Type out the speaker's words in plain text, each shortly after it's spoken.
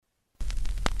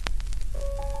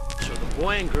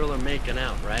boy and girl are making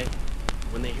out, right?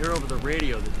 When they hear over the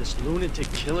radio that this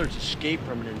lunatic killer's escaped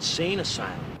from an insane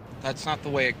asylum. That's not the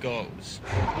way it goes.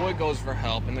 The boy goes for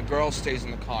help, and the girl stays in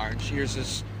the car, and she hears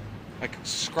this, like,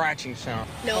 scratching sound.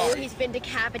 No, he's been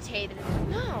decapitated.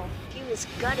 No, he was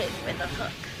gutted with a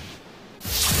hook.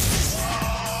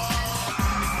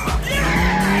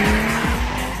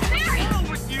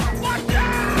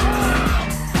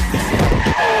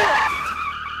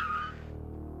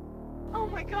 Oh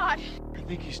my God. I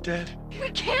think he's dead. We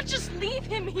can't just leave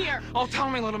him here. Oh, tell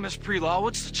me, little Miss Prelaw,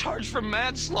 what's the charge for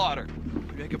manslaughter?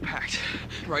 We make a pact.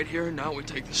 Right here and now we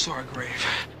take this to our grave.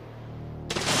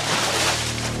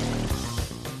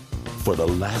 For the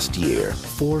last year,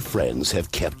 4 friends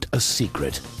have kept a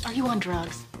secret. Are you on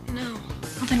drugs? No.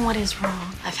 Well, then what is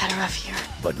wrong? I've had a rough year.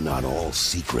 But not all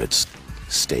secrets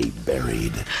stay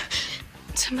buried.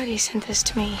 Somebody sent this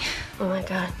to me. Oh my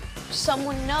God.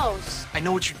 Someone knows. I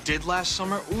know what you did last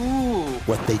summer. Ooh.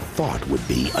 What they thought would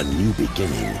be a new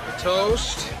beginning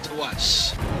Toast to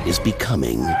us. is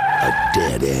becoming a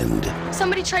dead end.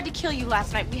 Somebody tried to kill you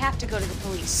last night. We have to go to the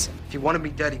police. If he wanted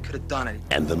me dead, he could have done it.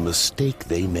 And the mistake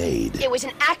they made It was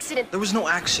an accident. There was no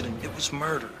accident. It was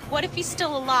murder. What if he's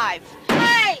still alive?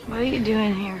 Hey! What are you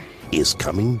doing here? is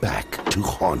coming back to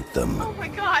haunt them. Oh my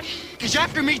God. He's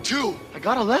after me, too. I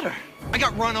got a letter. I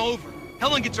got run over.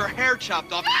 Helen gets her hair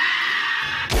chopped off.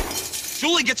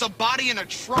 Julie gets a body in a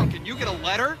trunk, and you get a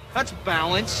letter? That's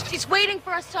balanced. She's waiting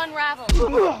for us to unravel.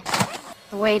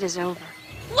 The wait is over.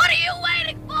 What are you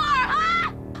waiting for,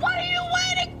 huh? What are you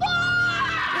waiting for?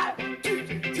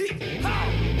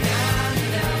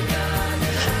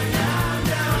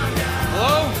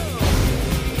 Hello?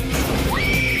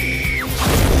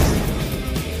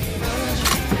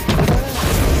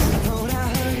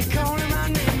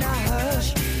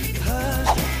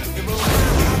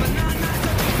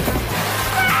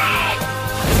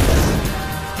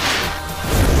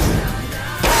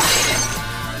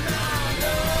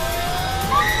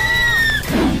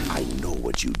 I know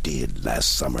what you did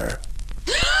last summer.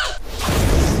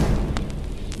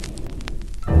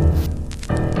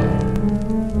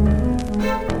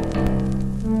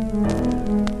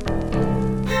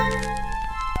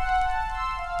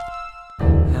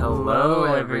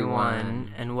 Hello,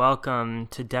 everyone, and welcome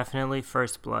to Definitely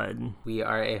First Blood. We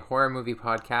are a horror movie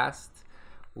podcast.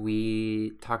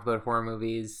 We talk about horror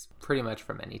movies pretty much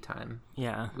from any time.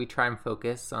 Yeah. We try and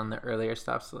focus on the earlier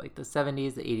stuff, so like the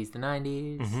 70s, the 80s, the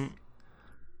 90s. Mm-hmm.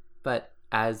 But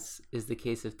as is the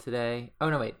case of today... Oh,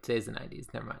 no, wait. Today's the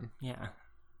 90s. Never mind. Yeah.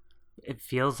 It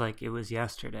feels like it was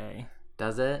yesterday.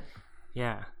 Does it?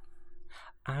 Yeah.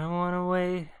 I don't want to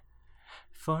wait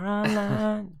for a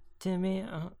line to me.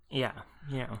 Yeah,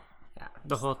 you know, Yeah.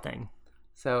 the whole thing.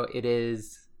 So it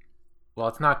is... Well,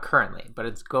 it's not currently, but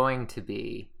it's going to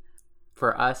be,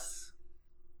 for us,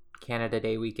 Canada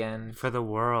Day weekend. For the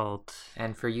world.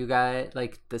 And for you guys,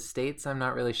 like the States, I'm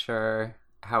not really sure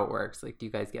how it works. Like, do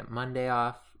you guys get Monday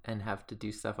off and have to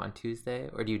do stuff on Tuesday?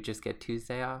 Or do you just get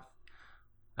Tuesday off?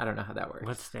 I don't know how that works.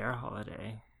 What's their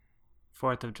holiday?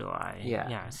 4th of July. Yeah.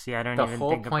 Yeah, see, I don't the even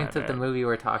whole think point about of the it. movie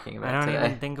we're talking about I don't today?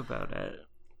 even think about it,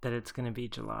 that it's going to be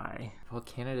July. Well,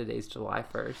 Canada Day's July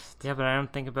 1st. Yeah, but I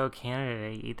don't think about Canada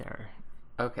Day either.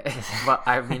 Okay. Well,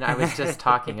 I mean, I was just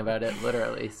talking about it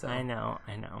literally, so. I know.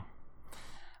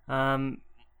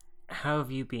 How have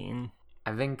you been?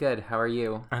 I've been good. How are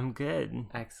you? I'm good.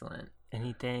 Excellent.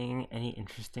 Any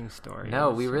interesting stories? No,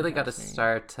 we really got to Interesting?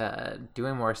 start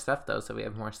doing more stuff, though, so we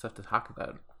have more stuff to talk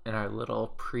about in our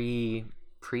little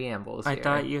preambles I here.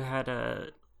 thought you had a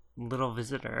little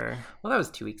visitor. Well, that was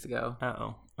 2 weeks ago.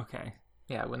 Oh, okay.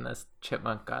 Yeah, when this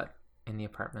chipmunk got in the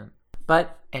apartment.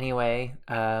 But anyway,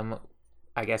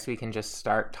 I guess we can just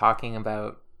start talking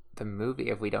about the movie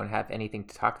if we don't have anything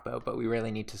to talk about, but we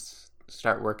really need to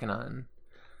start working on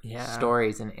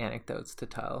stories and anecdotes to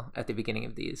tell at the beginning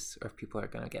of these, or if people are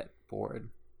going to get bored.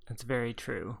 That's very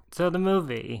true. So the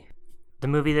movie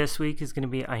this week is going to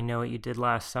be I Know What You Did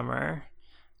Last Summer,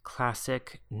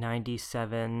 classic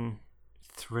 97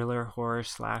 thriller horror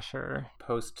slasher.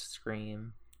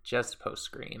 Post-Scream, just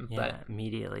post-Scream, Yeah, but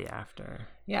immediately after.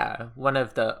 yeah, one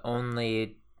of the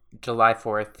only July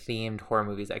 4th themed horror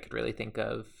movies I could really think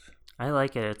of. I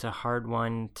like it. It's a hard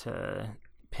one to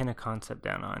pin a concept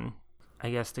down on. I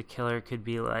guess the killer could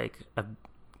be like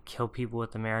kill people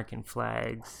with American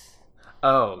flags.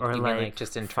 Oh, Or you like, mean like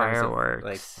just in terms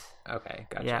fireworks. of like, okay,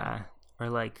 gotcha. Yeah. Or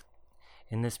like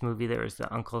in this movie there was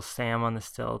the Uncle Sam on the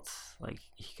stilts. Like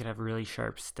he could have really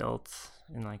sharp stilts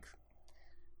and like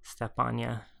step on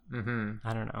you. Mm-hmm.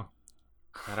 I don't know.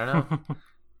 I don't know.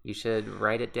 You should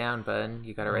write it down, bud.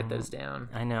 You got to write those down.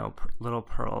 I know, little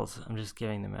pearls. I'm just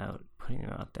giving them out, putting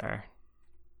them out there.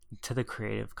 to the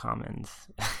Creative Commons.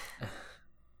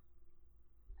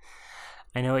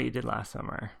 I Know What You Did Last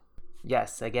Summer.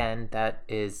 Yes, again, that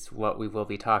is what we will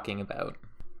be talking about.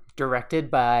 Directed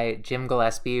by Jim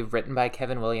Gillespie, written by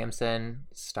Kevin Williamson,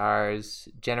 stars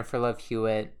Jennifer Love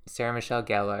Hewitt, Sarah Michelle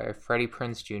Gellar, Freddie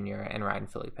Prinze Jr., and Ryan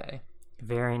Phillippe.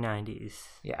 Very 90s.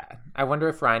 Yeah. I wonder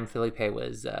if Ryan Phillippe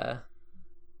was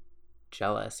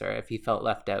jealous or if he felt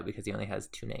left out because he only has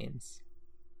 2 names.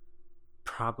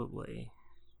 Probably.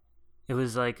 It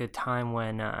was like a time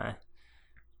when,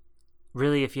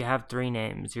 really, if you have 3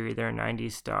 names, you're either a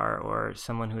 90s star or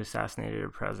someone who assassinated a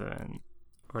president,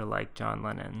 or like John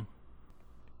Lennon.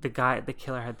 The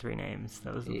killer had 3 names.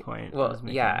 That was the point. Well,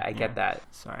 yeah, I get that.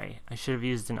 Sorry. I should have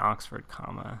used an Oxford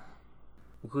comma.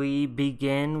 We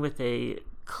begin with a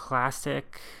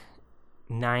classic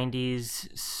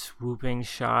 90s swooping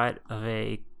shot of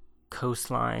a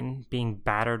coastline being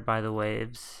battered by the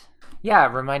waves. Yeah,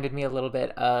 it reminded me a little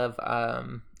bit of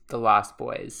The Lost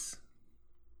Boys.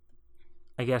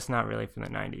 I guess not really from the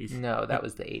 90s. No, that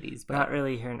was the 80s. But... Not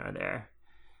really here nor there.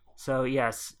 So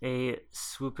yes, a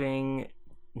swooping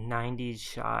 90s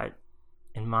shot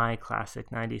in my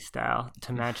classic 90s style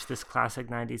to match this classic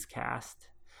 90s cast.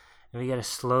 And we get a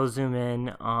slow zoom in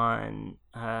on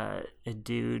a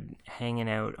dude hanging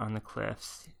out on the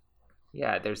cliffs.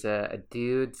 Yeah, there's a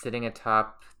dude sitting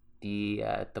atop the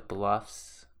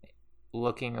bluffs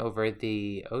looking over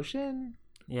the ocean.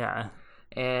 Yeah.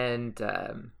 And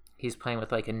he's playing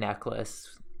with like a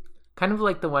necklace, kind of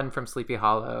like the one from Sleepy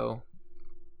Hollow.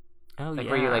 Oh, like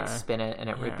yeah. where you like spin it and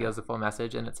it reveals the full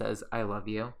message and it says, "I love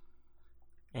you."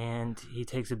 And he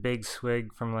takes a big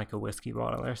swig from like a whiskey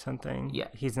bottle or something. Yeah.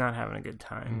 He's not having a good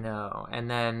time. No. And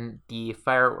then the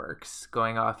fireworks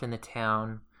going off in the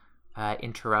town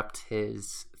interrupt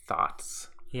his thoughts.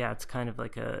 Yeah, it's kind of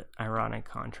like a ironic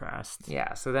contrast.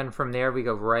 Yeah, so then from there we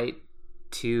go right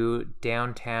to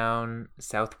downtown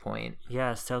South Point.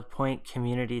 Yeah, South Point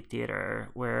Community Theater,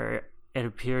 where it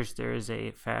appears there is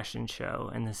a fashion show,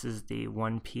 and this is the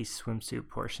one-piece swimsuit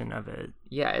portion of it.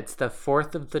 Yeah, it's the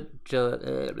 4th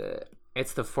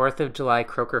of July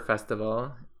Croker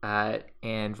Festival,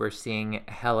 and we're seeing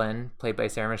Helen, played by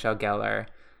Sarah Michelle Gellar,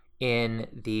 in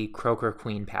the Croker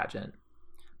Queen pageant.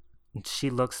 She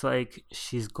looks like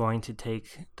she's going to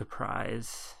take the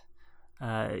prize.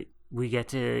 We get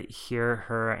to hear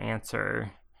her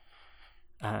answer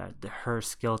her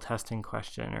skill testing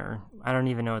question, or I don't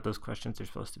even know what those questions are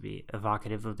supposed to be,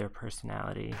 evocative of their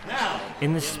personality. Now,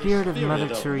 in the spirit of Mother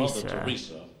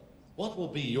Teresa, what will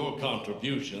be your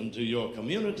contribution to your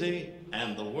community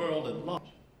and the world at large?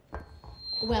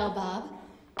 Well, Bob,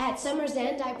 at summer's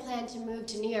end, I plan to move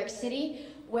to New York City,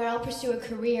 where I'll pursue a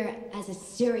career as a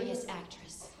serious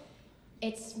actress.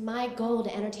 It's my goal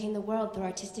to entertain the world through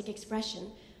artistic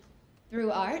expression.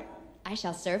 Through art, I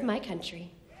shall serve my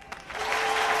country.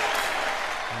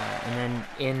 And then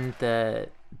in the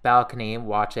balcony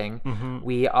watching,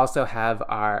 we also have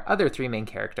our other 3 main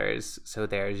characters. So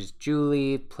there's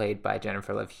Julie, played by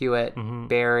Jennifer Love Hewitt,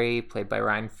 Barry, played by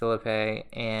Ryan Phillippe,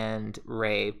 and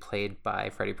Ray, played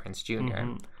by Freddie Prinze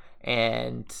Jr.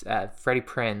 And Freddie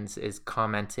Prinze is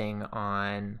commenting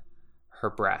on her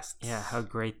breasts. Yeah, how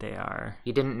great they are.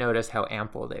 He didn't notice how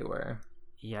ample they were.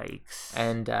 Yikes.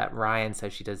 And Ryan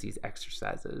says she does these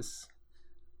exercises.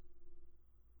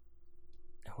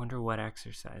 I wonder what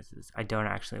exercises. I don't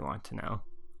actually want to know.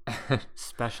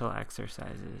 Special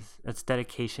exercises. That's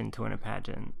dedication to win a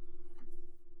pageant.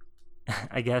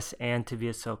 I guess, and to be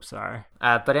a soap star.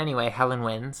 But anyway, Helen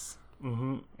wins.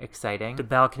 Exciting. The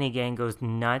balcony gang goes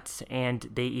nuts, and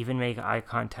they even make eye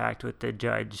contact with the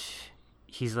judge.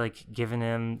 He's like giving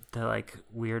him the like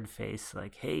weird face,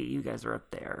 like, "Hey, you guys are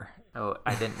up there." Oh,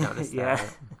 I didn't notice yeah.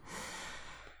 that.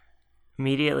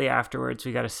 Immediately afterwards,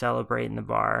 we got to celebrate in the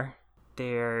bar.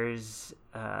 There's,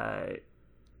 I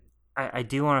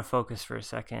do want to focus for a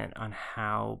second on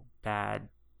how bad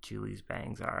Julie's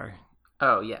bangs are.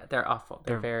 Oh yeah, they're awful.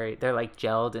 They're like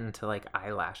gelled into like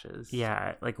eyelashes.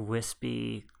 Yeah, like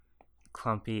wispy,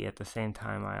 clumpy at the same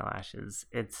time eyelashes.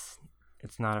 It's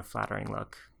not a flattering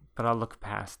look, but I'll look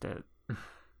past it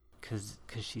because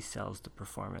she sells the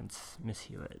performance, Miss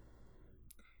Hewitt.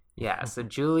 Yeah, so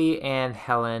Julie and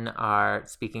Helen are,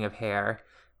 speaking of hair,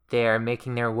 they're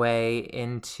making their way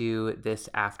into this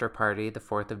after party, the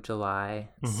 4th of July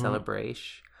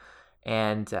celebration.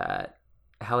 And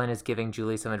Helen is giving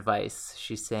Julie some advice.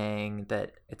 She's saying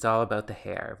that it's all about the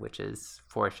hair, which is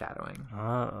foreshadowing.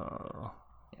 Oh,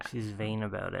 yeah. She's vain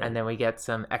about it. And then we get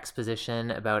some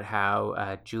exposition about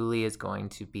how Julie is going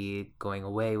to be going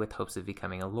away with hopes of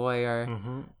becoming a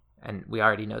lawyer. And we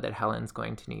already know that Helen's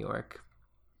going to New York.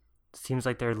 Seems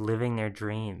like they're living their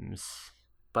dreams.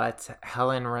 but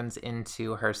Helen runs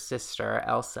into her sister,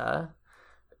 Elsa,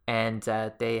 and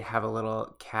they have a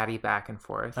little catty back and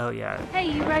forth. Oh, yeah.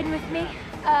 Hey, you riding with me?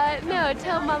 No,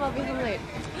 tell Mom I'll be home late.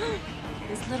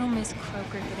 Is little Miss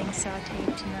Croker getting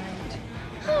sauteed tonight?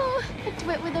 Oh, a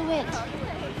twit with a wit.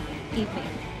 Eat me.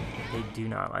 They do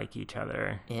not like each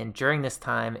other. And during this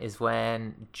time is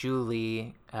when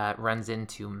Julie runs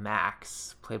into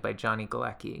Max, played by Johnny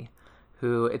Galecki,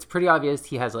 who it's pretty obvious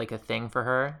he has like a thing for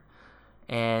her.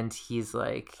 And he's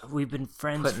like, we've been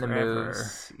friends putting forever. The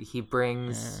moves. He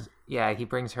brings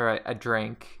her a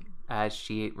drink as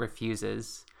she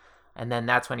refuses. And then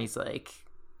that's when he's like,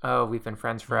 oh, we've been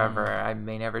friends forever. I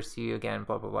may never see you again,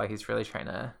 blah, blah, blah. He's really trying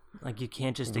to like, you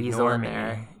can't just weasel ignore in me.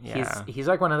 there. Yeah. He's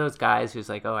like one of those guys who's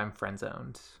like, oh, I'm friend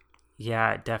zoned.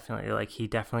 Yeah, definitely. Like, he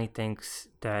definitely thinks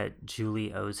that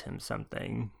Julie owes him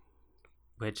something,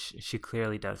 which she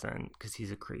clearly doesn't, because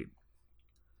he's a creep.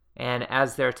 And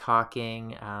as they're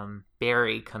talking,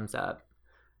 Barry comes up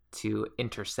to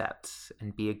intercept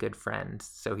and be a good friend,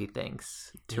 so he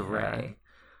thinks, to Ray.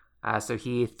 So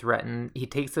he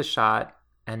takes the shot,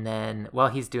 and then while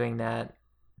he's doing that,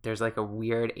 there's like a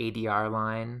weird ADR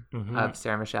line of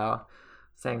Sarah Michelle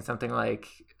saying something like,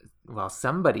 well,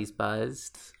 somebody's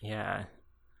buzzed. Yeah.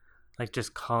 Like,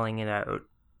 just calling it out,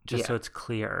 just so it's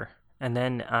clear. And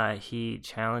then he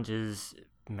challenges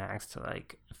Max to,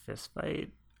 like, a fist fight.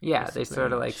 Yeah, they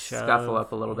sort of like scuffle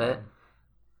up a little bit.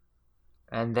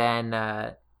 And then,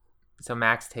 so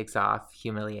Max takes off,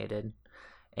 humiliated.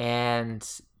 And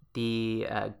the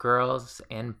girls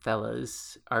and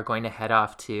fellas are going to head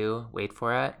off to, wait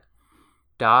for it,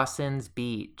 Dawson's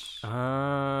Beach.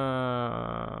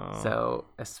 Oh. So,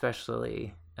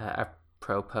 especially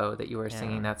apropos that you were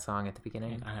singing that song at the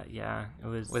beginning. Yeah, it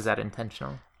was. Was that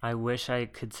intentional? I wish I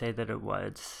could say that it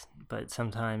was, but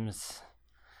sometimes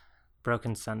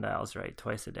broken sundials right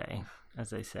twice a day,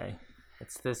 as they say.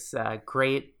 It's this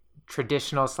great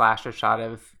traditional slasher shot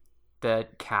of the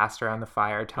cast around the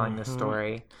fire telling the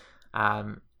story.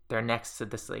 They're next to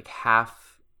this like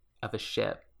half of a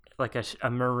ship, like a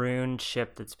maroon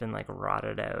ship that's been like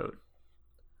rotted out.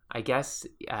 I guess.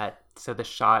 So the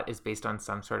shot is based on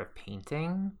some sort of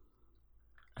painting,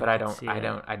 but I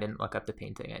didn't look up the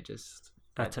painting.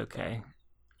 That's okay.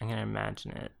 I'm gonna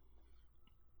imagine it.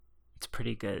 It's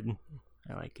pretty good.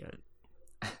 I like it.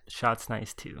 Shot's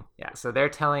nice too. Yeah, so they're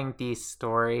telling the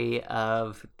story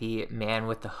of the man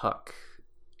with the hook,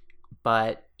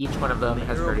 but each one of them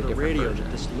has heard a different radio version.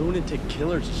 that this lunatic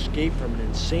killer's escaped from an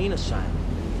insane asylum.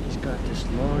 He's got this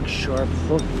long, sharp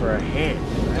hook for a hand.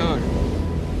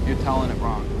 Dude, you're telling it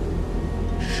wrong.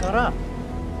 Shut up.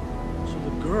 So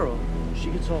the girl, she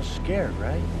gets all scared,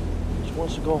 right? She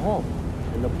wants to go home.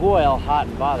 And the boy, all hot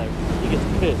and bothered, he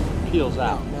gets pissed and peels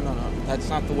out. No. That's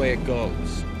not the way it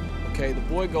goes. Okay, the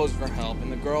boy goes for help,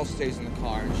 and the girl stays in the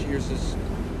car, and she hears this,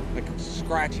 like, a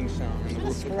scratching sound. It's not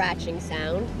a scratching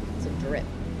sound. It's a drip.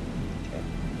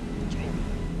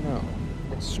 No,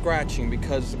 it's scratching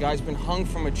because the guy's been hung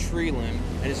from a tree limb,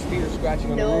 and his feet are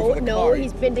scratching on the roof of the car. No,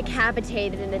 he's been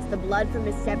decapitated, and it's the blood from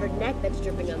his severed neck that's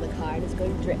dripping on the car, and it's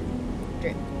going drip,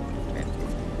 drip, drip.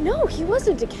 No, he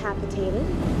wasn't decapitated.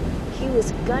 He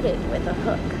was gutted with a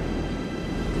hook.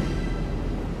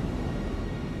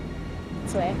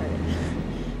 That's the way I heard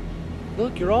it.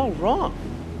 Look, you're all wrong.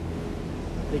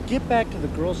 They get back to the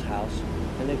girl's house,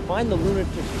 and they find the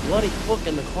lunatic's bloody hook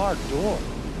in the car door.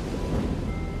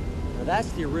 Now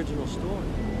that's the original story.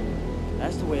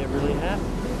 That's the way it really happened.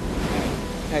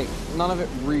 Hey, none of it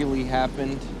really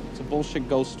happened. It's a bullshit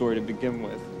ghost story to begin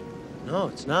with. No,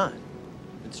 it's not.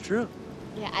 It's true.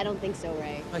 Yeah, I don't think so,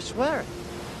 Ray. I swear.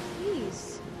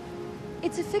 Please.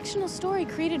 It's a fictional story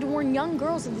created to warn young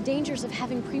girls of the dangers of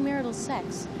having premarital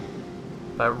sex.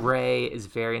 But Ray is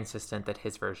very insistent that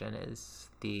his version is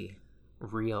the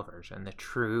real version, the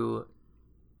true,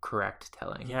 correct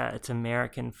telling. Yeah, it's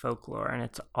American folklore, and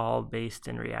it's all based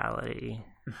in reality,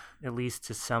 at least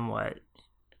to somewhat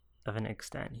of an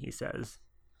extent, he says.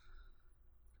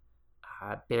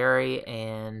 Barry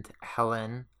and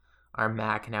Helen are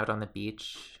macking out on the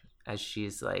beach as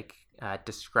she's like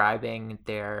describing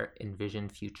their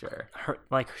envisioned future.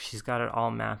 She's got it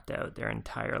all mapped out, their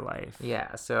entire life.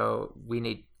 Yeah, so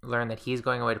we learn that he's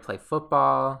going away to play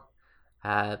football,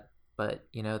 but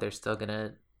they're still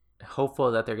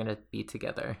hopeful that they're gonna be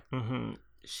together. Mm-hmm.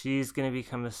 She's gonna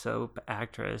become a soap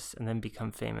actress and then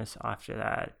become famous after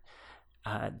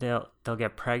that. They'll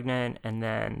get pregnant and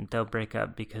then they'll break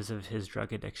up because of his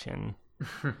drug addiction.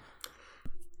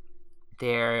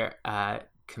 Their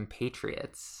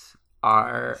compatriots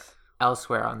are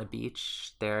elsewhere on the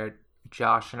beach. They're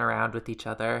joshing around with each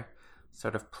other,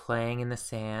 sort of playing in the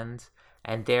sand,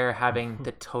 and they're having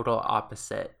the total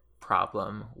opposite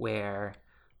problem where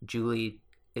Julie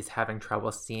is having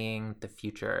trouble seeing the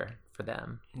future for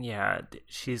them. Yeah,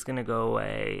 she's gonna go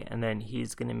away, and then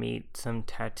he's gonna meet some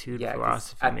tattooed 'Cause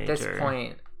philosophy at major. this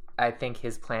point, I think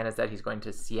his plan is that he's going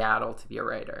to Seattle to be a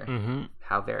writer. Mm-hmm.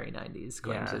 How very 90s,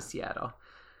 going Yeah. to Seattle.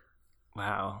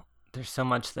 Wow, there's so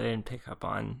much that I didn't pick up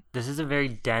on. This is a very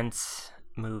dense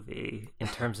movie in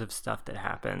terms of stuff that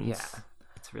happens. Yeah.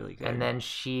 It's really good. And then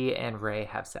she and Ray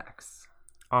have sex.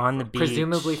 On the beach.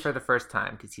 Presumably for the first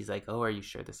time, because he's like, "Oh, are you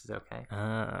sure this is okay?"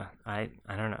 I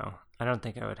don't know. I don't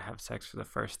think I would have sex for the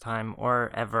first time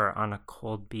or ever on a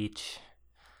cold beach.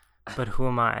 But who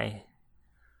am I?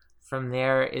 From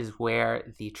there is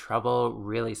where the trouble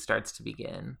really starts to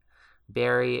begin.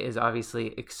 Barry is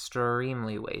obviously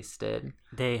extremely wasted.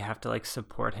 They have to like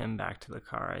support him back to the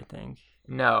car, I think.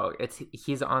 No,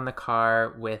 he's on the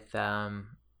car with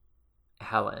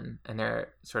Helen, and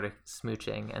they're sort of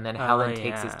smooching, and then Helen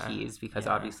takes his keys because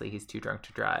obviously he's too drunk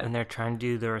to drive. And they're trying to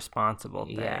do the responsible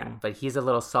thing. Yeah, but he's a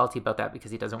little salty about that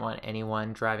because he doesn't want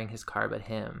anyone driving his car but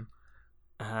him.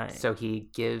 So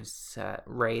he gives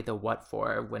Ray the what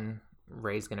for when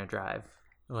Ray's gonna drive.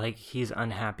 Like, he's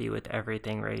unhappy with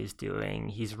everything Ray's doing.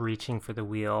 He's reaching for the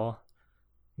wheel.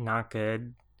 Not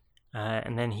good.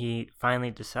 And then he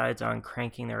finally decides on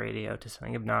cranking the radio to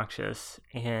something obnoxious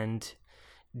and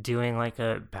doing like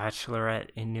a bachelorette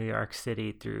in New York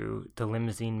City through the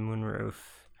limousine moonroof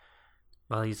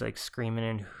while he's like screaming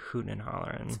and hooting and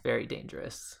hollering. It's very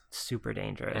dangerous. Super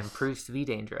dangerous. And proves to be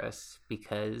dangerous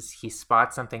because he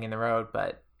spots something in the road,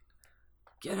 but...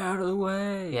 Get out of the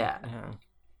way! Yeah.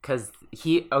 Because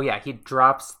he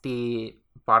drops the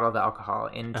bottle of alcohol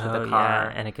into the car.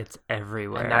 Yeah, and it gets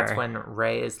everywhere. And that's when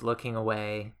Ray is looking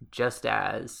away just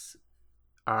as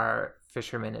our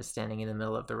fisherman is standing in the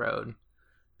middle of the road.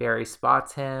 Barry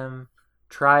spots him,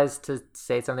 tries to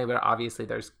say something, but obviously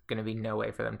there's going to be no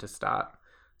way for them to stop.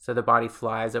 So the body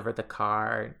flies over the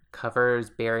car,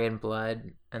 covers Barry in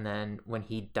blood, and then when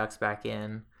he ducks back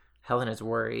in, Helen is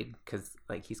worried because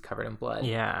like he's covered in blood.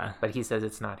 Yeah. But he says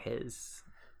it's not his.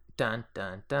 Dun,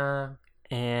 dun, dun.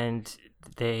 And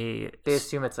they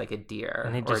assume it's like a deer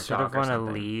and they or just a dog sort of want to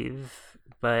something. leave,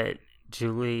 but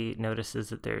Julie notices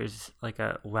that there's like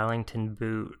a Wellington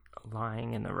boot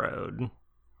lying in the road.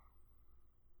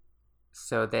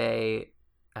 So they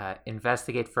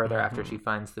investigate further after she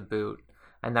finds the boot,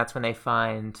 and that's when they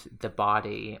find the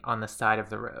body on the side of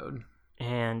the road.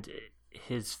 And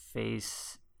his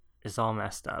face is all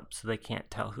messed up, so they can't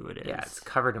tell who it is. Yeah, it's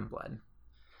covered in blood.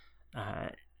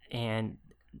 And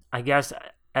I guess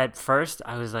at first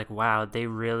I was like, wow, they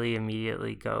really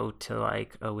immediately go to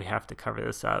like, oh, we have to cover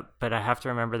this up. But I have to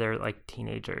remember they're like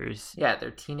teenagers. Yeah,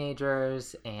 they're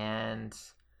teenagers, and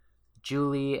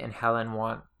Julie and Helen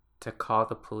want to call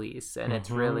the police, and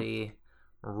it's really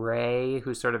Ray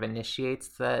who sort of initiates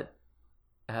that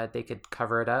they could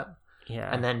cover it up.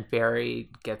 Yeah. And then Barry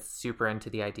gets super into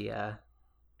the idea.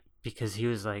 Because he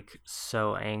was like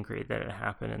so angry that it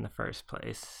happened in the first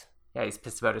place. Yeah, he's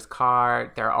pissed about his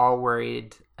car. They're all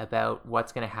worried about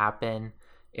what's going to happen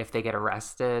if they get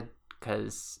arrested,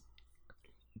 because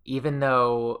even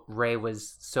though Ray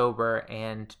was sober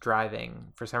and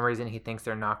driving, for some reason he thinks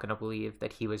they're not going to believe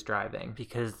that he was driving.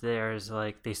 Because there's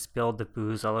like, they spilled the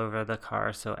booze all over the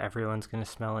car, so everyone's going to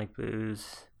smell like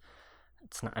booze.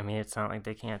 It's not like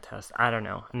they can't test. I don't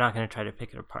know. I'm not going to try to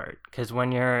pick it apart. Because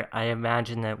I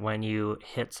imagine that when you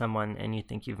hit someone and you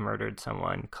think you've murdered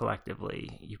someone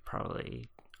collectively, you probably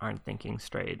aren't thinking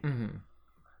straight. Mm-hmm.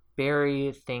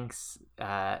 Barry thinks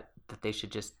that they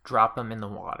should just drop him in the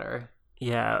water.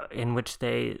 Yeah, in which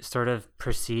they sort of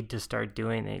proceed to start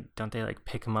doing. Don't they like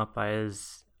pick him up by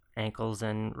his ankles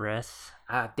and wrists?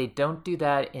 They don't do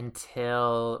that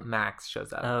until Max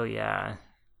shows up. Oh yeah,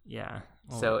 yeah.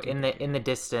 So in the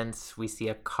distance, we see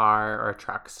a car or a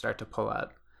truck start to pull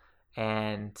up,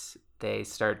 and they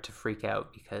start to freak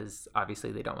out because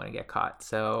obviously they don't want to get caught.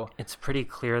 So it's pretty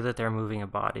clear that they're moving a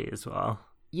body as well.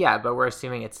 Yeah, but we're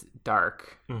assuming it's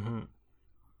dark.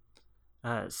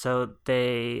 Mm-hmm. So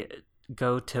they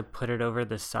go to put it over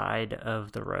the side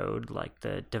of the road, like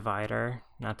the divider,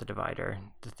 not the divider,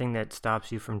 the thing that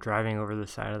stops you from driving over the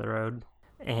side of the road.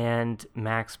 And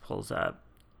Max pulls up.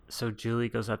 So Julie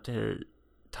goes up to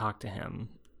talk to him.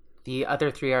 The other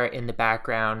three are in the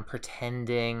background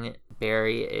pretending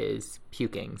Barry is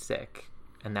puking sick,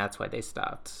 and that's why they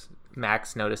stopped.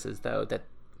 Max notices, though, that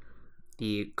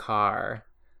the car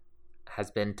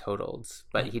has been totaled,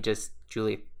 but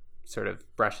Julie sort of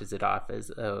brushes it off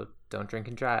as, oh, don't drink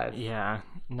and drive. Yeah,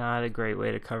 not a great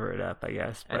way to cover it up, I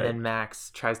guess. And then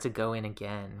Max tries to go in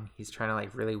again. He's trying to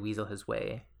like really weasel his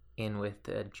way in with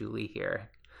Julie here.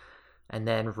 And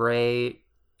then Ray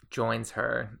joins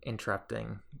her,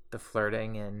 interrupting the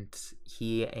flirting, and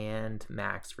he and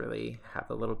Max really have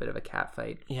a little bit of a cat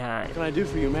fight. Yeah. What can I do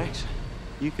for you, Max?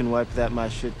 You can wipe that my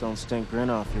shit don't stink grin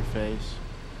off your face.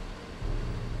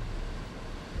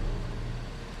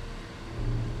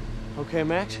 Okay,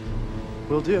 Max.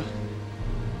 Will do.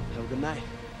 Have a good night.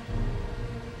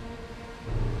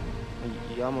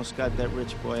 You almost got that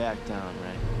rich boy act down,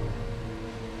 right?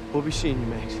 We'll be seeing you,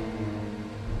 Max.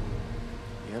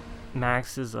 Yep.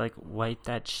 Max is like, wipe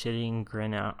that shitting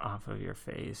grin out off of your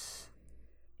face,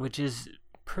 which is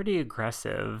pretty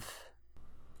aggressive.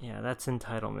 Yeah, that's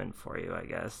entitlement for you, I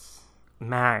guess.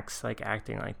 Max, like,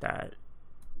 acting like that.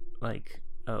 Like,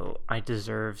 oh, I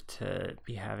deserve to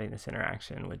be having this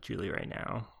interaction with Julie right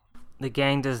now. The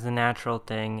gang does the natural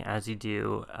thing, as you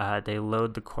do. They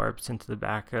load the corpse into the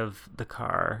back of the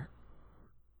car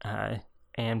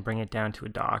and bring it down to a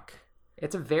dock.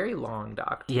 It's a very long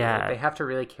dock, too. Yeah. They have to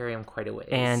really carry him quite a ways.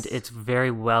 And it's very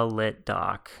well-lit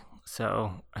dock,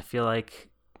 so I feel like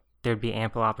there'd be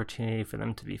ample opportunity for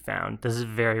them to be found. This is a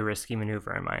very risky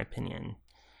maneuver, in my opinion.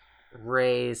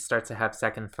 Ray starts to have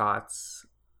second thoughts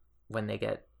when they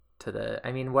get to the...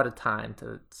 I mean, what a time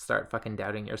to start fucking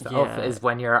doubting yourself is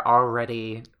when you're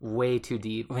already way too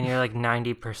deep. When you're like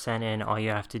 90% in, all you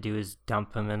have to do is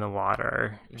dump him in the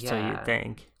water, so you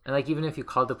think. And like, even if you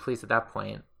called the police at that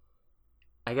point,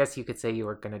 I guess you could say you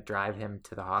were going to drive him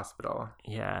to the hospital.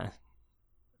 Yeah.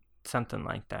 Something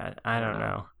like that. I don't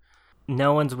know.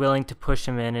 No one's willing to push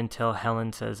him in until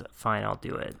Helen says, fine, I'll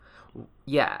do it.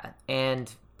 Yeah,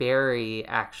 and Barry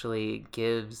actually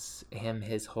gives him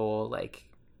his whole, like,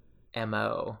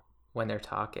 MO when they're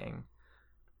talking.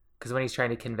 Because when he's trying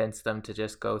to convince them to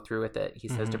just go through with it, he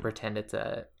says to pretend it's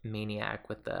a maniac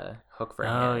with the hook for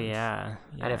hands. Oh, yeah.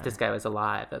 And if this guy was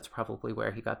alive, that's probably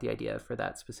where he got the idea for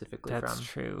that specifically from. That's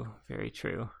true. Very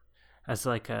true. As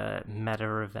like a meta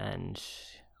revenge,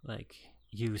 like,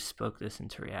 you spoke this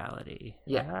into reality.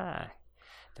 Yeah.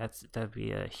 That'd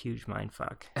be a huge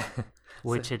mindfuck,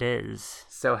 which it is.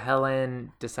 So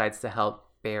Helen decides to help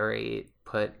Barry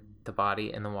put the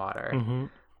body in the water,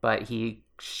 but he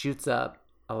shoots up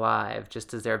alive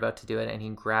just as they're about to do it, and he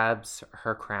grabs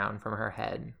her crown from her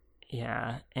head.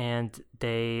 Yeah, and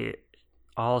they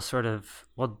all sort of,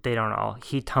 well, they don't all.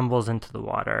 He tumbles into the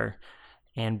water,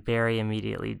 and Barry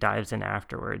immediately dives in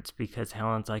afterwards because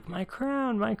Helen's like, my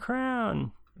crown, my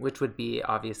crown. Which would be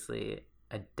obviously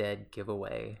a dead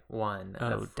giveaway, one,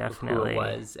 of definitely. who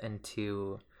it was, and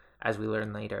two, as we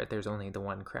learn later, there's only the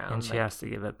one crown. And she has to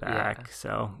give it back,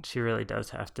 so she really does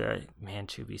have to, man,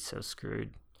 she'd be so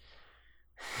screwed.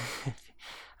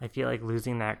 I feel like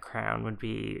losing that crown would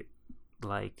be,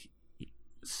 like,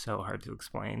 so hard to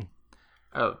explain.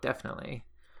 Oh, definitely.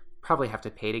 Probably have to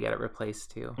pay to get it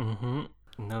replaced, too.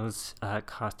 And those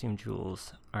costume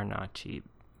jewels are not cheap,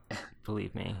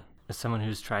 believe me. As someone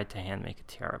who's tried to hand make a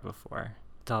tiara before,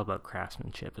 it's all about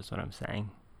craftsmanship is what I'm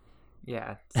saying.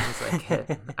 Yeah, seems like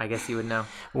it. I guess you would know.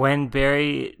 When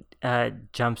Barry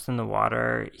jumps in the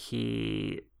water,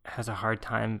 he has a hard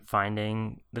time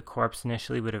finding the corpse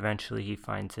initially, but eventually he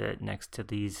finds it next to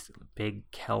these big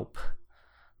kelp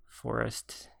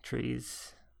forest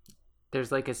trees.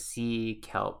 There's like a sea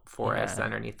kelp forest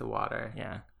underneath the water.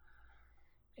 Yeah.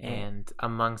 And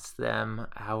amongst them,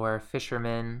 our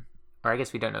fisherman, or I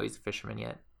guess we don't know he's a fisherman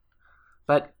yet,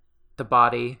 but the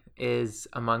body is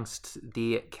amongst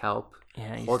the kelp,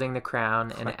 holding the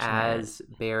crown, and as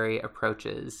Barry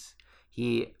approaches,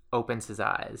 he opens his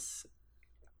eyes.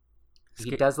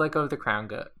 He does let go of the crown,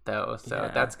 though,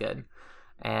 so that's good.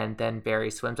 And then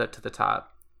Barry swims up to the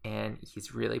top, and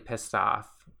he's really pissed off.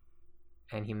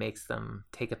 And he makes them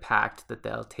take a pact that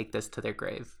they'll take this to their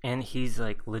grave. And he's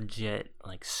like legit,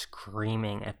 like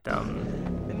screaming at them.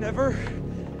 And never,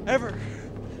 ever,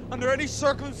 under any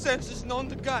circumstances known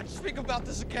to God, speak about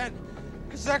this again.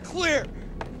 Is that clear?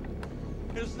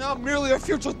 It is now merely a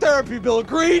future therapy bill,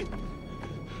 agreed?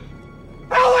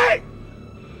 Ellie!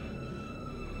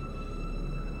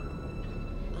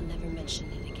 I'll never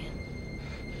mention it again.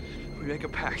 We make a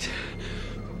pact.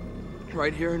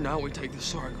 Right here and now we take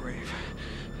this to our grave.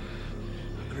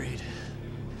 Agreed.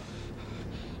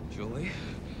 Julie?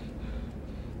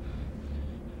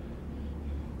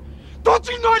 Don't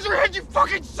you nod your head, you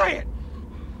fucking say it!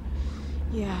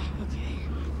 Yeah, okay.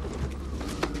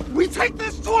 We take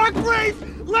this to our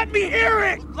grave! Let me hear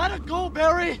it! Let it go,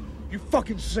 Barry! You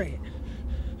fucking say it.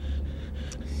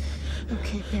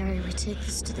 Okay, Barry, we take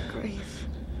this to the grave.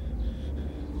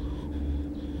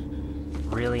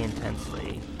 really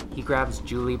intensely. He grabs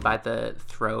Julie by the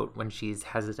throat when she's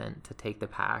hesitant to take the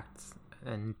pact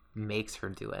and makes her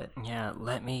do it. Yeah,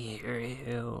 let me hear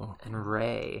you. And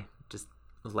Ray just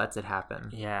lets it happen.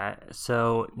 Yeah,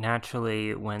 so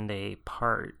naturally when they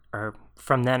part, or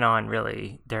from then on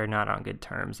really, they're not on good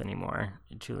terms anymore,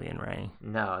 Julie and Ray.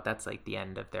 No, that's like the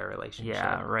end of their relationship.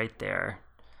 Yeah, right there.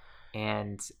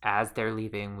 And as they're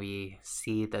leaving, we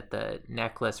see that the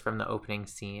necklace from the opening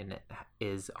scene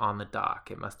is on the dock.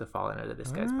 It must have fallen out of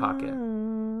this guy's pocket.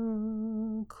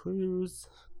 Clues.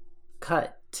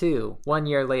 Cut to 1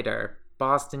 year later,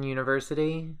 Boston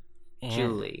University. And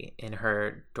Julie in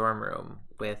her dorm room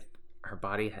with her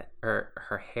body,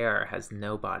 her hair has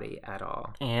no body at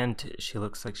all. And she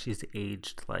looks like she's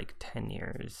aged like 10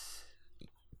 years.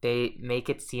 They make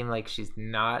it seem like she's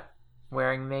not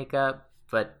wearing makeup,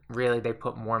 but really they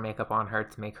put more makeup on her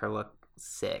to make her look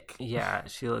sick. Yeah,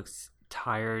 she looks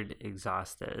tired,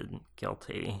 exhausted,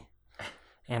 guilty.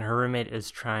 And her roommate is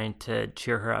trying to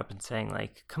cheer her up and saying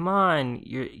like, come on,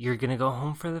 you're going to go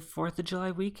home for the 4th of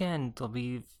July weekend. It'll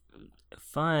be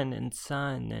fun and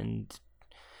sun and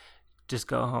just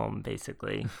go home,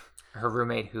 basically. Her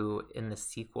roommate, who in the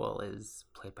sequel is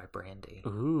played by Brandy.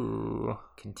 Ooh.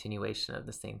 Continuation of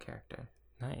the same character.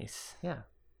 Nice. Yeah,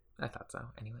 I thought so,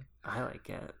 anyway. I like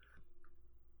it.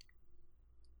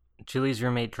 Julie's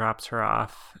roommate drops her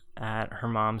off at her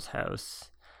mom's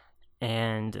house,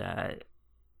 and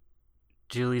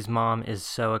Julie's mom is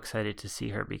so excited to see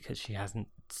her because she hasn't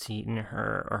seen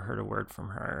her or heard a word from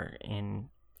her in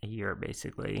a year,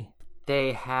 basically.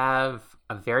 They have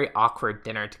a very awkward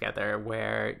dinner together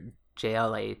where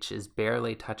JLH is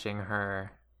barely touching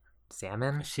her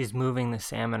salmon. She's moving the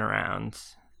salmon around.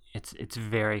 It's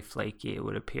very flaky, it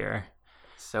would appear.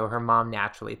 So her mom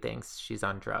naturally thinks she's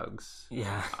on drugs.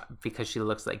 Yeah. Because she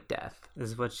looks like death.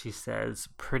 Is what she says.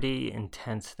 Pretty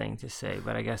intense thing to say,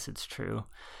 but I guess it's true.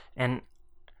 And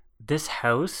this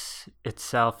house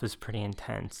itself is pretty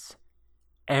intense.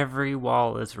 Every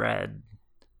wall is red.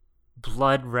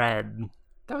 Blood red.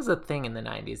 That was a thing in the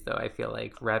 90s, though. I feel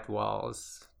like red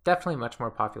walls. Definitely much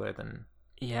more popular than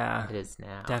it is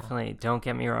now. Definitely. Don't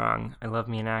get me wrong. I love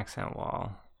me an accent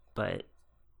wall. But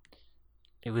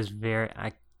it was very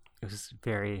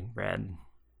red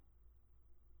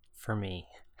for me.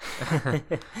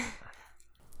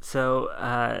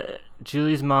 So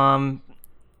Julie's mom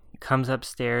comes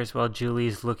upstairs while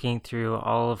Julie's looking through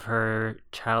all of her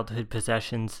childhood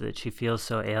possessions that she feels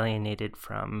so alienated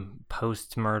from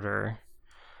post-murder.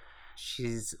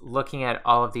 She's looking at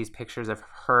all of these pictures of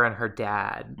her and her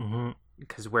dad,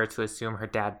 because we're to assume her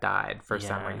dad died for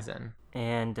some reason.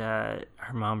 And her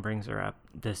mom brings her up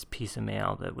this piece of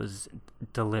mail that was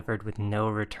delivered with no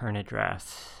return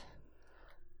address.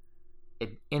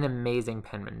 In amazing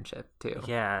penmanship, too.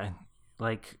 Yeah,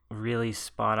 like really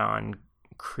spot on,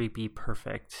 creepy,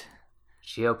 perfect.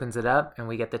 She opens it up, and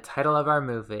we get the title of our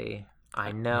movie,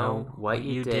 I Know What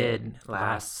You Did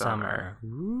Last Summer.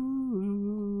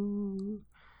 Ooh.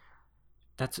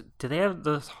 Do they have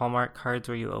those Hallmark cards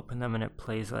where you open them and it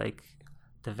plays like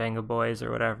the Venga Boys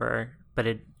or whatever? But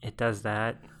it does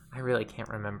that. I really can't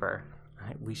remember.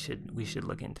 We should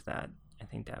look into that. I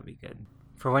think that'd be good.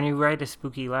 For when you write a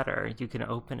spooky letter, you can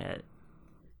open it.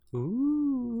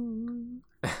 Ooh.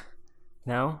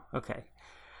 No? Okay.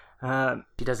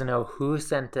 She doesn't know who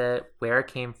sent it, where it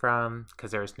came from,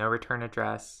 because there's no return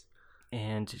address.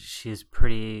 And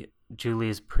Julie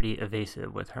is pretty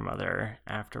evasive with her mother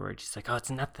afterwards. She's like, oh, it's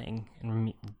nothing,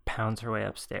 and pounds her way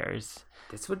upstairs.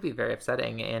 This would be very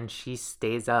upsetting, and she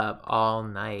stays up all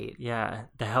night. Yeah,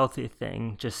 the healthy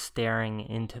thing, just staring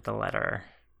into the letter.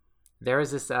 There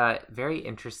is this very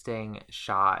interesting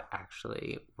shot,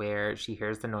 actually, where she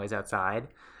hears the noise outside,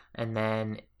 and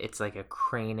then it's like a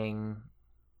craning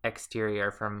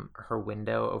exterior from her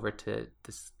window over to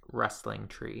this rustling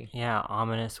tree. Yeah,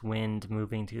 ominous wind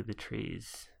moving through the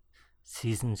trees.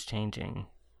 Seasons changing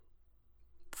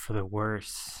for the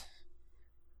worse.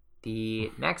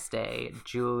 The next day,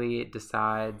 Julie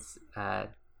decides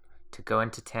to go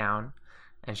into town,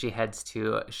 and she heads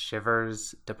to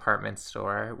Shivers Department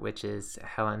Store, which is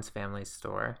Helen's family's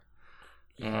store.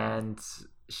 Yeah. And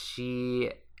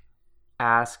she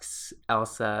asks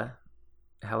Elsa,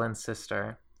 Helen's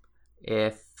sister,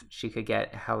 if she could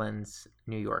get Helen's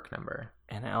New York number.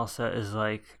 And Elsa is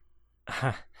like,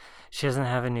 she doesn't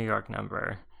have a New York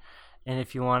number. And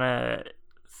if you want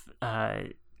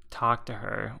to talk to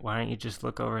her, why don't you just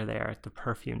look over there at the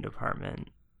perfume department?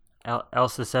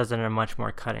 Elsa says it in a much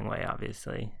more cutting way,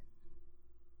 obviously.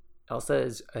 Elsa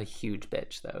is a huge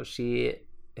bitch, though. She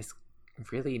is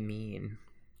really mean.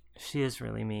 She is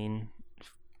really mean.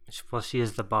 Well, she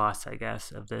is the boss, I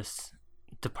guess, of this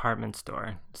department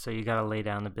store, so you gotta lay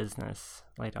down the business,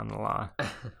 lay down the law.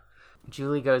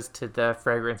 Julie goes to the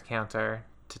fragrance counter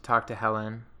to talk to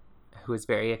Helen, who is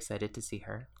very excited to see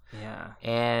her. Yeah.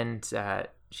 And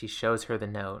she shows her the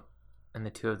note, and the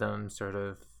two of them sort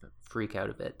of freak out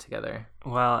a bit together.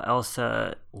 Well,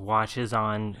 Elsa watches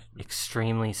on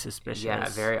extremely suspicious. Yeah,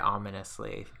 very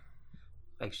ominously.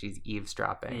 Like she's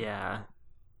eavesdropping. Yeah.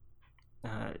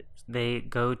 They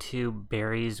go to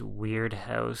Barry's weird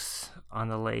house on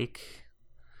the lake.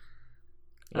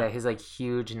 Yeah, his like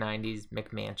huge 90s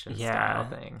McMansion style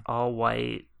thing. All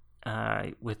white,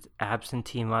 with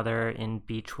absentee mother in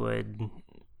Beechwood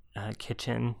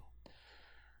kitchen.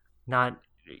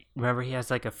 Remember he has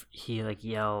like he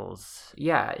yells.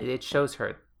 Yeah, it shows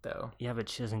her though. Yeah, but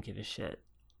she doesn't give a shit.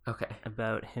 Okay.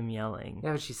 About him yelling.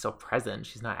 Yeah, but she's still present.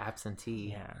 She's not absentee.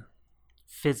 Yeah.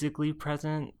 Physically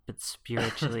present, but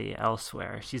spiritually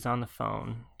elsewhere. She's on the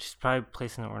phone. She's probably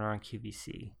placing an order on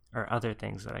QVC or other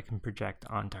things that I can project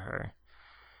onto her.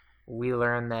 We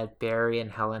learn that Barry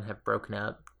and Helen have broken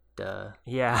up. Duh.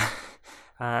 Yeah.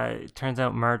 It turns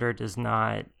out murder does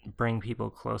not bring people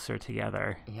closer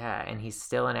together. Yeah, and he's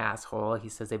still an asshole. He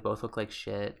says they both look like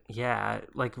shit. Yeah,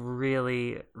 like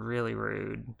really, really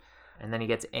rude. And then he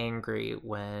gets angry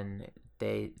when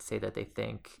they say that they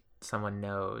think someone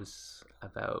knows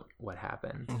about what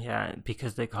happened. Yeah,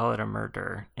 because they call it a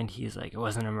murder. And he's like, it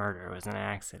wasn't a murder, it was an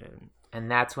accident.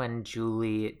 And that's when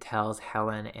Julie tells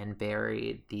Helen and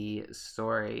Barry the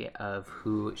story of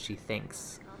who she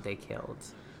thinks they killed.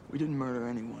 We didn't murder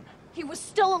anyone. He was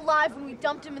still alive when we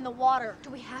dumped him in the water. Do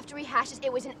we have to rehash this?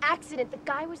 It was an accident. The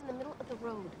guy was in the middle of the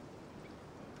road.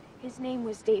 His name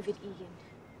was David Egan.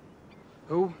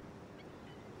 Who?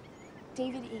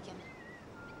 David Egan.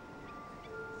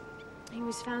 He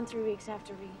was found 3 weeks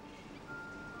after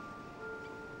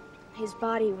his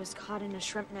body was caught in a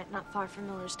shrimp net not far from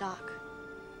Miller's Dock.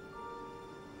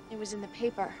 It was in the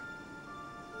paper.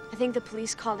 I think the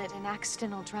police called it an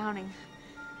accidental drowning.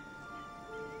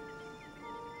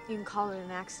 You can call it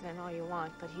an accident all you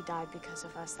want, but he died because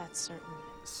of us, that's certain.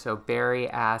 So Barry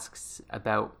asks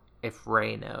about if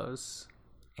Ray knows,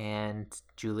 and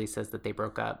Julie says that they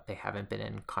broke up. They haven't been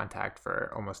in contact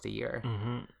for almost a year.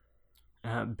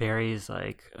 Mm-hmm. Barry's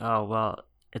like, oh, well,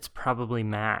 it's probably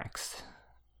Max.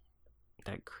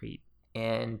 That creep.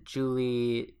 And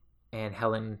Julie and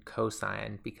Helen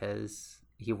co-sign because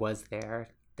he was there.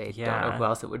 They don't know who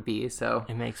else it would be, so...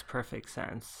 It makes perfect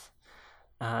sense.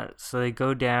 So they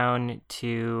go down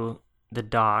to the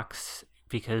docks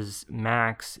because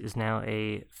Max is now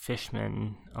a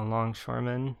fishman, a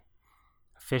longshoreman,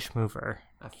 a fish mover.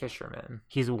 A fisherman.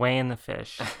 He's weighing the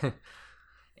fish.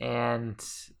 And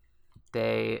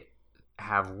they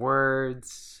have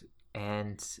words,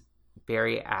 and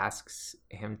Barry asks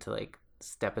him to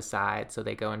step aside, so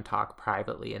they go and talk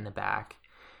privately in the back.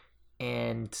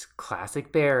 And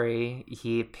classic Barry,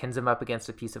 he pins him up against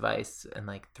a piece of ice and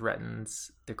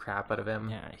threatens the crap out of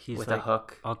him with a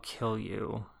hook. I'll kill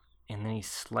you. And then he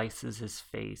slices his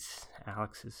face,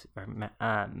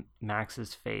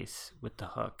 Max's face, with the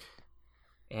hook.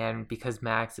 And because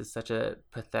Max is such a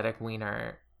pathetic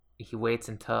wiener, he waits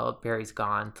until Barry's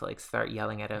gone to start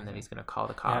yelling at him that he's gonna call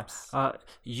the cops. Yeah.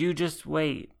 You just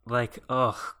wait.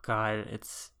 Oh god,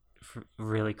 it's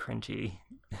really cringy.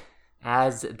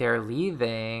 As they're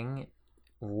leaving,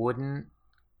 wouldn't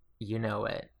you know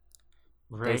it?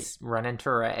 Ray, they run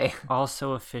into Ray.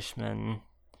 Also a fisherman.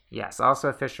 Yes, also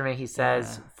a fisherman, he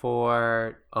says,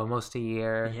 for almost a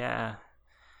year. Yeah.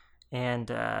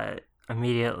 And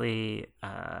immediately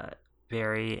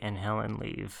Barry and Helen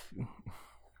leave.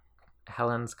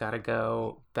 Helen's got to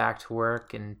go back to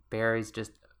work, and Barry's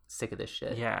just sick of this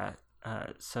shit. Yeah.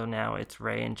 So now it's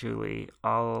Ray and Julie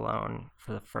all alone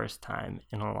for the first time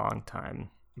in a long time.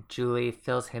 Julie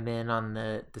fills him in on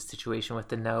the situation with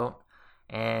the note,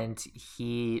 and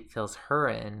he fills her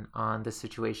in on the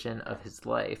situation of his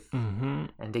life. Mm-hmm.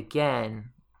 And again,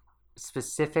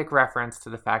 specific reference to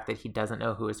the fact that he doesn't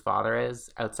know who his father is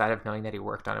outside of knowing that he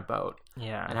worked on a boat.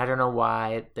 Yeah. And I don't know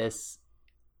why this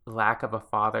lack of a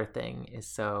father thing is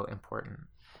so important.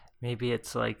 Maybe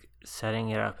it's setting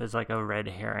it up as a red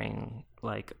herring.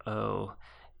 Oh,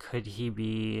 could he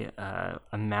be a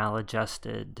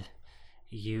maladjusted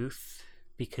youth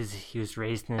because he was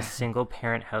raised in a single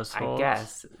parent household? I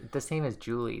guess. The same as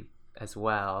Julie as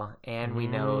well. And we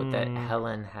know that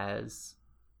Helen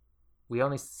we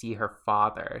only see her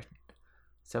father.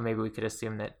 So maybe we could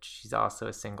assume that she's also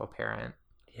a single parent.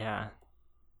 Yeah.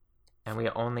 And we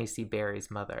only see Barry's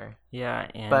mother. Yeah,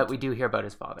 but we do hear about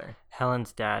his father.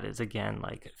 Helen's dad is again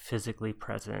physically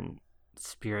present,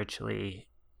 spiritually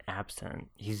absent.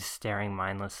 He's staring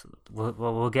mindless.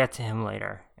 We'll get to him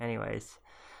later. Anyways,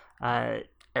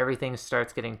 everything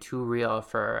starts getting too real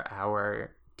for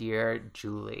our dear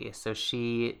Julie. So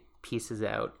she pieces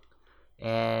out,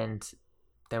 and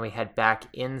then we head back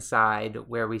inside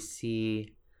where we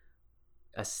see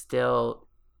a still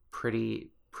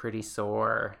pretty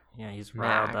sore. Yeah, he's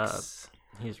riled up.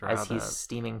 He's riled as he's up.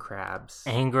 steaming crabs.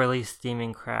 Angrily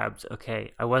steaming crabs.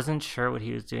 Okay, I wasn't sure what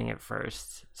he was doing at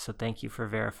first, so thank you for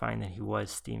verifying that he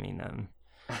was steaming them.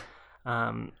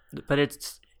 But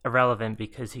it's irrelevant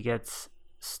because he gets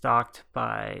stalked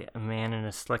by a man in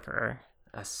a slicker.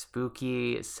 A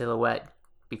spooky silhouette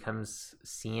becomes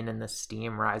seen in the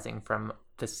steam rising from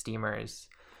the steamers,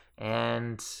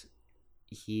 and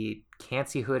he can't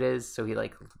see who it is, so he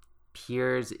like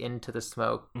peers into the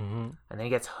smoke, and then he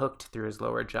gets hooked through his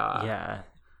lower jaw. Yeah.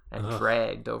 And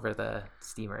dragged over the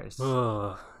steamers.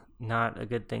 Ugh. Not a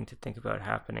good thing to think about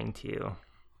happening to you.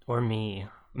 Or me.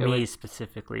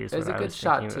 Specifically is what I was thinking. It was a good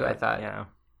shot, too, about. I thought. Yeah.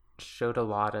 Showed a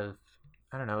lot of,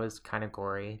 I don't know, it was kind of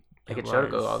gory. Like it showed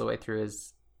it go all the way through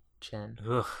his chin.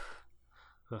 Ugh.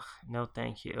 No,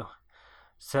 thank you.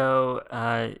 So,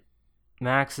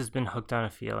 Max has been hooked on a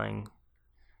feeling.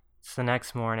 It's the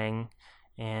next morning,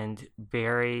 and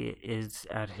Barry is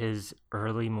at his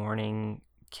early morning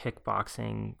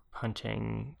kickboxing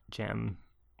punching gym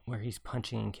where he's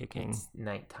punching and kicking. It's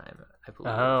nighttime, I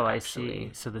believe. Oh, actually. I see.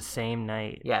 So the same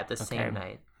night. Yeah, the same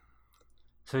night.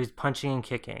 So he's punching and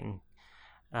kicking,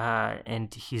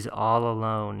 and he's all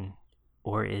alone,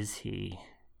 or is he?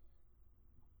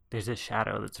 There's a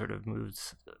shadow that sort of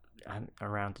moves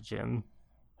around the gym.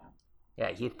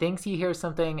 Yeah, he thinks he hears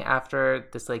something after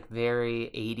this like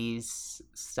very 80s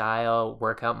style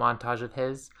workout montage of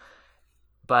his,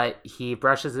 but he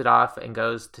brushes it off and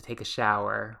goes to take a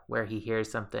shower where he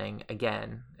hears something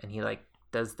again, and he like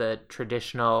does the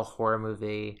traditional horror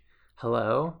movie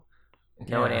hello.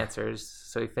 No one answers,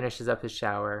 so he finishes up his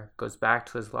shower, goes back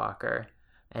to his locker,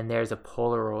 and there's a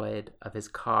Polaroid of his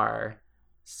car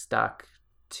stuck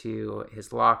to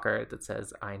his locker that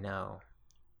says "I know."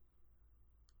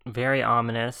 Very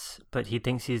ominous, but he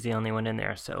thinks he's the only one in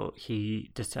there, so he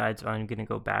decides, I'm going to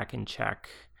go back and check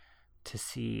to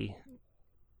see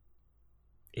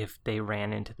if they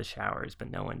ran into the showers,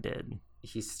 but no one did.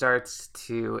 He starts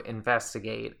to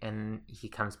investigate, and he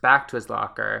comes back to his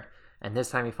locker, and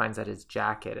this time he finds that his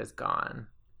jacket is gone.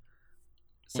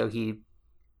 So he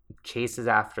chases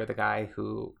after the guy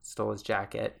who stole his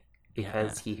jacket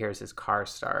because he hears his car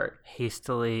start.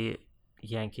 Hastily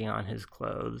yanking on his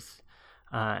clothes.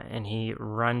 And he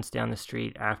runs down the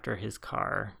street after his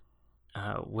car,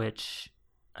 which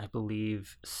I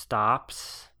believe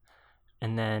stops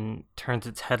and then turns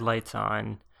its headlights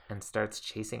on. And starts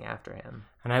chasing after him.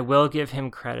 And I will give him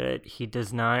credit. He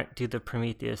does not do the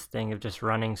Prometheus thing of just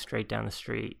running straight down the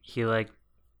street. He like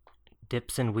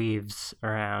dips and weaves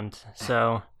around.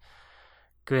 So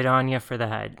good on you for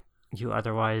that, you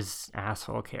otherwise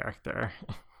asshole character.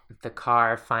 The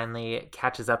car finally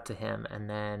catches up to him and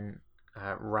then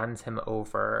runs him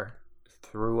over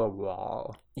through a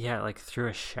wall. Yeah, like through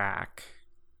a shack.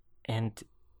 And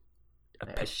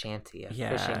a shanty,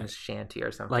 fishing shanty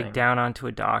or something. Like down onto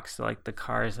a dock, so like the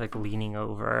car is like leaning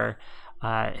over.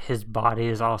 His body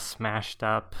is all smashed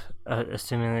up,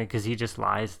 assumingly because he just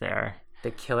lies there.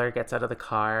 The killer gets out of the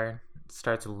car,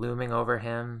 starts looming over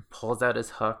him, pulls out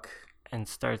his hook. And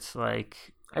starts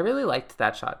like... I really liked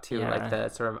that shot too, like the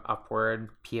sort of upward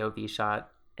POV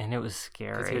shot. And it was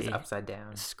scary. Because he was upside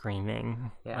down.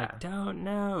 Screaming. Yeah. Like, don't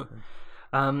know.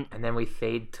 And then we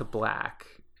fade to black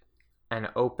and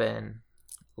open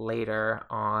later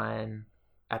on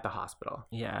at the hospital.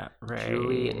 Yeah, Ray.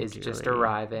 Julie is just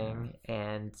arriving,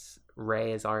 and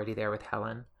Ray is already there with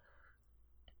Helen.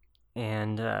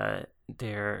 And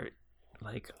they're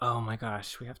like, oh my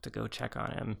gosh, we have to go check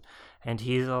on him. And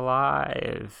he's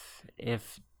alive,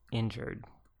 if injured.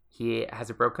 He has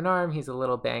a broken arm, he's a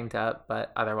little banged up,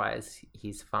 but otherwise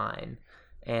he's fine.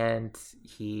 And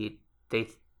he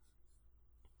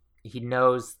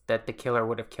knows that the killer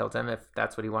would have killed him if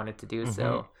that's what he wanted to do,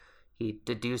 so he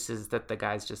deduces that the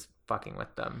guy's just fucking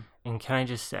with them. And can I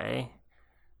just say,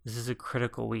 this is a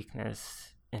critical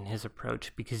weakness in his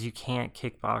approach, because you can't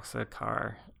kickbox a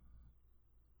car.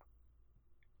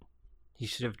 He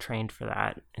should have trained for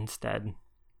that instead.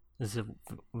 This is a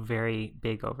very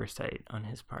big oversight on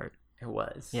his part. It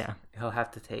was. Yeah. He'll have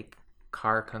to take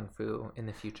car kung fu in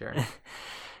the future.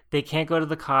 They can't go to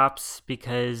the cops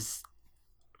because...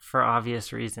 for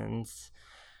obvious reasons.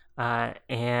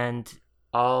 And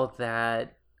all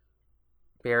that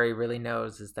Barry really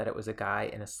knows is that it was a guy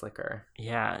in a slicker.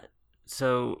 Yeah.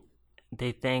 So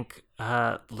they think,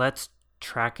 let's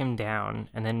track him down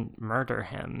and then murder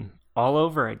him all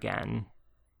over again.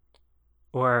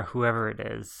 Or whoever it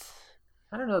is.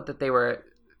 I don't know that they were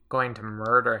going to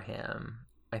murder him.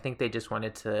 I think they just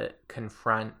wanted to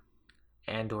confront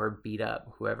and or beat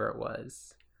up whoever it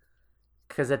was.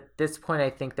 Because at this point, I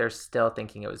think they're still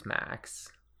thinking it was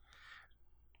Max.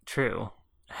 True.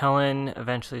 Helen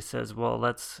eventually says, well,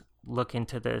 let's look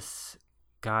into this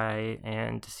guy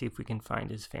and see if we can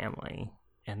find his family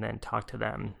and then talk to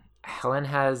them. Helen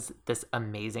has this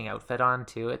amazing outfit on,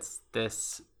 too. It's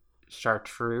this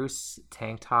chartreuse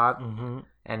tank top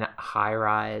and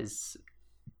high-rise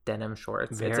denim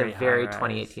shorts. It's a very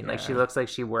 2018. Like, she looks like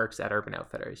she works at Urban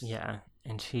Outfitters. Yeah,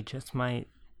 and she just might.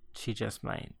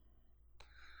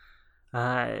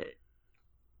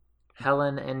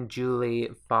 Helen and Julie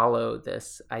follow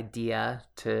this idea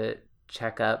to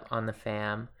check up on the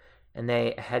fam, and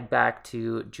they head back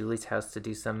to Julie's house to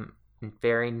do some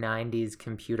very 90s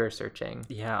computer searching.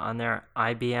 Yeah, on their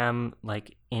IBM,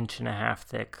 like, 1.5 inch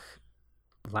thick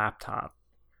laptop.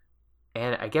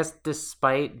 And I guess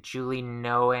despite Julie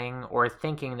knowing or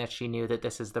thinking that she knew that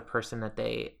this is the person that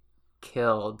they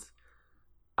killed,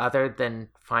 other than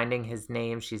finding his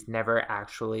name, she's never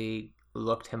actually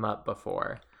looked him up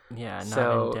before. Yeah,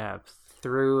 not in depth.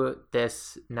 Through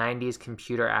this 90s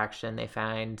computer action, they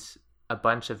find a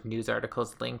bunch of news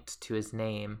articles linked to his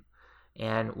name.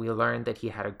 And we learned that he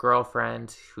had a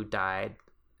girlfriend who died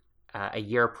a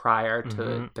year prior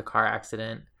to the car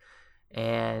accident.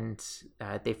 And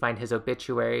they find his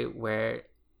obituary where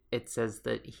it says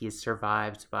that he's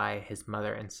survived by his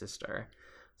mother and sister.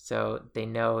 So they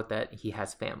know that he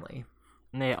has family.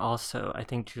 And they also, I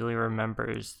think Julie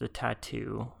remembers the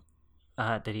tattoo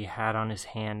that he had on his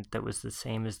hand that was the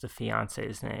same as the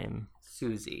fiance's name.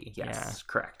 Susie, yes,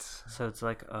 correct. So it's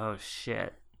like, oh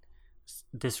shit,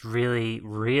 this really,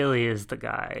 really is the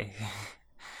guy.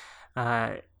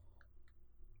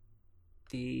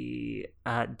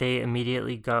 They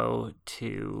immediately go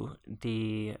to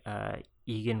the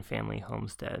Egan family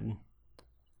homestead.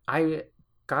 I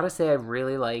gotta say, I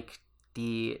really like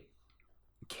the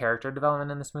character development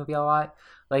in this movie a lot.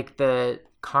 Like the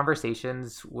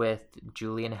conversations with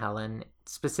Julie and Helen,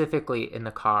 specifically in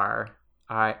the car,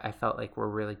 I felt like were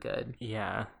really good.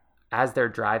 Yeah. As they're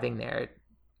driving there,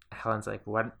 Helen's like,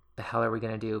 what the hell are we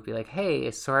gonna do? Be like,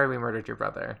 hey, sorry we murdered your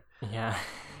brother. Yeah.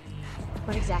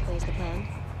 What exactly is the plan?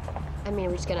 I mean,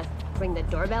 we're just gonna ring the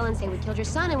doorbell and say we killed your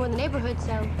son and we're in the neighborhood,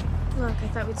 so... Look, I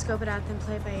thought we'd scope it out, then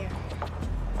play it by ear.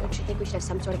 Don't you think we should have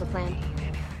some sort of a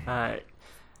plan?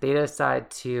 They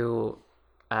decide to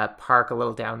park a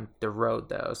little down the road,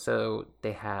 though, so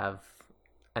they have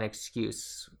an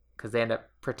excuse, because they end up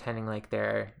pretending like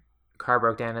their car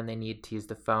broke down and they need to use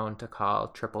the phone to call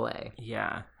AAA.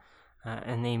 Yeah.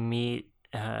 And they meet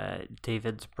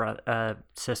David's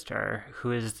sister,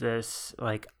 who is this,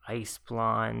 like, ice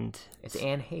blonde... It's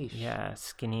Anne Heche. Yeah,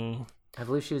 skinny. I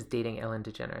believe she was dating Ellen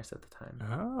DeGeneres at the time.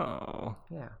 Oh.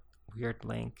 Yeah. Weird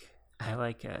link. I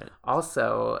like it.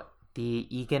 Also, the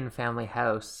Egan family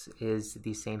house is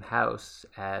the same house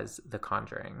as The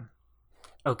Conjuring.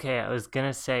 Okay, I was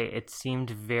gonna say, it seemed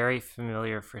very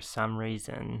familiar for some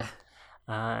reason.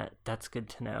 That's good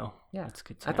to know. Yeah, that's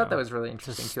good to know. I thought that was really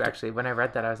interesting too, actually. When I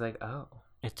read that, I was like, oh.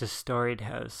 It's a storied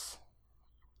house.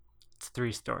 It's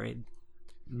 3-storied.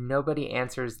 Nobody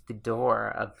answers the door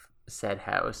of said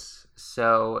house,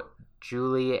 so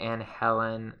Julie and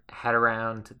Helen head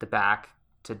around the back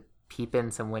to peep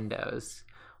in some windows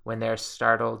when they're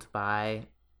startled by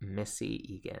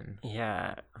Missy Egan.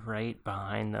 Yeah, right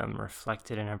behind them,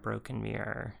 reflected in a broken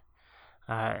mirror.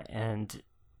 And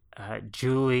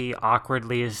Julie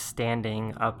awkwardly is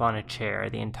standing up on a chair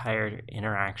the entire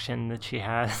interaction that she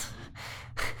has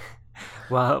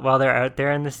while they're out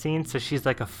there in the scene. So she's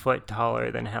like a foot taller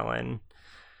than Helen.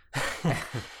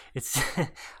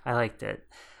 I liked it.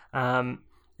 And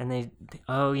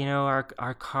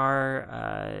our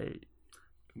car.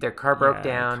 Their car broke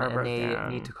down and they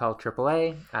need to call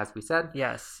AAA, as we said.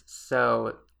 Yes.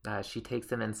 So she takes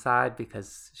them inside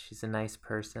because she's a nice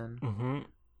person. Mm-hmm.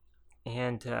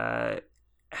 And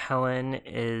Helen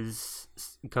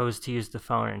goes to use the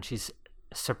phone and she's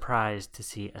surprised to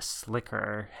see a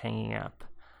slicker hanging up.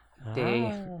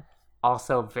 They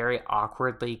also very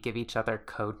awkwardly give each other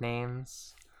code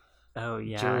names. Oh,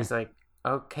 yeah. Julie's like,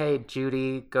 okay,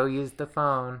 Judy, go use the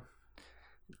phone.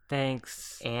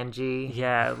 Thanks. Angie.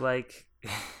 Yeah, like,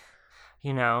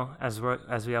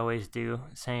 as we always do,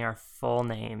 saying our full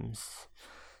names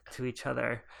to each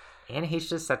other. Anne Heche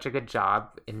does such a good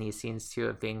job in these scenes, too,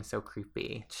 of being so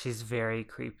creepy. She's very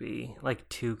creepy, like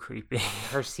too creepy.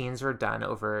 Her scenes were done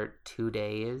over 2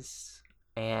 days,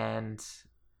 and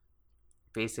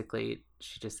basically,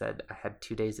 she just said, I had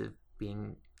 2 days of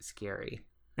being scary.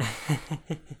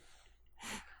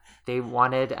 They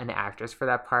wanted an actress for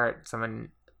that part, someone,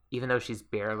 even though she's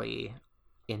barely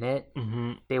in it,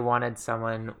 they wanted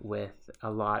someone with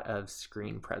a lot of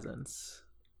screen presence.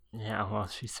 Yeah, well,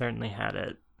 she certainly had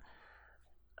it.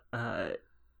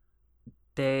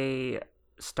 They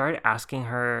start asking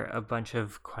her a bunch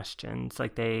of questions.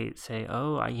 Like they say,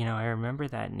 oh, I remember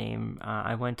that name.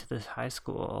 I went to this high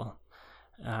school.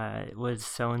 Was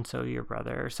so-and-so your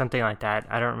brother? Or something like that.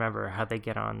 I don't remember how they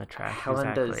get on the track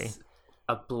exactly. Does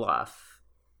a bluff.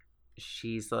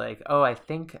 She's like, oh, I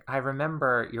think I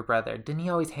remember your brother. Didn't he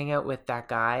always hang out with that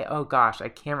guy? Oh, gosh, I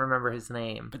can't remember his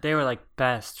name. But they were like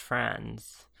best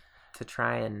friends. To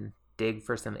try and dig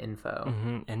for some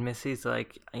info. And Missy's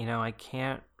like, I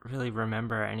can't really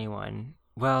remember anyone.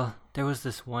 Well, there was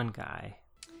this one guy.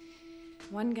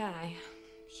 One guy.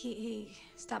 He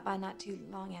stopped by not too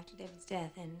long after David's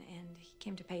death, and he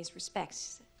came to pay his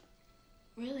respects.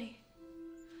 Really?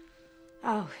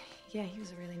 Oh, yeah, he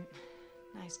was a really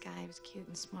nice guy. He was cute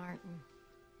and smart,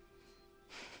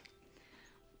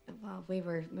 and well, we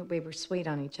were sweet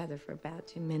on each other for about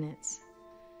 2 minutes.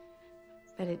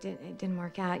 But it didn't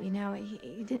work out. He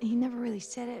never really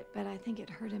said it, but I think it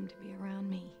hurt him to be around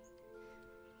me.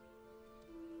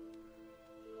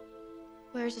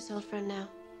 Where's this old friend now?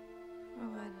 Oh,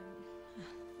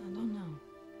 I don't know.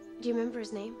 Do you remember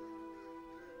his name?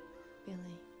 Billy.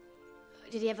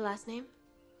 Did he have a last name?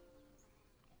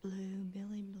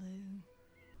 Billy Blue.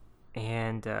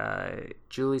 And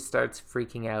Julie starts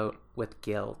freaking out with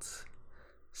guilt.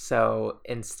 So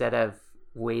instead of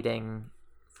waiting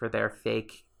for their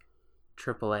fake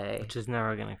AAA, which is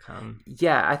never gonna come.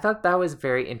 Yeah, I thought that was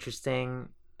very interesting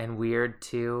and weird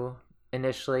too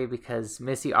initially, because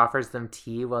Missy offers them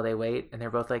tea while they wait, and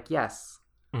they're both like, yes.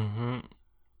 And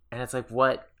it's like,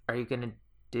 what are you gonna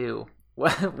do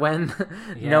when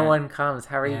no one comes?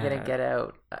 How are you gonna get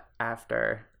out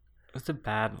after? It was a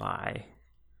bad lie.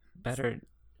 Better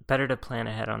to plan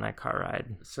ahead on that car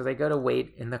ride. So they go to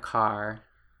wait in the car,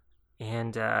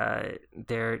 and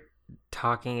they're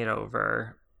talking it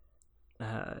over,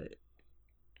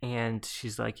 and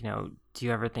she's like, do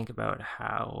you ever think about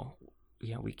how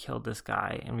we killed this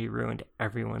guy and we ruined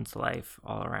everyone's life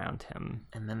all around him?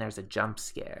 And then there's a jump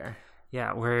scare,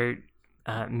 where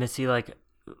Missy like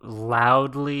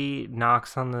loudly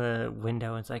knocks on the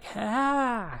window and it's like,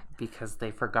 ah, because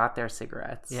they forgot their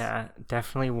cigarettes.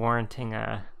 Definitely warranting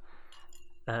a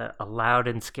loud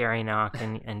and scary knock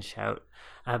and shout.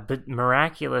 But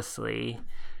miraculously,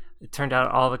 it turned out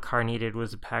all the car needed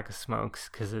was a pack of smokes,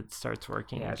 because it starts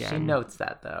working again. She notes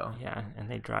that, though. And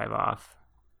they drive off.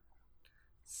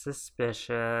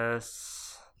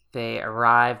 Suspicious. They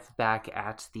arrive back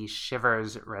at the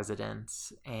Shivers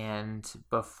residence, and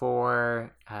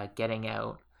before getting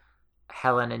out,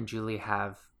 Helen and Julie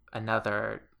have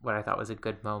another, what I thought was a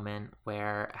good moment,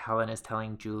 where Helen is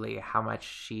telling Julie how much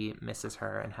she misses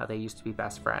her and how they used to be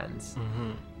best friends.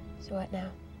 So what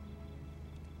now?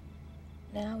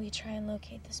 Now we try and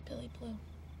locate this Billy Blue.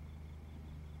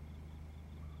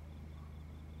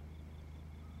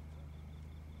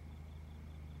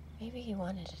 Maybe he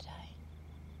wanted to die.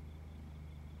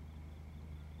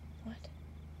 What?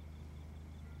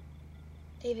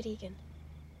 David Egan.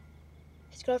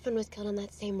 His girlfriend was killed on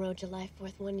that same road July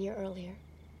 4th 1 year earlier.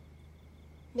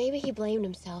 Maybe he blamed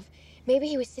himself. Maybe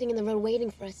he was sitting in the road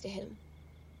waiting for us to hit him.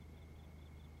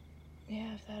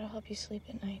 Yeah, if that'll help you sleep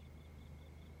at night.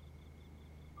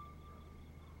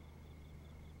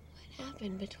 What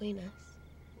happened between us?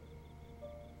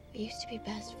 We used to be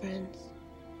best friends.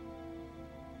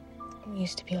 We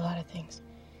used to be a lot of things.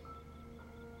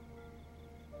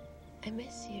 I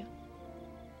miss you.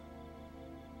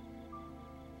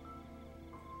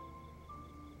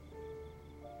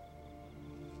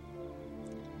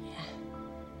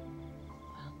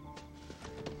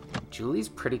 Julie's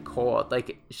pretty cold.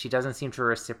 Like, she doesn't seem to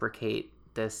reciprocate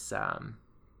this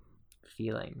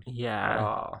feeling at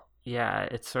all. Yeah,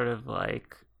 it's sort of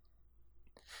like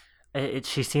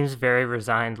she seems very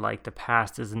resigned, like the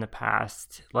past is in the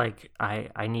past. Like,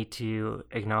 I need to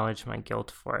acknowledge my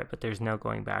guilt for it, but there's no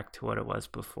going back to what it was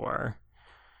before.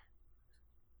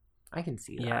 I can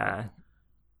see that. Yeah.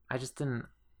 I just didn't...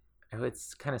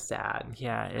 It's kind of sad.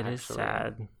 Yeah, it is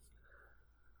sad.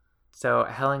 So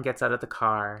Helen gets out of the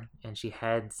car and she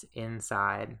heads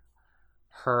inside.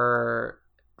 Her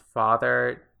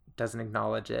father doesn't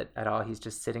acknowledge it at all. He's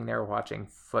just sitting there watching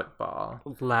football.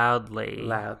 Loudly.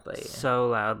 So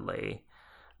loudly.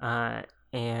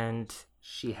 And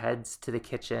she heads to the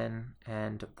kitchen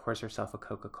and pours herself a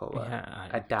Coca-Cola. Yeah,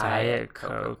 a Diet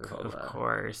Coca-Cola. Coke, of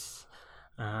course.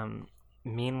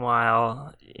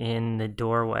 Meanwhile, in the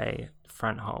doorway,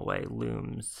 front hallway,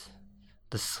 looms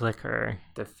the Slicker.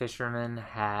 The fisherman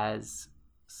has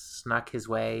snuck his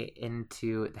way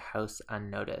into the house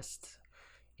unnoticed.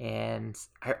 And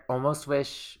I almost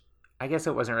wish, I guess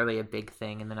it wasn't really a big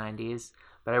thing in the 90s,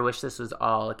 but I wish this was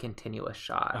all a continuous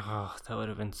shot. Oh, that would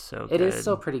have been so good. It is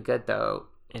still pretty good, though.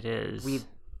 It is. We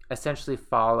essentially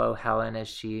follow Helen as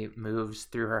she moves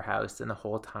through her house, and the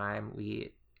whole time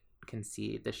we can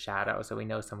see the shadow, so we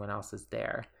know someone else is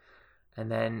there. And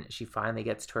then she finally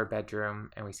gets to her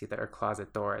bedroom, and we see that her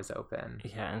closet door is open.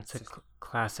 Yeah, and it's a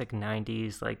classic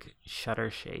 90s, like,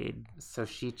 shutter shade. So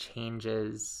she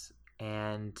changes,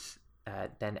 and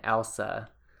then Elsa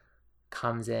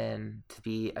comes in to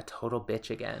be a total bitch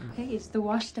again. Hey, is the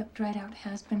washed-up, dried-out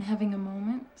has-been having a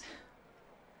moment?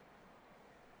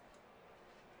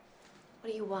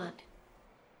 What do you want?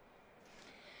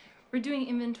 We're doing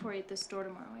inventory at the store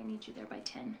tomorrow. I need you there by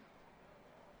 10.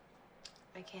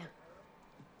 I can't.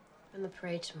 I'm the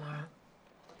parade tomorrow.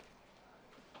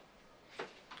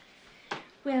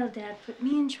 Well, Dad put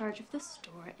me in charge of the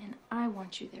store, and I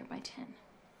want you there by 10.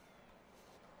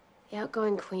 The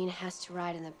outgoing queen has to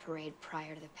ride in the parade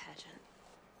prior to the pageant.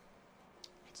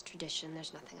 It's tradition.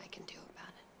 There's nothing I can do about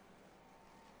it.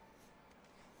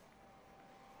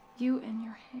 You and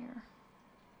your hair.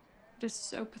 Just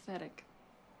so pathetic.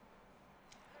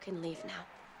 You can leave now.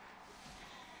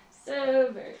 So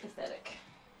very pathetic.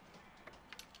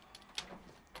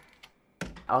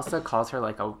 Elsa calls her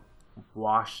like a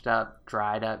washed up,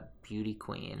 dried up beauty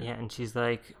queen. Yeah, and she's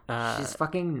like... she's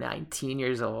fucking 19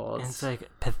 years old. And it's like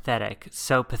pathetic.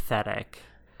 So pathetic.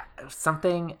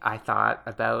 Something I thought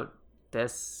about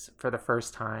this for the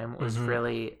first time was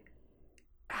really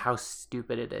how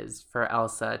stupid it is for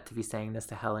Elsa to be saying this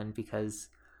to Helen, because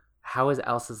how is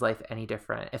Elsa's life any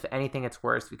different? If anything, it's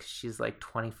worse because she's like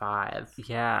 25.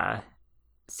 Yeah.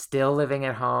 Still living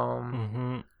at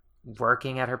home,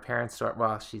 working at her parents' store.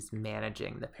 Well, she's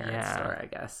managing the parents' store, I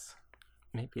guess.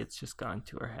 Maybe it's just gone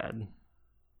to her head.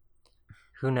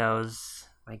 Who knows?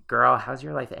 Like, girl, how's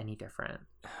your life any different?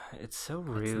 It's so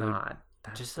rude. It's not.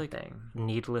 That's just the like thing.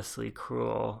 Needlessly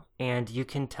cruel. And you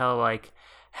can tell, like,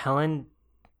 Helen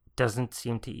doesn't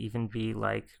seem to even be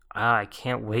like, I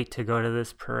can't wait to go to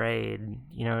this parade.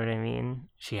 You know what I mean?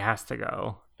 She has to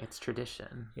go. It's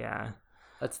tradition. Yeah.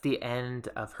 That's the end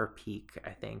of her peak,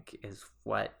 I think, is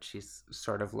what she's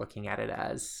sort of looking at it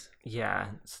as. Yeah.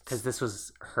 Because this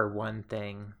was her one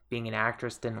thing. Being an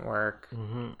actress didn't work.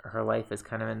 Her life is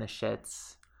kind of in the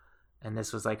shits. And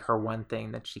this was like her one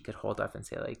thing that she could hold up and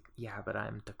say, like, yeah, but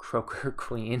I'm the croaker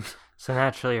queen. So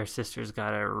naturally her sister's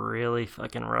got to really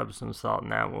fucking rub some salt in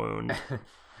that wound.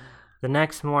 The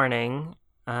next morning,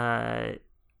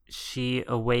 she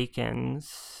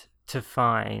awakens to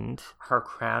find... her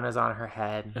crown is on her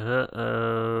head.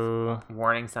 Uh-oh.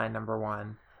 Warning sign number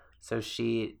 1. So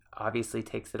she obviously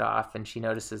takes it off, and she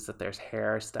notices that there's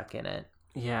hair stuck in it.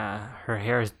 Yeah, her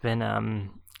hair has been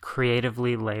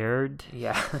creatively layered.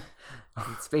 Yeah.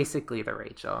 It's basically the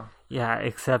Rachel. Yeah,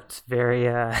 except very...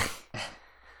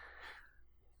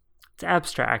 it's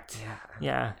abstract. Yeah.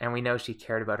 Yeah. And we know she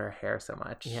cared about her hair so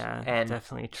much. Yeah, and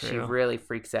definitely true. She really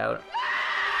freaks out.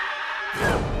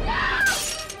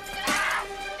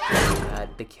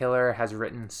 The killer has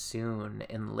written "soon"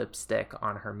 in lipstick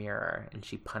on her mirror, and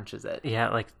she punches it. Yeah,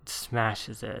 like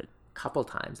smashes it. A couple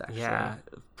times, actually. Yeah,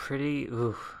 pretty...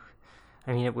 Ooh.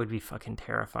 I mean, it would be fucking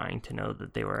terrifying to know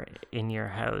that they were in your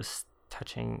house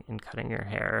touching and cutting your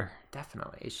hair.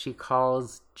 Definitely. She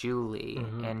calls Julie,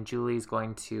 and Julie's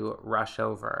going to rush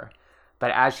over.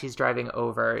 But as she's driving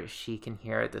over, she can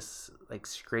hear this, like,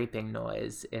 scraping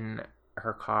noise in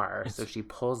her car. So she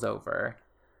pulls over.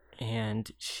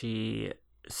 And she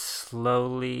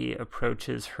slowly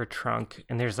approaches her trunk.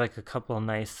 And there's, like, a couple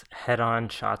nice head-on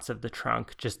shots of the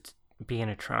trunk, just being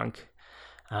a trunk.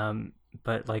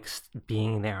 But, like,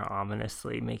 being there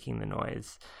ominously, making the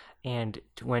noise. And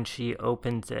when she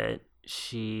opens it,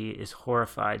 she is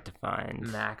horrified to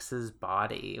find Max's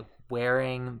body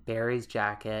wearing Barry's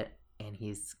jacket, and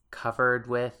he's covered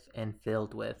with and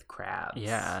filled with crabs.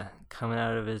 Yeah, coming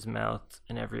out of his mouth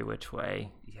in every which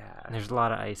way. Yeah. And there's a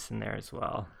lot of ice in there as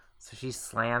well. So she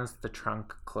slams the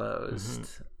trunk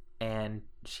closed, and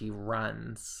she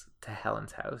runs to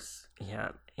Helen's house. Yeah,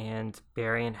 and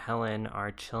Barry and Helen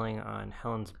are chilling on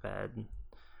Helen's bed.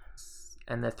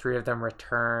 And the three of them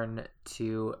return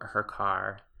to her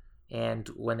car. And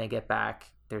when they get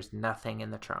back, there's nothing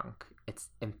in the trunk. It's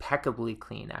impeccably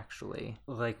clean, actually.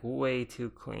 Like, way too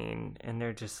clean. And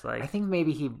they're just like... I think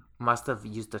maybe he must have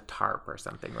used a tarp or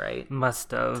something, right?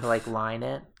 Must have. To, like, line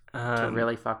it to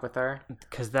really fuck with her.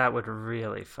 Because that would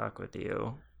really fuck with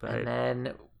you. But And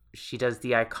then she does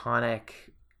the iconic,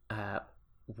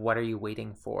 what are you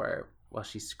waiting for? While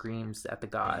she screams at the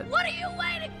god. What are you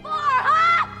waiting for,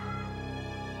 huh?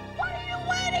 What are you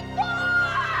waiting for?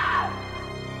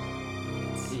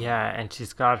 yeah, and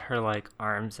she's got her like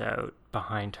arms out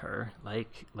behind her,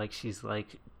 like she's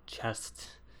like chest,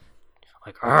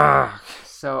 like ah.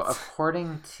 So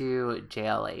according to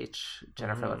JLH,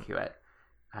 Jennifer Love Hewitt,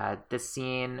 this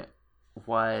scene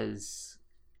was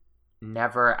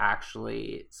never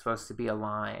actually supposed to be a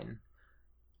line.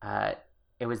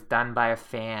 It was done by a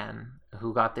fan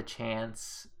who got the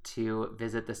chance to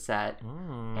visit the set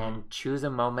and choose a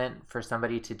moment for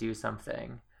somebody to do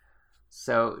something.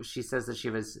 So she says that she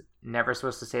was never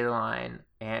supposed to say the line,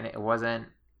 and it wasn't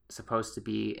supposed to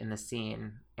be in the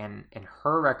scene. And in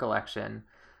her recollection,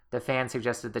 the fan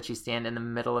suggested that she stand in the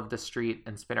middle of the street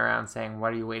and spin around saying,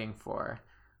 "What are you waiting for?"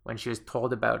 When she was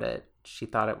told about it, she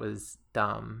thought it was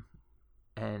dumb,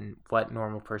 and what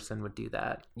normal person would do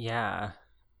that? Yeah.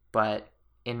 But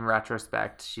in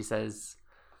retrospect, she says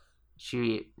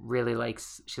she really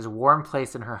likes, she has a warm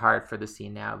place in her heart for the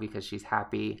scene now because she's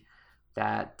happy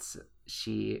that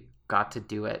she got to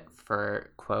do it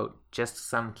for, quote, just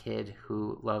some kid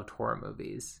who loved horror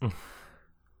movies.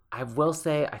 I will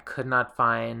say I could not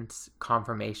find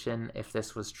confirmation if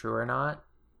this was true or not.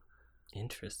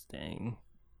 Interesting.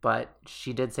 But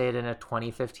she did say it in a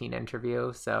 2015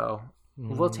 interview, so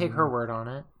we'll take her word on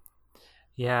it.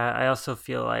 Yeah, I also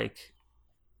feel like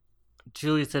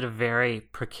Julie's at a very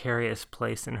precarious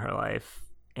place in her life,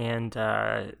 and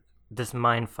this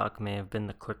mindfuck may have been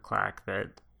the click-clack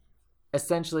that...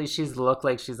 Essentially, she's looked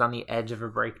like she's on the edge of a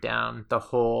breakdown the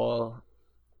whole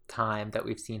time that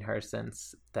we've seen her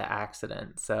since the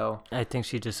accident, so... I think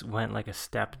she just went like a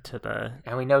step to the...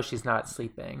 And we know she's not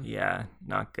sleeping. Yeah,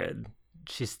 not good.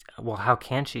 Well, how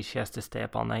can she? She has to stay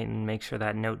up all night and make sure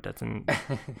that note doesn't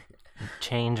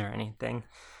change or anything.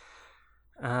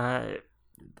 Helen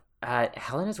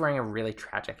is wearing a really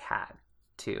tragic hat,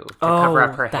 too, to cover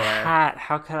up her the hair. Hat.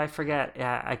 How could I forget?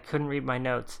 Yeah, I couldn't read my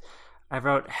notes. I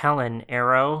wrote Helen,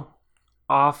 arrow,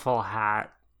 awful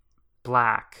hat,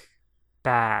 black,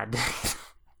 bad.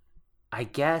 I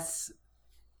guess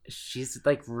she's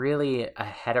like really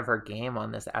ahead of her game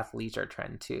on this athleisure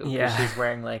trend, too. Yeah. She's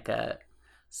wearing like a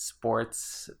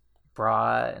sports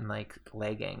bra and like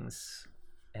leggings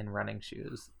and running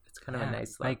shoes. It's kind of a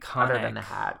nice look, iconic. other than the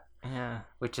hat. Yeah.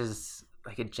 Which is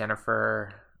like a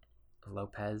Jennifer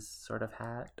Lopez sort of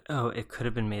hat. Oh, it could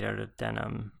have been made out of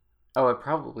denim. Oh, it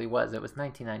probably was. It was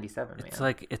 1997, man.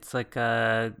 It's like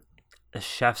a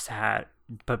chef's hat,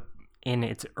 but in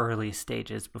its early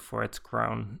stages before it's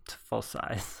grown to full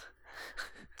size.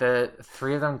 The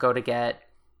three of them go to get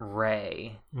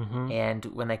Ray, Mm-hmm. and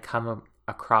when they come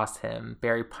across him,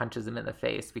 Barry punches him in the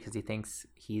face because he thinks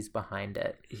he's behind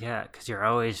it. Yeah, because you're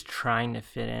always trying to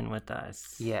fit in with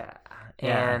us. Yeah.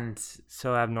 Yeah. And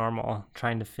so abnormal,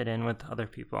 trying to fit in with other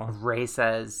people. Ray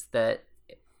says that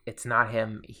it's not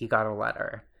him, he got a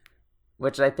letter,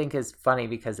 which I think is funny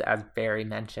because, as Barry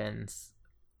mentions,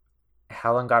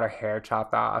 Helen got her hair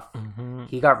chopped off, Mm-hmm.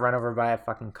 he got run over by a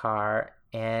fucking car,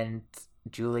 and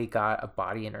Julie got a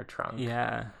body in her trunk.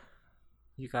 Yeah.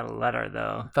 You got a letter,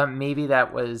 though. But maybe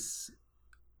that was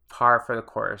par for the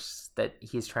course, that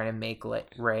he's trying to make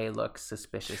Ray look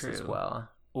suspicious as well.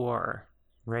 Or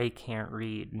Ray can't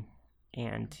read,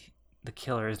 and the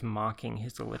killer is mocking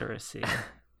his illiteracy.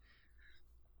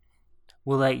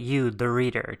 We'll let you, the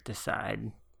reader,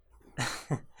 decide.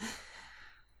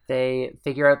 They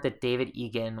figure out that David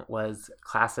Egan was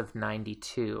class of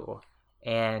 92,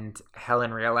 and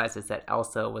Helen realizes that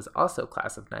Elsa was also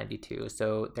class of 92,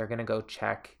 so they're going to go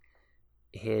check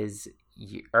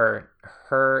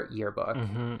her yearbook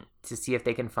Mm-hmm. to see if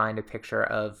they can find a picture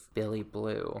of Billy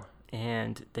Blue.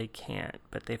 And they can't,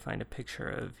 but they find a picture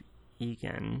of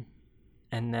Egan.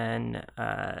 And then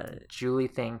Julie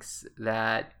thinks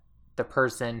that the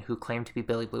person who claimed to be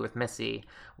Billy Blue with Missy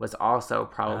was also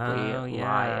probably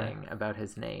lying about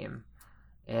his name.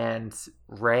 And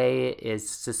Ray is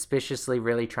suspiciously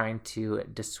really trying to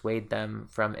dissuade them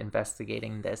from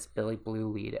investigating this Billy Blue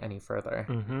lead any further.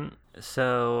 Mm-hmm.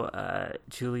 So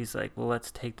Julie's like, well, let's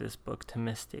take this book to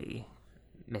Misty.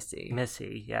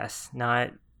 Missy, yes.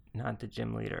 Not the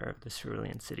gym leader of the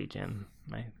Cerulean City Gym.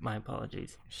 My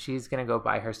apologies. She's going to go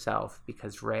by herself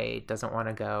because Ray doesn't want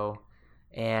to go.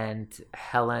 And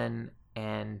Helen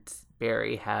and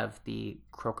Barry have the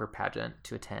Croker pageant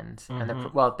to attend. Mm-hmm. And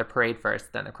the parade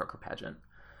first, then the Croker pageant.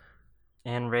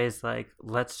 And Ray's like,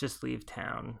 let's just leave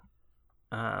town.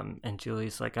 And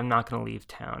Julie's like, I'm not going to leave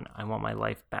town. I want my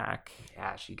life back.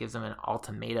 Yeah, she gives him an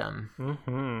ultimatum.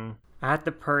 Mm-hmm. At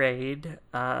the parade,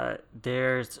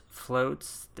 there's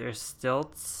floats, there's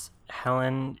stilts.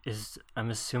 Helen is, I'm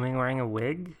assuming, wearing a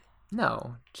wig?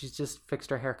 No, she's just fixed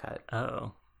her haircut.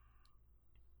 Oh.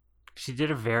 She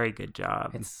did a very good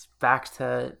job. It's back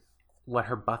to what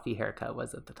her Buffy haircut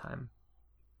was at the time.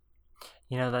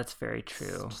 You know, that's very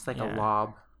true. It's just like a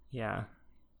lob. Yeah,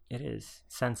 it is.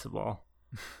 Sensible,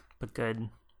 but good.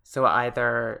 So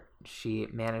either she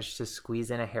managed to squeeze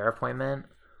in a hair appointment,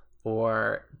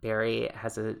 or Barry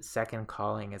has a second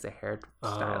calling as a hairstylist.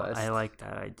 Oh, I like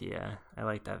that idea. I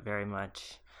like that very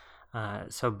much.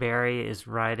 So Barry is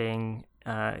riding,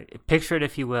 picture it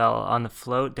if you will, on the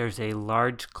float. There's a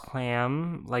large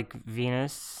clam like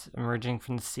Venus emerging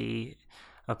from the sea,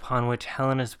 upon which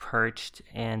Helen is perched,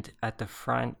 and at the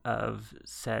front of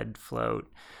said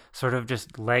float, sort of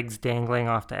just legs dangling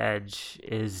off the edge,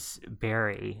 is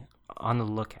Barry on the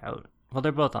lookout. Well,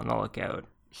 they're both on the lookout.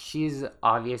 She's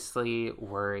obviously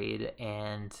worried,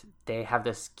 and they have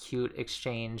this cute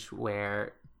exchange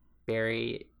where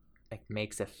Barry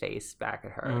makes a face back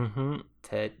at her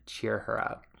to cheer her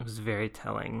up. It was very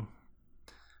telling.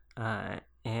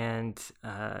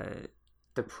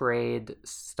 The parade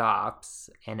stops,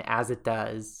 and as it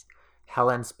does,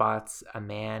 Helen spots a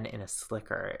man in a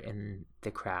slicker in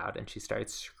the crowd, and she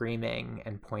starts screaming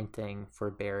and pointing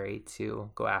for Barry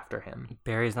to go after him.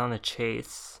 Barry's on the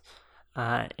chase,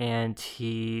 and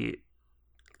he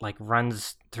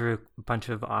runs through a bunch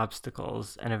of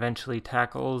obstacles and eventually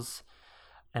tackles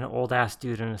an old-ass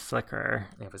dude in a slicker.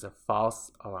 It was a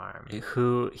false alarm.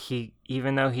 Who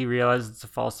even though he realizes it's a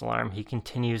false alarm, he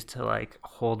continues to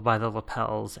hold by the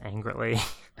lapels angrily.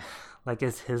 Like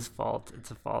it's his fault.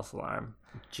 It's a false alarm.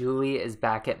 Julie is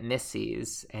back at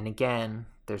Missy's, and again,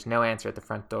 there's no answer at the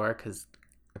front door because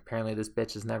apparently this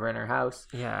bitch is never in her house.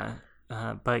 Yeah.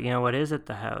 But you know what is at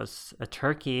the house? A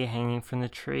turkey hanging from the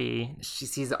tree. She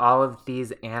sees all of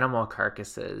these animal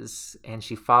carcasses, and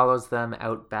she follows them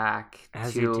out back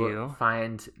to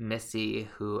find Missy,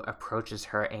 who approaches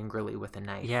her angrily with a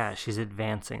knife. Yeah, she's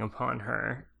advancing upon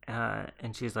her,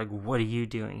 and she's like, "What are you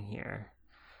doing here?"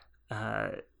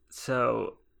 Back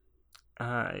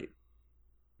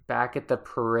at the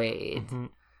parade,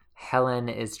 Helen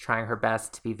is trying her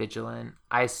best to be vigilant.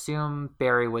 I assume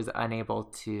Barry was unable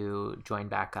to join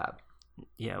back up.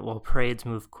 Yeah, well, parades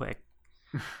move quick.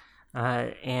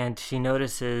 And she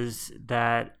notices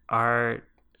that our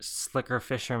slicker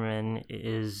fisherman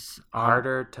is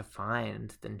harder to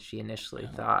find than she initially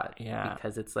thought. Yeah.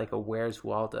 Because it's like a Where's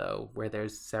Waldo, where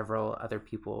there's several other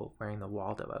people wearing the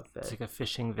Waldo outfit. It's like a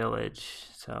fishing village,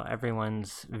 so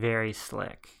everyone's very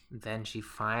slick. Then she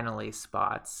finally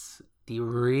spots the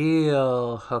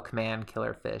real Hookman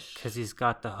killerfish. Because he's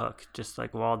got the hook, just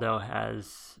like Waldo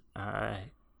has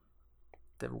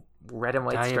the red and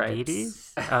white diabetes?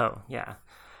 stripes. Oh, yeah.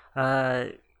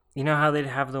 You know how they'd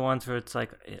have the ones where it's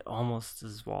like, it almost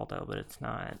is Waldo, but it's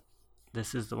not.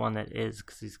 This is the one that is,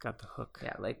 because he's got the hook.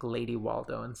 Yeah, like Lady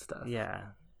Waldo and stuff. Yeah.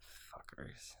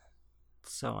 Fuckers.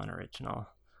 It's so unoriginal.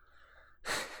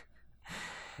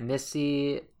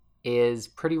 Missy is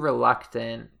pretty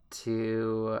reluctant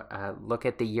to look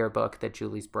at the yearbook that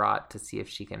Julie's brought to see if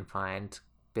she can find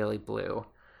Billy Blue.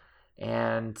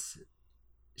 And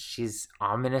she's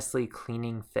ominously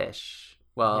cleaning fish.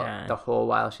 Well, yeah. The whole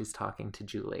while she's talking to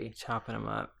Julie. Chopping them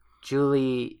up.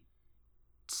 Julie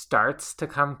starts to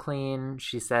come clean.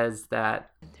 She says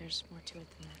that there's more to it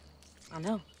than that. I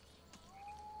know.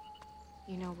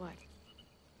 You know what?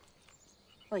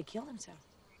 Well, he killed himself.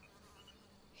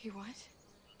 He what?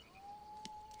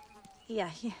 Yeah,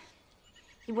 he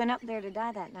went up there to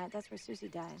die that night. That's where Susie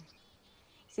died.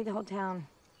 See, the whole town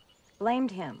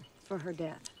blamed him for her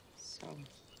death. So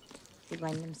he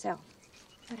blamed himself.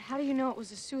 But how do you know it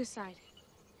was a suicide?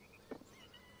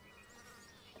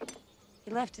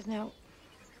 He left a note.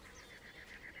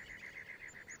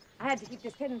 I had to keep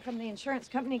this hidden from the insurance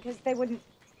company because they wouldn't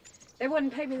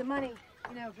pay me the money,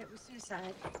 you know, if it was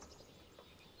suicide.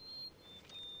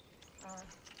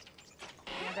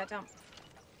 Yeah, that don't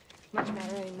much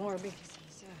matter anymore because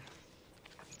he's,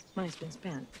 money's been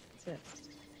spent. That's it.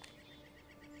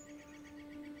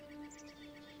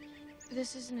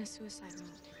 This isn't a suicide note.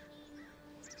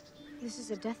 This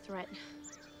is a death threat.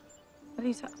 What are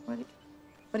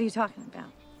you talking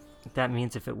about? That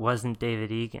means if it wasn't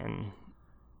David Egan.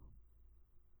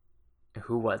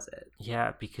 Who was it?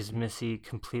 Yeah, because Missy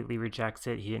completely rejects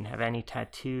it. He didn't have any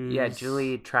tattoos. Yeah,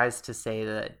 Julie tries to say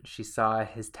that she saw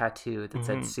his tattoo that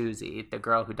said Susie, the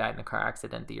girl who died in a car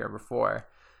accident the year before.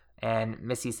 And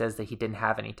Missy says that he didn't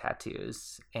have any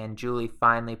tattoos. And Julie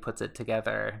finally puts it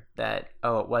together that,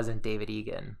 oh, it wasn't David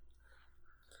Egan.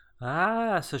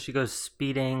 So she goes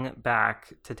speeding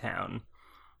back to town.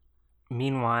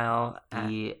 Meanwhile,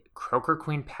 the Croaker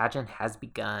Queen pageant has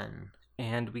begun.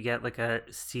 And we get like a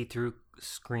see-through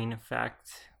screen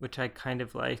effect, which I kind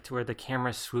of liked, where the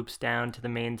camera swoops down to the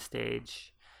main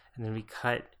stage, and then we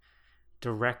cut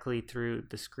directly through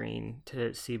the screen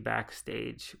to see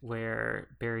backstage where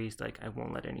Barry's like, I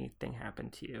won't let anything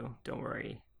happen to you. Don't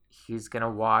worry. He's going to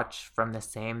watch from the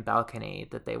same balcony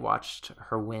that they watched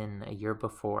her win a year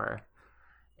before.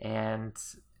 And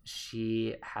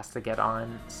she has to get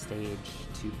on stage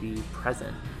to be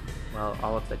present while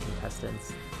all of the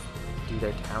contestants do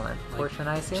their talent portion,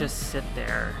 I assume. Just sit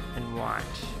there and watch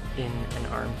in an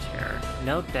armchair.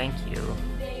 No, thank you.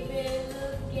 Baby,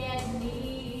 look at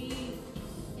me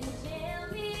and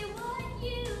tell me what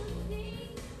you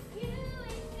think. You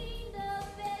ain't seen the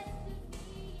best of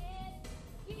me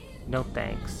yet. No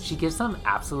thanks. She gives some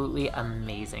absolutely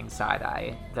amazing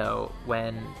side-eye, though,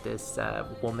 when this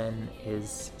woman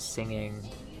is singing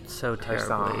so her terribly.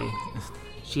 Song.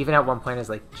 She even at one point is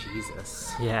like,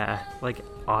 Jesus. Yeah, like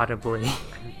audibly.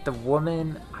 The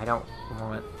woman, I don't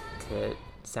want to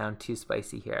sound too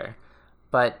spicy here,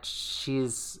 but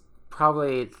she's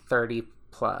probably 30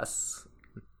 plus.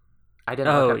 I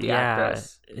didn't look up the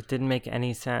actress. It didn't make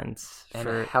any sense.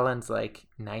 And Helen's like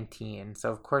 19,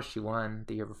 so of course she won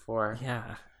the year before.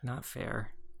 Yeah, not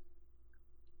fair.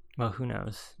 Well, who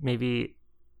knows? Maybe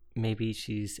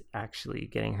she's actually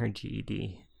getting her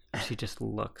GED. She just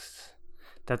looks.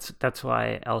 That's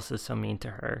why Elsa's so mean to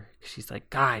her. She's like,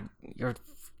 God, you're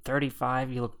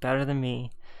 35. You look better than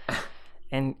me.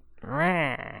 And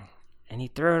he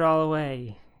threw it all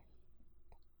away.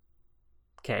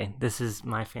 Okay, this is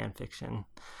my fan fiction.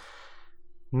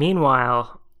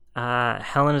 Meanwhile,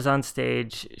 Helen is on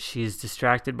stage. She's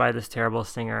distracted by this terrible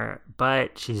singer,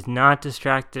 but she's not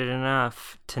distracted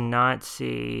enough to not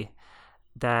see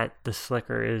that the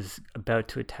Slicker is about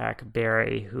to attack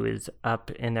Barry, who is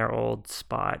up in their old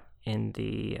spot in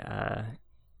the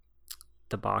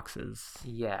boxes.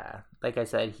 Yeah, like I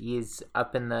said, he's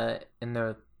up in the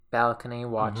balcony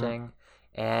watching,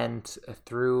 and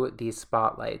through these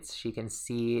spotlights, she can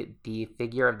see the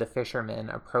figure of the fisherman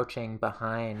approaching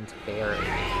behind Barry.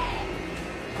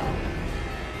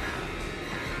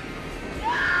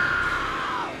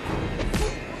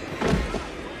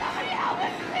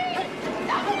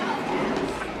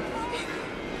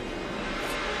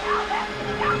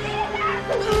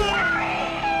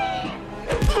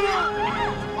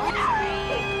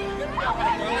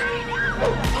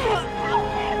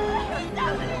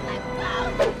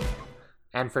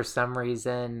 And for some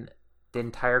reason, the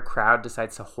entire crowd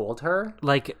decides to hold her.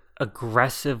 Like,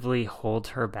 aggressively hold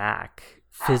her back.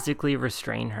 Physically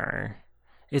restrain her.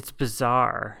 It's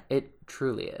bizarre. It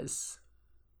truly is.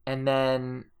 And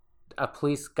then a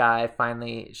police guy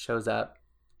finally shows up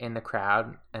in the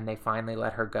crowd, and they finally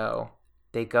let her go.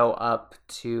 They go up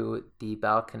to the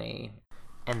balcony,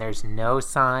 and there's no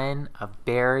sign of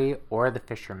Barry or the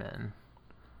fisherman.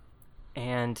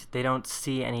 And they don't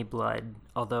see any blood,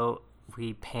 although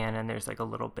we pan and there's like a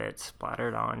little bit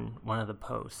splattered on one of the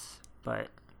posts. But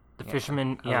the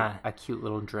fisherman, a cute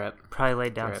little drip. Probably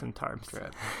laid down some tarps.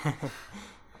 Drip.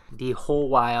 The whole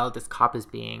while, this cop is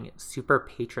being super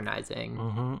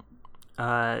patronizing.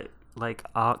 Like,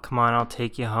 come on, I'll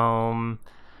take you home.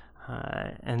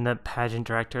 And the pageant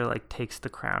director like takes the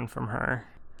crown from her.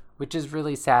 Which is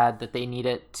really sad that they need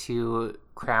it to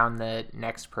crown the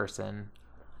next person.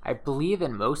 I believe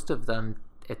in most of them,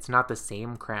 it's not the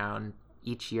same crown.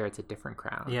 Each year, it's a different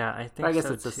crown. Yeah, I think so, but I guess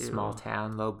it's too. a small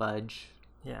town, low budge.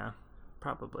 Yeah,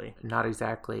 probably. Not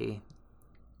exactly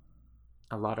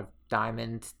a lot of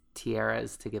diamond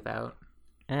tiaras to give out.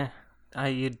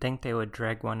 You'd think they would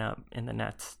drag one up in the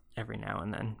nets every now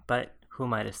and then, but who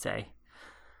am I to say?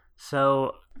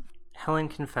 So Helen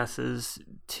confesses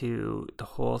to the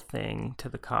whole thing to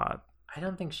the cop. I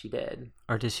don't think she did.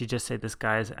 Or did she just say this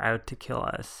guy's out to kill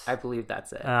us? I believe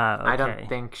that's it. Okay. I don't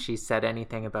think she said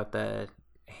anything about the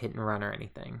hit and run or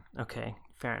anything. Okay,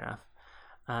 fair enough.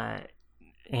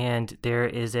 And there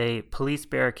is a police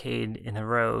barricade in the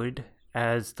road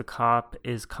as the cop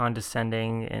is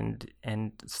condescending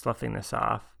and sloughing this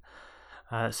off.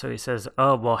 So he says,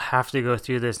 oh, we'll have to go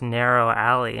through this narrow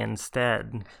alley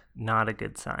instead. Not a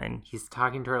good sign. He's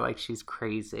talking to her like she's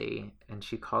crazy, and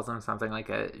she calls him something like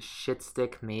a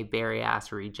shitstick Mayberry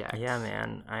ass reject. Yeah,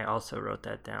 man. I also wrote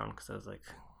that down because I was like,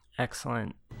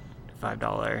 excellent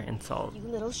 $5 insult. You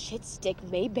little shitstick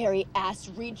Mayberry ass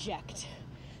reject.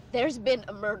 There's been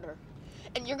a murder.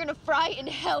 and you're gonna fry in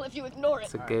hell if you ignore it.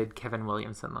 It's a good Kevin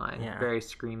Williamson line. Yeah. Very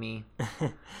screamy.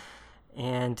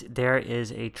 And there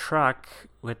is a truck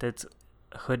with its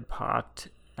hood popped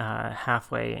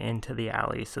halfway into the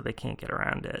alley so they can't get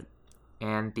around it.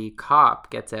 And the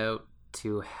cop gets out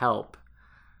to help.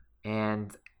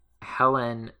 And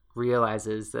Helen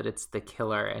realizes that it's the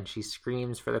killer, and she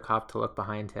screams for the cop to look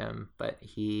behind him, but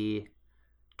he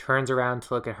turns around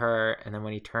to look at her, and then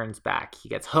when he turns back, he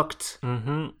gets hooked.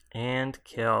 And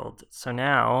killed. So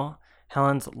now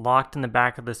Helen's locked in the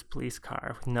back of this police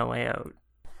car with no way out.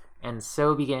 And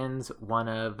so begins one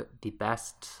of the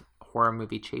best horror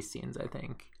movie chase scenes, I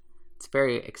think. It's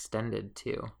very extended,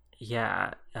 too.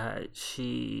 Yeah,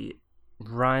 she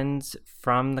runs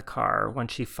from the car when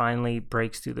she finally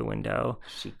breaks through the window.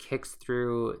 She kicks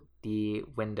through the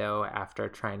window after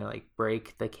trying to, like,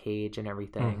 break the cage and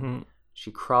everything.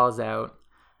 She crawls out,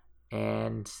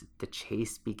 and the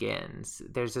chase begins.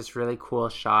 There's this really cool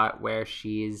shot where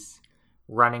she's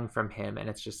running from him, and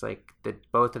it's just like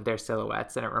both of their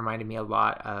silhouettes, and it reminded me a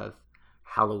lot of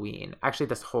Halloween. Actually,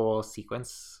 this whole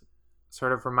sequence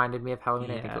sort of reminded me of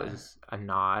Halloween. I think it was a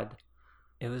nod.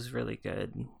 It was really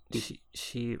good.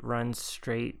 She runs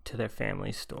straight to their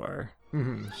family store.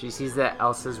 She sees that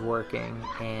Elsa's working,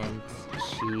 and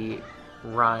she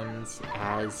runs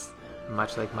as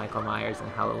much like Michael Myers in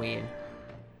Halloween.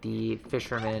 The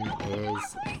fisherman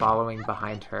is following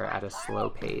behind her at a slow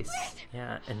pace.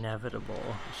 Yeah, inevitable.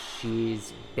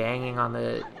 She's banging on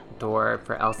the door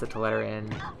for Elsa to let her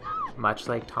in, much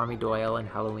like Tommy Doyle in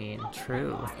Halloween.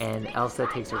 True. And Elsa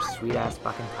takes her sweet-ass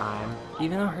fucking time.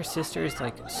 Even though her sister is,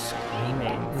 like,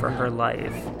 screaming for her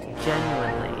life.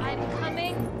 Genuinely. I'm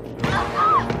coming.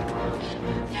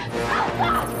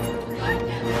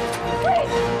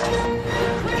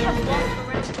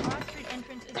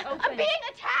 I'm being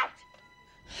attacked!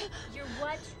 You're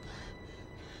what?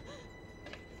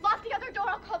 Lock the other door,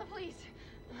 I'll call the police.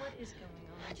 What is going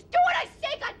on? Just do what I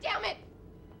say, goddammit!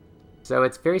 So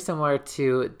it's very similar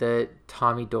to the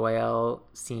Tommy Doyle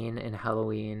scene in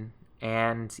Halloween.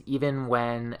 And even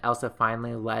when Elsa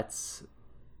finally lets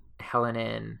Helen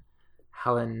in,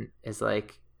 Helen is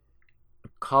like,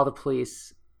 call the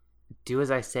police, do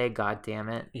as I say,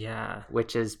 goddammit. Yeah.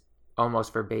 Which is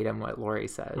almost verbatim what Laurie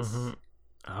says.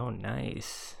 Oh,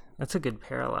 nice. That's a good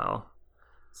parallel.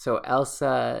 So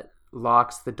Elsa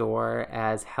locks the door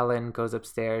as Helen goes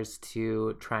upstairs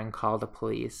to try and call the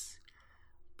police.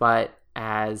 But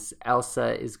as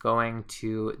Elsa is going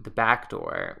to the back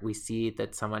door, we see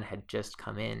that someone had just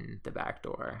come in the back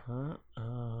door.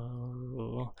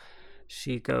 Uh-oh.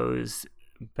 She goes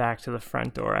back to the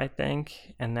front door, I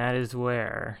think, and that is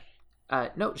where...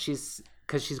 No,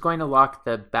 because she's going to lock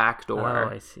the back door.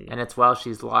 Oh, I see. And it's while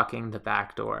she's locking the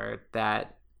back door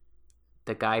that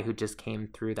the guy who just came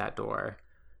through that door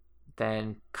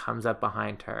then comes up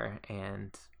behind her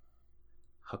and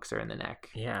hooks her in the neck.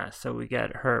 Yeah, so we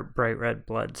get her bright red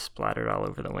blood splattered all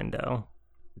over the window.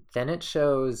 Then it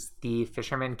shows the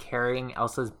fisherman carrying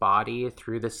Elsa's body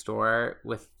through the store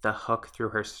with the hook through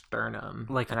her sternum.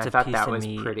 Like and it's I a thought piece that of was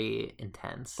meat. pretty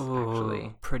intense, Ooh,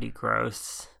 actually. Pretty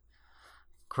gross.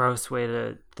 Gross way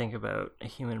to think about a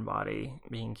human body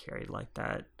being carried like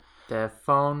that. The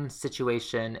phone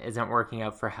situation isn't working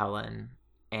out for Helen,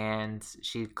 and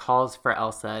she calls for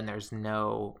Elsa, and there's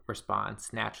no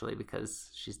response, naturally, because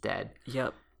she's dead.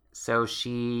 Yep. So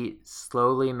she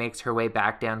slowly makes her way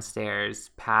back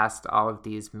downstairs past all of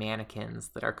these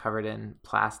mannequins that are covered in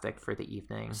plastic for the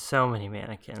evening. So many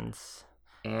mannequins.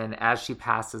 And as she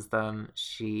passes them,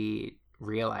 she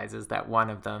realizes that one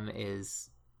of them is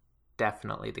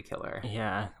definitely the killer.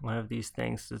 Yeah, one of these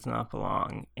things does not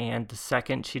belong. And the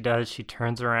second she does, she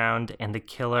turns around and the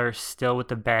killer, still with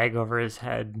the bag over his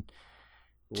head,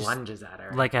 lunges at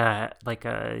her. Like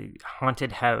a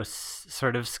haunted house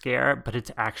sort of scare, but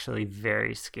it's actually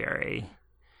very scary.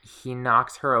 He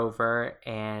knocks her over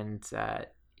and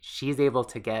she's able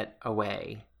to get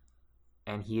away.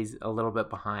 And he's a little bit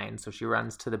behind. So she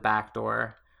runs to the back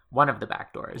door, one of the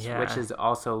back doors, which is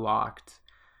also locked.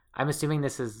 I'm assuming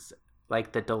this is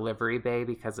like the delivery bay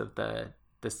because of the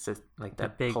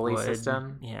big pulley wood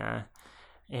system. Yeah.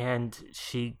 And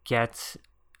she gets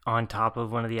on top of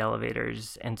one of the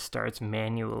elevators and starts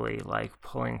manually like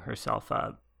pulling herself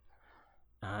up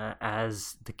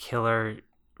as the killer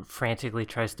frantically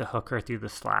tries to hook her through the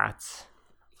slats.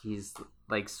 He's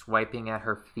like swiping at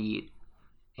her feet,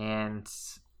 and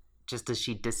just as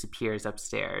she disappears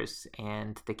upstairs,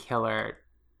 and the killer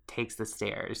takes the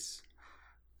stairs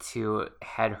to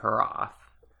head her off.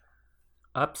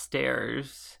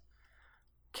 Upstairs,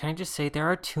 can I just say there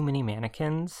are too many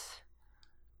mannequins?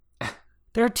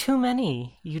 There are too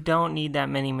many. You don't need that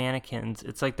many mannequins.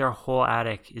 It's like their whole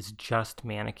attic is just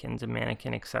mannequins and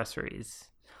mannequin accessories.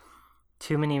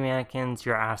 Too many mannequins,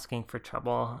 you're asking for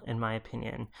trouble, in my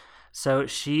opinion. So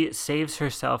she saves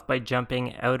herself by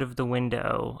jumping out of the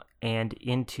window and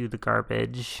into the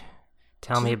garbage.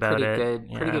 Tell me about it.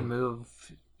 Pretty good move.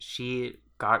 She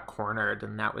got cornered,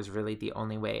 and that was really the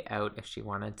only way out if she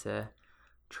wanted to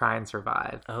try and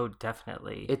survive. Oh,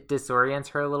 definitely. It disorients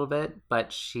her a little bit,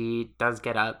 but she does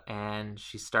get up and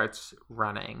she starts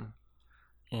running.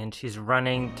 And she's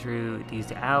running through these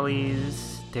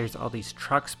alleys. There's all these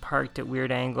trucks parked at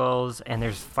weird angles, and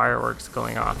there's fireworks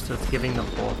going off. So it's giving the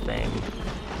whole thing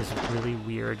this really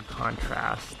weird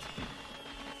contrast.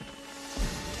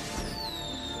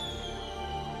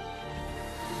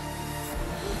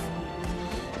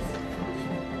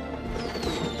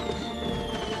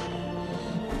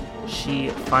 She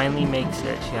finally makes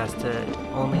it. She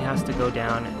only has to go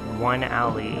down one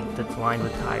alley that's lined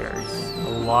with tires.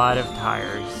 A lot of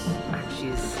tires. And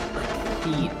she's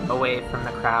feet away from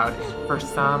the crowd. And for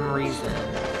some reason,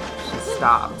 she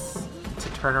stops to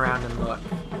turn around and look.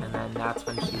 And then that's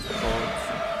when she's pulled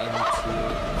into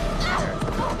tires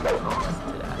and almost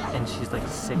to death. And she's like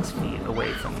 6 feet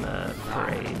away from the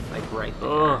parade. Like right there.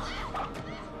 Ugh.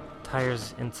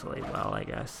 Tires insulate well, I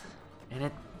guess. And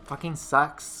it fucking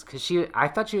sucks because I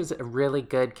thought she was a really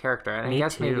good character, and I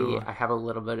guess maybe I have a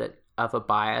little bit of a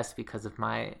bias because of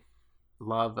my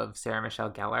love of Sarah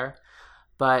Michelle Gellar,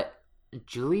 but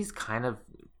Julie's kind of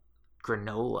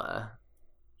granola.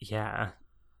 Yeah,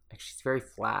 like she's very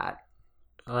flat,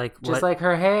 like just like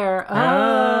her hair.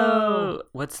 Oh,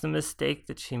 what's the mistake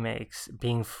that she makes?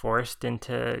 Being forced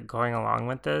into going along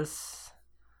with this,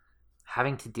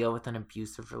 having to deal with an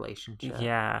abusive relationship.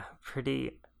 Yeah,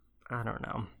 pretty. I don't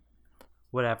know.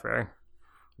 Whatever.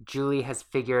 Julie has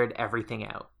figured everything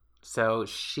out. So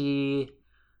she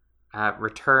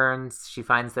returns. She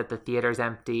finds that the theater's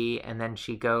empty. And then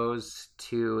she goes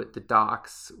to the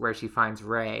docks where she finds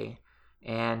Ray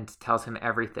and tells him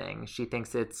everything. She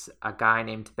thinks it's a guy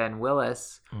named Ben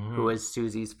Willis, who is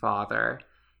Susie's father.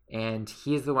 And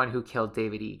he's the one who killed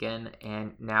David Egan.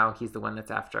 And now he's the one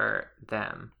that's after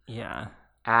them. Yeah.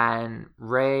 And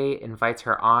Ray invites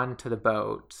her on to the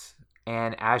boat.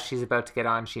 And as she's about to get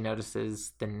on, she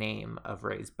notices the name of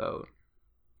Ray's boat.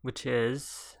 Which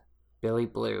is? Billy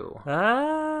Blue.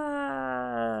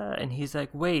 Ah! And he's like,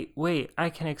 wait,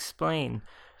 I can explain.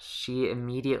 She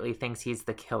immediately thinks he's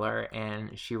the killer,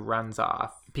 and she runs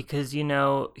off. Because,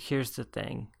 here's the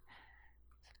thing.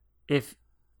 If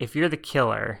you're the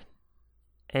killer,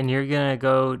 and you're gonna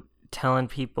go telling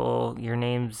people your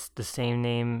name's the same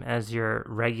name as your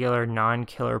regular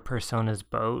non-killer persona's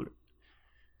boat,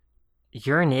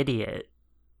 you're an idiot.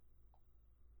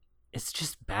 It's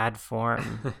just bad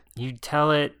form. You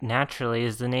tell it naturally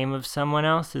as the name of someone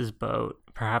else's boat,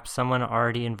 perhaps someone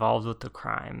already involved with the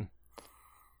crime.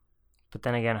 But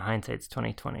then again, hindsight's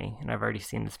 20/20, and I've already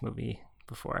seen this movie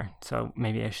before, so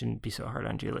maybe I shouldn't be so hard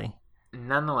on Julie.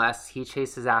 Nonetheless, he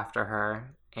chases after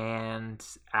her, and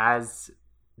as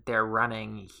they're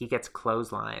running, he gets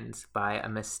clotheslined by a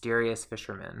mysterious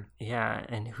fisherman. Yeah,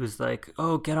 and who's like,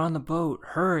 oh, get on the boat,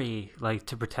 hurry, like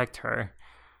to protect her.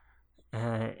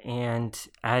 And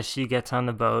as she gets on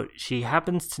the boat, she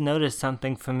happens to notice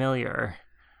something familiar.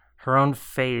 Her own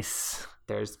face.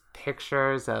 There's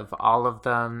pictures of all of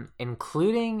them,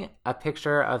 including a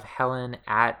picture of Helen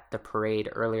at the parade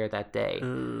earlier that day.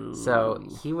 Ooh. So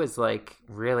he was like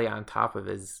really on top of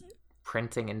his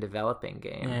printing and developing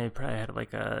game. Yeah, he probably had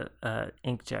like a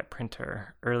inkjet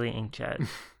printer, early inkjet,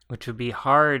 which would be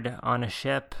hard on a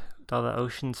ship with all the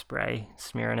ocean spray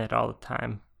smearing it all the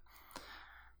time.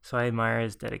 So I admire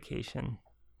his dedication.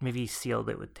 Maybe he sealed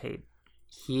it with tape.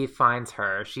 He finds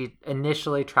her. She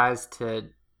initially tries to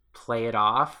play it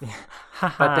off,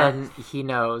 but then he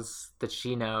knows that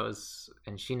she knows,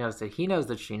 and she knows that he knows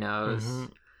that she knows,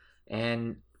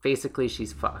 and basically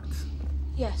she's fucked.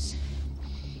 Yes.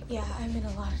 Yeah, I'm in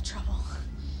a lot of trouble.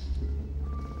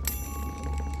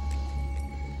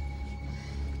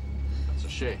 It's a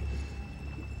shame.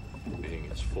 Being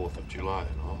it's 4th of July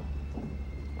and all.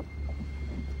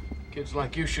 Kids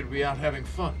like you should be out having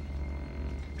fun.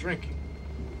 Drinking,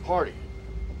 partying,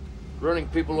 running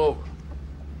people over,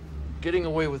 getting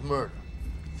away with murder.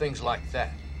 Things like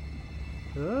that.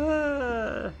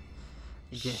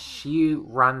 She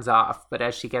runs off, but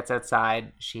as she gets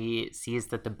outside, she sees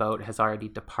that the boat has already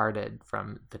departed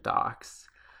from the docks.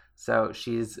 So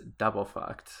she's double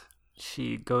fucked.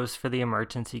 She goes for the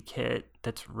emergency kit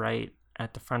that's right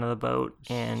at the front of the boat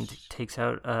and takes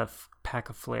out a pack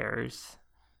of flares.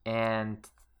 And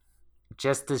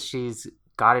just as she's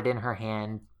got it in her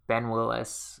hand, Ben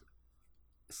Willis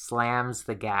slams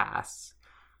the gas,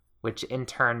 which in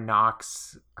turn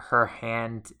knocks her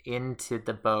hand into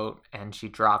the boat and she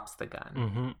drops the gun.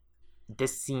 Mm-hmm.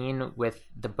 This scene with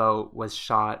the boat was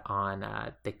shot on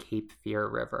the Cape Fear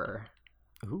River.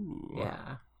 Ooh.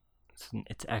 Yeah.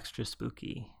 It's extra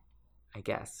spooky. I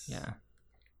guess. Yeah.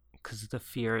 Because the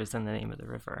fear is in the name of the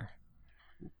river.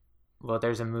 Well,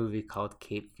 there's a movie called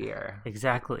Cape Fear.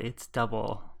 Exactly. It's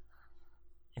double.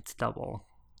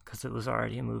 Because it was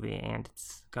already a movie and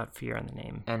it's got fear in the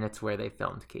name. And it's where they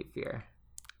filmed Cape Fear.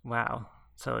 Wow.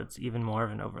 So it's even more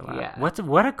of an overlap. Yeah.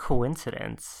 What a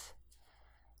coincidence.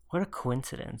 What a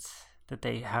coincidence that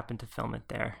they happened to film it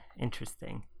there.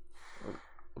 Interesting.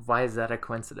 Why is that a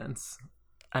coincidence?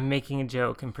 I'm making a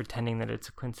joke and pretending that it's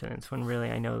a coincidence when really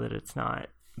I know that it's not.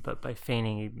 But by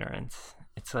feigning ignorance,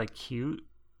 it's like cute.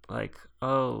 Like,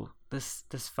 oh, this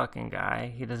fucking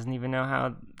guy, he doesn't even know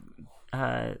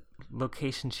how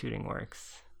location shooting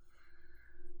works.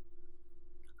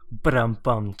 Bum.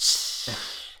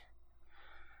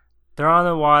 They're on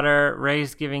the water.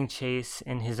 Ray's giving chase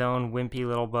in his own wimpy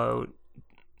little boat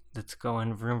that's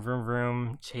going vroom, vroom,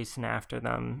 vroom, chasing after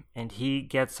them. And he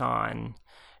gets on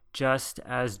just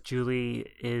as Julie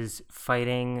is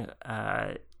fighting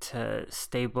to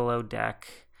stay below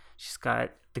deck. She's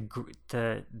got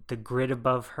the grid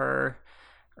above her,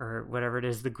 or whatever it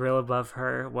is, the grill above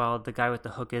her, while the guy with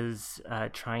the hook is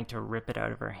trying to rip it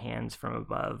out of her hands from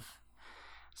above.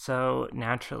 So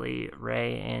naturally,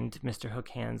 Ray and Mr.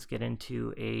 Hookhands get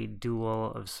into a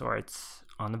duel of sorts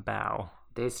on the bow.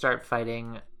 They start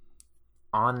fighting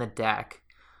on the deck,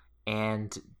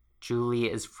 and Julie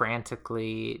is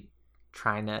frantically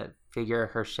trying to figure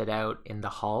her shit out in the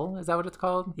hull. Is that what it's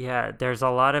called? Yeah, there's a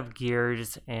lot of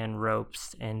gears and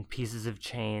ropes and pieces of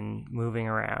chain moving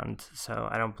around, so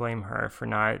I don't blame her for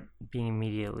not being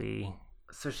immediately...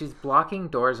 So she's blocking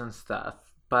doors and stuff,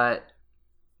 but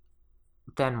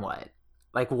then what?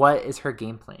 Like, what is her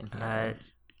game plan here?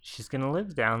 She's gonna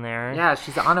live down there. Yeah,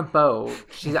 she's on a boat.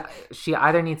 She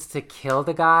either needs to kill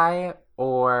the guy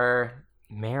or...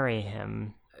 marry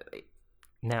him.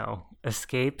 No.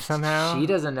 Escape somehow? She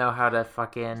doesn't know how to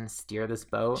fucking steer this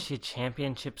boat. She's a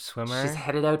championship swimmer. She's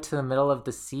headed out to the middle of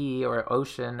the sea or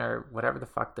ocean or whatever the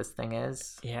fuck this thing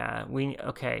is. Yeah,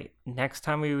 okay. Next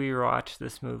time we rewatch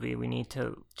this movie, we need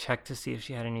to check to see if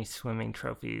she had any swimming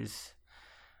trophies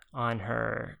on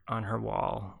her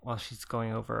wall while she's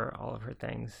going over all of her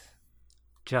things.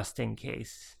 Just in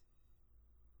case.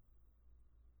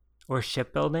 Or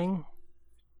shipbuilding?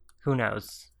 Who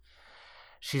knows?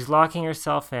 She's locking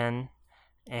herself in,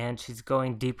 and she's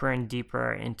going deeper and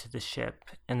deeper into the ship.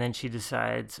 And then she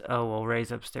decides, oh, well,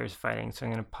 Ray's upstairs fighting, so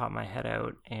I'm going to pop my head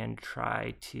out and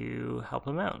try to help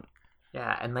him out.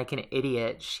 Yeah, and like an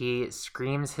idiot, she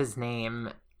screams his name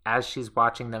as she's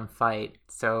watching them fight.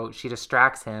 So she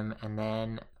distracts him, and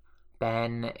then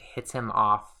Ben hits him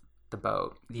off the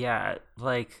boat. Yeah,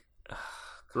 like...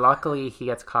 Luckily, he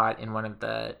gets caught in one of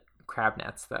the crab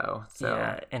nets, though. So.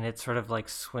 Yeah, and it sort of like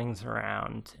swings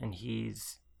around, and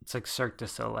it's like Cirque du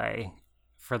Soleil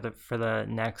for the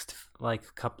next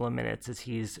like couple of minutes as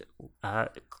he's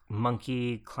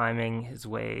monkey climbing his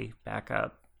way back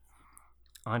up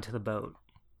onto the boat.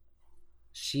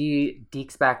 She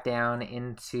dekes back down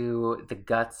into the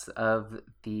guts of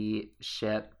the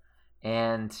ship,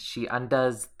 and she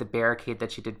undoes the barricade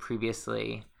that she did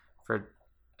previously for,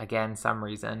 again, some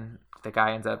reason. The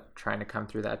guy ends up trying to come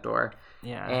through that door.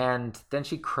 Yeah. And then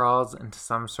she crawls into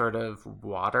some sort of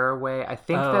waterway. I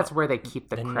think that's where they keep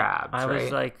the crabs, I right?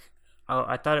 was like, oh,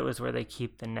 I thought it was where they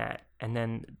keep the net, and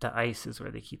then the ice is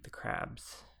where they keep the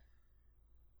crabs.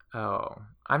 Oh,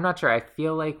 I'm not sure. I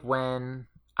feel like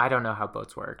I don't know how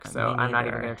boats work, so I'm not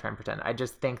even going to try and pretend. I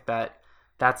just think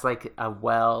that's like a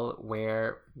well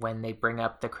where when they bring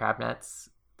up the crab nets,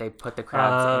 they put the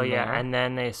crabs in there. And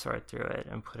then they sort through it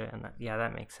and put it in that. Yeah,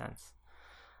 that makes sense.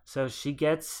 So she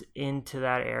gets into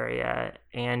that area,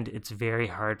 and it's very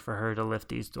hard for her to lift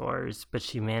these doors, but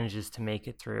she manages to make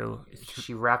it through.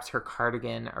 She wraps her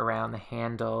cardigan around the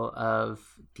handle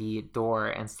of the door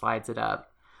and slides it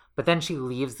up. But then she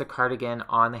leaves the cardigan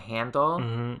on the handle.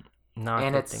 Mm-hmm. Not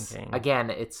and good it's thinking. Again,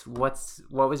 it's what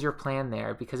was your plan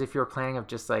there? Because if you were planning of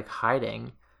just like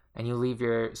hiding and you leave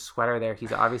your sweater there,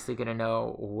 he's obviously going to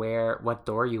know what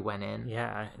door you went in.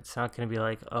 Yeah, it's not going to be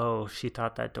like, oh, she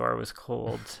thought that door was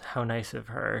cold. How nice of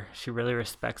her. She really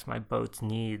respects my boat's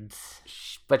needs.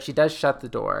 But she does shut the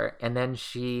door, and then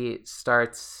she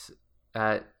starts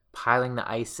piling the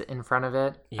ice in front of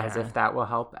it, as if that will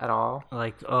help at all.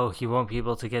 Like, oh, he won't be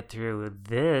able to get through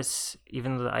this,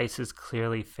 even though the ice is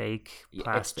clearly fake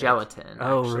plastic. It's gelatin.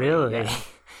 Oh, actually. really? Yeah.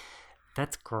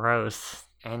 That's gross.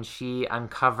 and she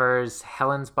uncovers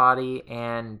Helen's body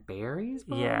and Barry's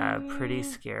body. Yeah, pretty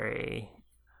scary.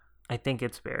 I think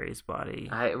it's Barry's body.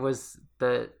 It was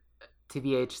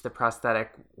TBH, the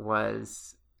prosthetic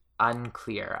was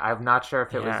unclear. I'm not sure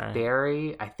if it was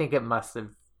Barry. I think it must have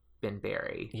been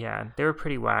Barry. Yeah, they were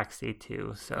pretty waxy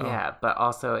too, so. Yeah, but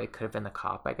also it could have been the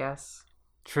cop, I guess.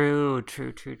 True.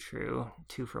 2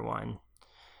 for 1.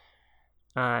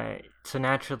 So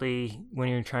naturally, when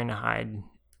you're trying to hide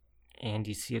and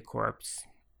you see a corpse,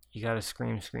 you gotta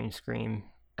scream,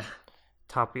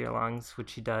 top of your lungs, which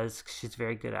she does, 'cause she's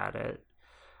very good at it.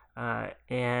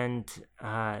 And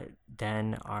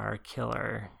then our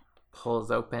killer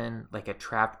pulls open like a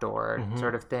trapdoor Mhm.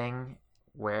 sort of thing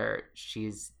where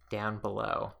she's down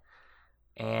below.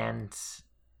 And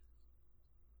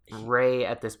Ray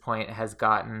at this point has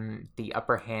gotten the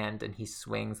upper hand, and he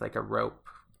swings like a rope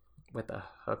with a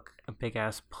hook. A big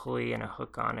ass pulley and a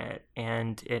hook on it,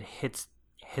 and it hits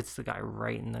the guy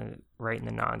right in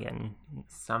the noggin.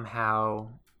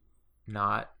 Somehow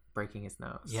not breaking his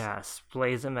nose. Yeah,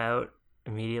 splays him out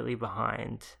immediately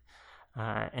behind.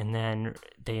 And then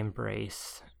they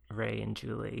embrace, Ray and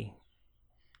Julie.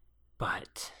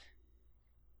 But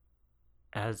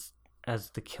as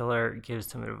the killer gives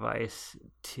some advice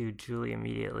to Julie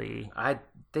immediately. I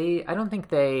don't think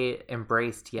they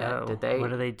embraced yet, Oh, did they? what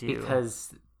do they do?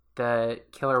 Because the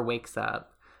killer wakes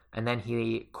up and then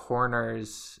he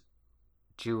corners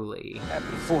Julie. Happy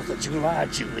 4th of July,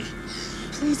 Julie.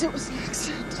 Please, it was an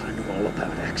accident. I know all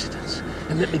about accidents.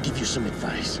 And let me give you some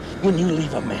advice. When you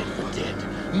leave a man for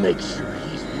dead, make sure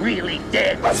he's really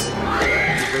dead.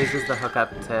 He raises the hook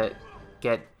up to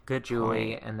get Good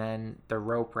Julie, point. and then the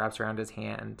rope wraps around his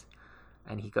hand,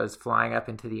 and he goes flying up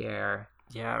into the air.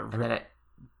 Yeah, and then it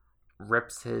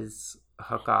rips his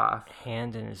hook off.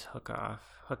 Hand in his hook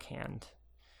hand.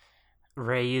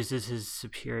 Ray uses his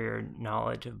superior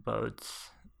knowledge of boats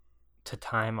to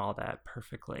time all that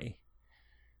perfectly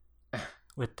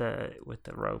with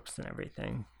the ropes and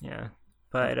everything. Yeah,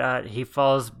 but he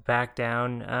falls back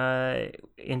down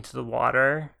into the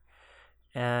water,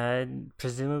 and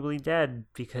presumably dead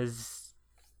because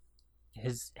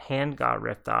his hand got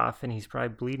ripped off and he's probably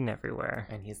bleeding everywhere.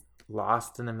 And he's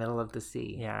lost in the middle of the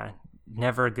sea. Yeah,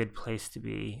 never a good place to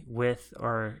be, with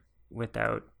or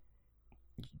without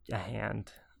a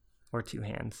hand or two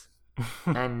hands.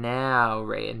 And now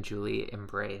Ray and Julie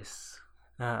embrace.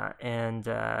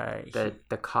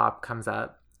 The cop comes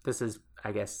up. This is,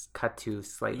 I guess, cut to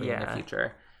slightly in the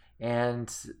future. And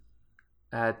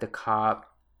the cop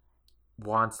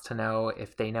wants to know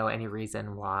if they know any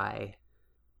reason why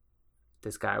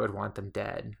this guy would want them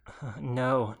dead.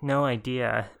 No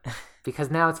idea.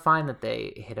 Because now it's fine that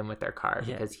they hit him with their car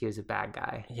because he was a bad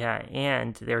guy. Yeah,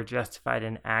 and they were justified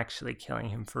in actually killing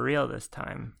him for real this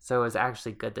time. So it was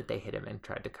actually good that they hit him and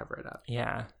tried to cover it up.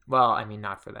 Yeah. Well, I mean,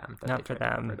 not for them. But Not they for tried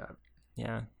to them. cover it up.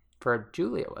 Yeah. For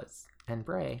Julie it was. And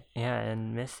Bray. Yeah,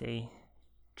 and Missy.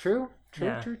 True.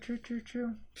 Yeah.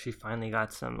 True. She finally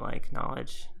got some,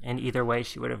 knowledge. And either way,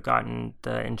 she would have gotten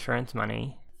the insurance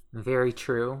money. Very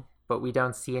true. But we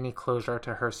don't see any closure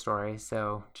to her story,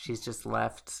 so she's just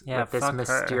left with this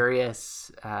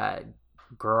mysterious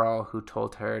girl who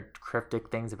told her cryptic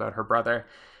things about her brother.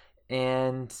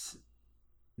 And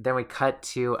then we cut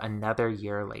to another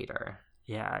year later.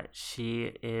 Yeah,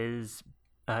 she is...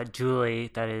 Julie,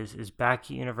 that is back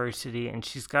at university, and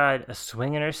she's got a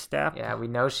swing in her step. Yeah, we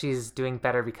know she's doing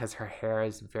better because her hair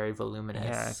is very voluminous.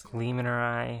 Yeah, gleam in her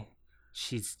eye.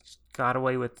 She's got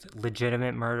away with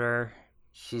legitimate murder.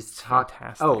 She's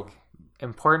fantastic. Oh,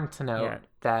 important to note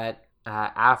that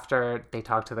after they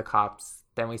talk to the cops,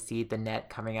 then we see the net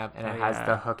coming up, and it has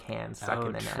the hook hand stuck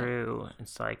in the net. True.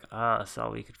 It's like, that's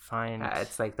all we could find.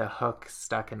 It's like the hook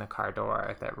stuck in the car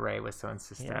door that Ray was so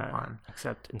insistent on.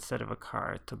 Except instead of a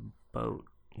car, it's a boat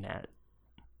net.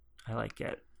 I like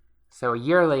it. So a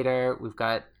year later, we've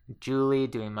got Julie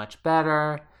doing much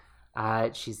better.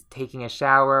 She's taking a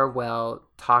shower while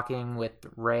talking with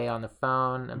Ray on the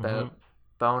phone about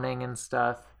boning and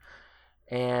stuff.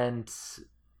 And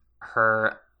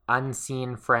her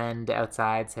unseen friend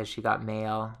outside says she got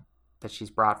mail that she's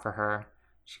brought for her.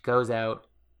 She goes out,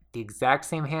 the exact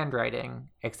same handwriting,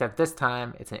 except this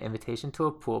time it's an invitation to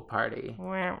a pool party.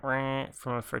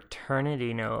 From a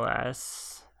fraternity, no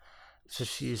less. So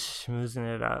she's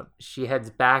schmoozing it up. She heads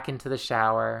back into the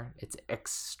shower. It's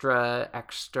extra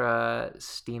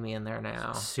steamy in there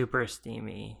now. Super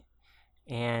steamy.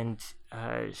 And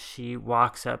she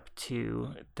walks up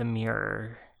to the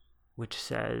mirror, which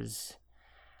says,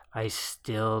 "I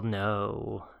still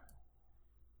know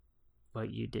what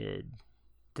you did."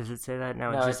 Does it say that?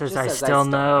 No, No, it it just says, just I says, still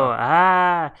know.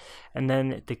 And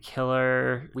then the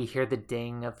killer... We hear the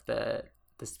ding of the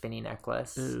spinny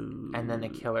necklace, and then the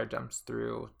killer jumps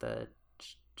through the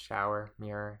shower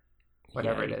mirror,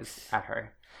 whatever it is, at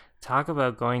her. Talk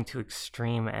about going to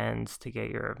extreme ends to get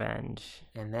your revenge.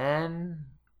 And then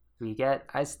we get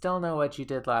I Still Know What You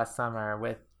Did Last Summer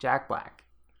with Jack Black.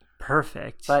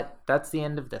 Perfect. But that's the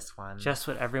end of this one. Just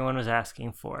what everyone was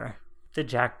asking for. The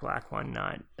Jack Black one,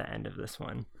 not the end of this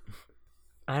one.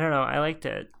 I don't know. I liked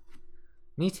it.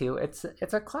 Me too. It's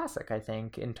a classic, I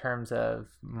think, in terms of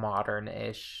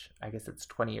modern-ish. I guess it's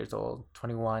 20 years old,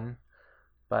 21,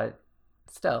 but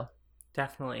still.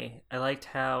 Definitely. I liked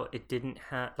how it didn't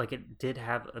have, like, it did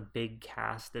have a big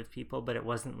cast of people, but it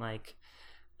wasn't like,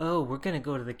 oh, we're going to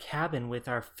go to the cabin with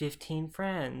our 15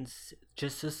 friends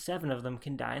just so 7 of them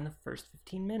can die in the first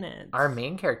 15 minutes. Our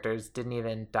main characters didn't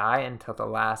even die until the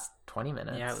last 20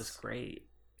 minutes. Yeah, it was great.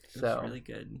 It was really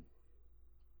good.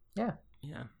 Yeah.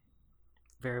 Yeah.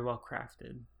 Very well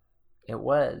crafted. It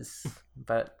was,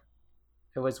 but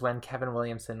it was when Kevin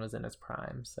Williamson was in his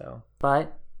prime, so.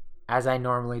 But, as I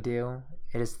normally do,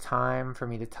 it is time for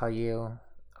me to tell you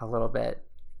a little bit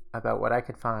about what I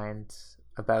could find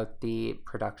about the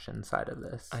production side of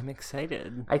this. I'm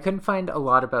excited. I couldn't find a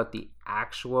lot about the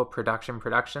actual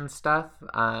production stuff,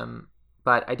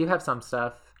 but I do have some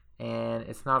stuff, and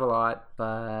it's not a lot,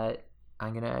 but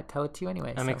I'm going to tell it to you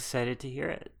anyway. I'm excited to hear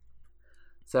it.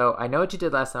 So, I Know What You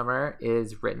Did Last Summer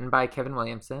is written by Kevin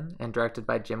Williamson and directed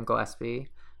by Jim Gillespie,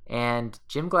 and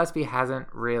Jim Gillespie hasn't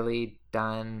really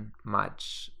done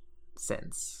much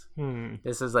since.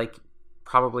 This is like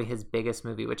probably his biggest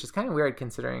movie, which is kind of weird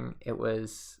considering it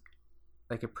was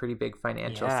like a pretty big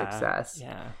financial success.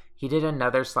 Yeah. He did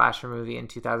another slasher movie in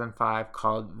 2005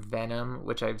 called Venom,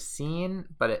 which I've seen,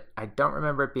 but I don't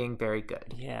remember it being very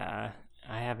good. Yeah,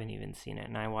 I haven't even seen it,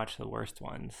 and I watched the worst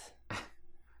ones.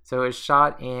 So it was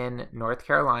shot in North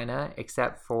Carolina,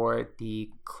 except for the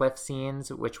cliff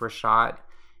scenes, which were shot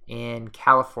in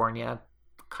California,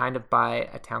 kind of by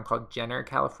a town called Jenner,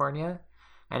 California.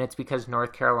 And it's because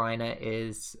North Carolina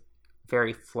is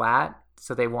very flat,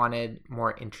 so they wanted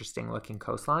more interesting looking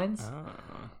coastlines.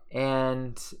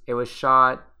 And it was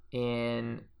shot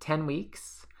in 10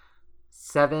 weeks,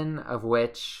 7 of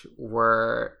which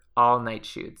were all night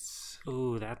shoots.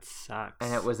 Ooh, that sucks.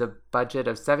 And it was a budget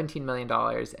of $17 million,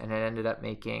 and it ended up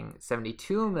making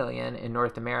 $72 million in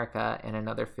North America and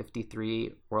another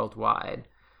 53 worldwide.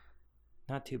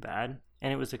 Not too bad.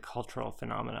 And it was a cultural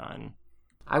phenomenon.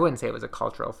 I wouldn't say it was a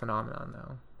cultural phenomenon,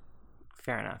 though.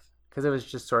 Fair enough. Because it was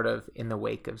just sort of in the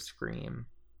wake of Scream,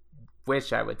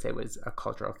 which I would say was a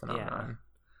cultural phenomenon. Yeah.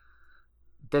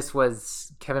 This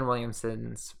was Kevin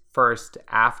Williamson's first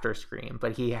after Scream,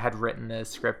 but he had written the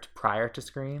script prior to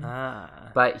Scream.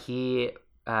 But he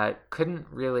couldn't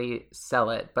really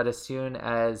sell it. But as soon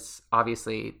as,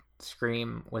 obviously,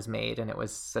 Scream was made and it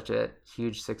was such a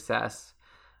huge success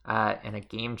and a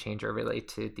game changer, really,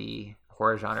 to the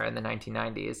horror genre in the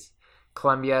 1990s,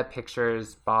 Columbia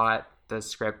Pictures bought the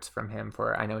script from him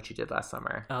for I Know What You Did Last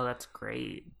Summer. Oh, that's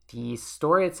great. The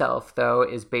story itself, though,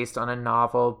 is based on a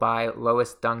novel by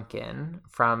Lois Duncan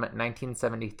from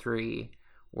 1973,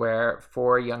 where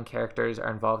 4 young characters are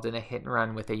involved in a hit and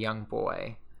run with a young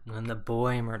boy. And the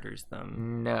boy murders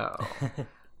them. No.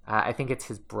 I think it's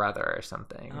his brother or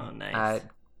something. Oh, nice.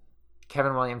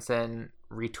 Kevin Williamson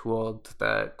retooled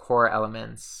the core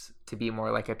elements to be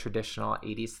more like a traditional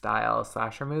 80s style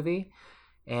slasher movie.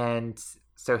 And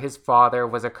so his father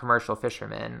was a commercial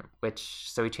fisherman,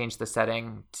 so he changed the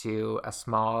setting to a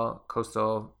small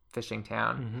coastal fishing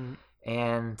town. Mm-hmm.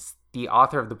 And the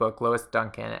author of the book, Lois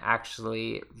Duncan,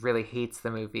 actually really hates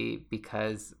the movie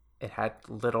because it had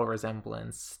little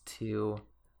resemblance to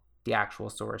the actual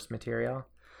source material.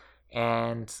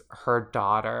 And her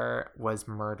daughter was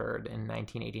murdered in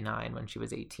 1989 when she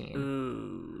was 18.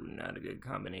 Ooh, not a good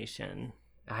combination.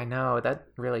 I know, that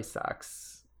really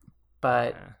sucks.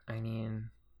 But, yeah. I mean,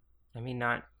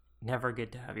 never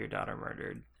good to have your daughter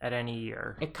murdered at any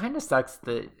year. It kind of sucks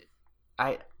that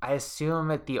I assume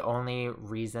that the only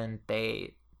reason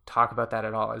they talk about that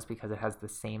at all is because it has the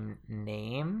same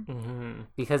name. Mm-hmm.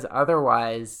 Because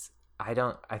otherwise, I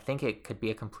think it could be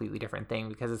a completely different thing,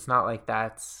 because it's not like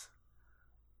that's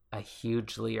a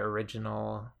hugely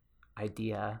original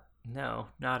idea. No,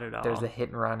 not at all. There's a hit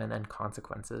and run and then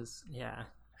consequences. Yeah.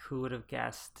 Who would have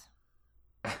guessed?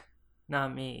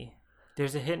 Not me.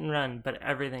 There's a hit and run, but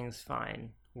everything's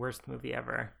fine. Worst movie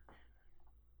ever.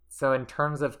 So in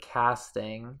terms of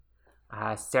casting,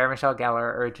 Sarah Michelle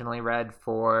Gellar originally read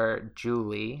for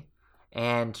Julie,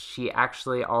 and she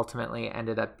actually ultimately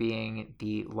ended up being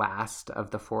the last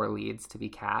of the 4 leads to be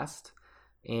cast.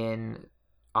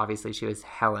 Obviously she was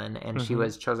Helen, and she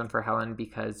was chosen for Helen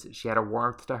because she had a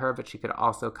warmth to her, but she could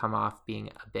also come off being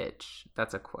a bitch.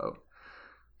 That's a quote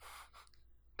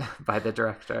by the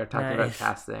director talking about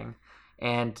casting.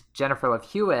 And Jennifer Love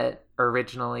Hewitt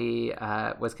originally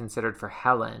was considered for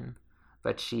Helen,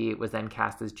 but she was then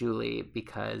cast as Julie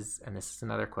because, and this is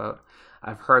another quote,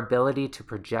 of her ability to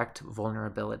project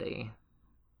vulnerability.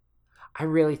 I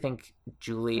really think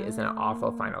Julie is an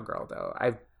awful final girl,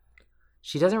 though.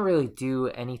 She doesn't really do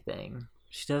anything.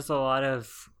 She does a lot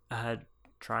of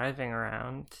driving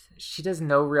around. She does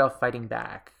no real fighting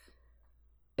back.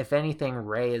 If anything,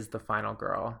 Ray is the final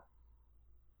girl.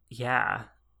 Yeah,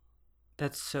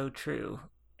 that's so true.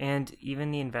 And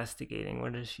even the investigating,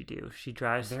 what does she do? She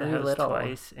drives to the house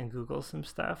twice and Googles some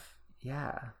stuff?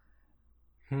 Yeah.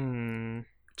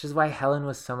 Which is why Helen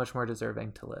was so much more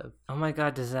deserving to live. Oh my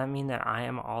god, does that mean that I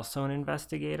am also an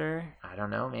investigator? I don't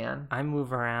know, man. I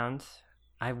move around.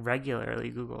 I regularly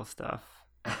Google stuff.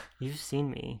 You've seen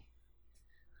me.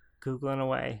 Googling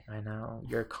away. I know.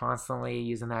 You're constantly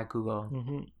using that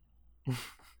Google.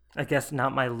 I guess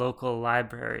not my local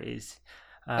library's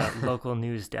local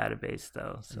news database,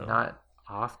 though. So not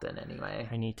often, anyway.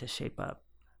 I need to shape up.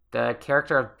 The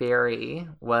character of Barry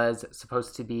was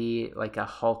supposed to be like a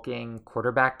hulking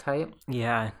quarterback type.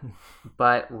 Yeah.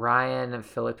 But Ryan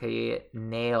Phillippe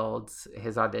nailed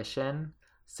his audition.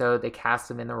 So they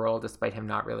cast him in the role despite him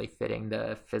not really fitting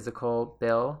the physical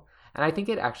bill. And I think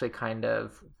it actually kind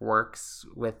of works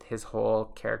with his whole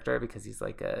character because he's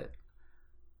like a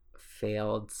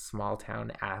failed small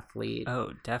town athlete.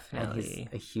 Oh, definitely. And he's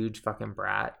a huge fucking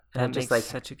brat. That and makes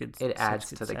such a good it adds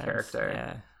such to good the sense. character.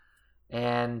 Yeah.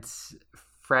 And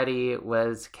Freddie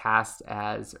was cast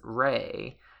as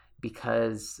Ray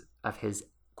because of his,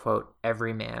 quote,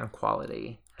 everyman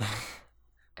quality.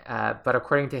 But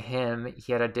according to him,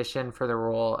 he had auditioned for the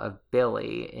role of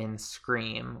Billy in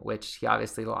Scream, which he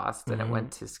obviously lost, and it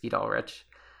went to Skeet Ulrich.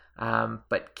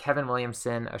 But Kevin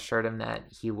Williamson assured him that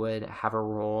he would have a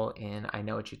role in I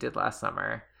Know What You Did Last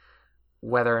Summer,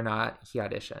 whether or not he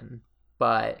auditioned.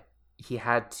 But he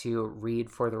had to read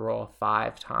for the role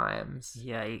 5 times.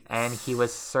 Yikes. And he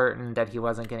was certain that he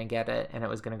wasn't going to get it, and it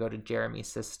was going to go to Jeremy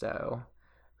Sisto,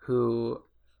 who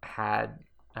had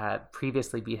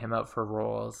previously beat him out for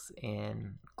roles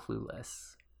in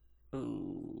Clueless.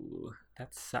 Ooh,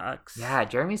 that sucks. Yeah,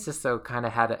 Jeremy Sisto kind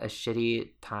of had a shitty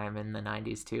time in the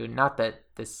 90s too. Not that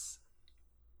this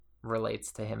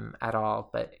relates to him at all,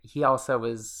 but he also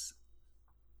was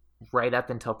right up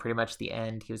until pretty much the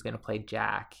end. He was going to play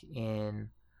Jack in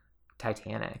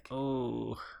Titanic.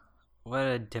 Oh, what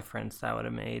a difference that would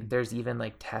have made. There's even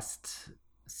like test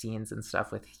scenes and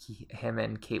stuff with him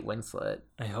and Kate Winslet.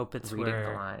 I hope it's reading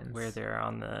the lines where they're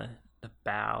on the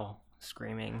bow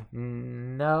screaming.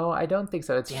 No, I don't think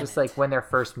so. It's just like when they're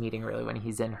first meeting, really, when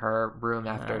he's in her room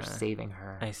after saving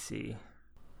her. I see.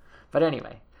 But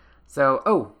anyway,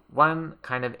 so one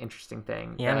kind of interesting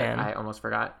thing that I almost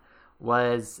forgot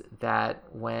was that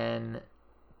when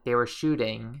they were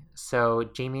shooting, so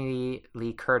Jamie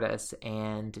Lee Curtis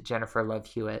and Jennifer Love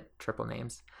Hewitt, triple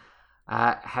names,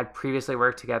 had previously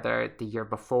worked together the year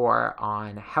before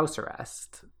on House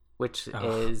Arrest, which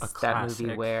is that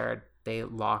movie where they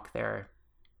lock their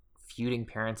feuding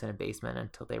parents in a basement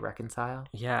until they reconcile.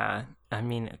 Yeah, I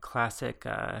mean, a classic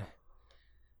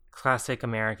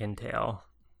American tale.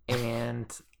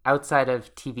 And outside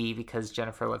of TV, because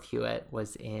Jennifer Love Hewitt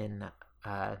was in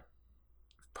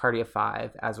Party of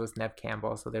Five, as was Neve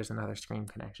Campbell, so there's another Scream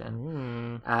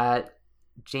connection.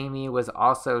 Jamie was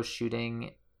also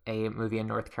shooting a movie in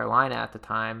North Carolina at the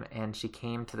time, and she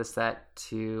came to the set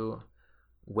to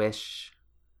wish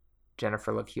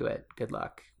Jennifer Love Hewitt good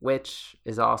luck, which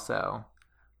is also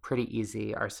pretty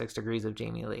easy. Our 6 Degrees of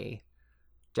Jamie Lee.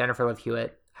 Jennifer Love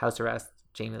Hewitt, House Arrest,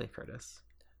 Jamie Lee Curtis.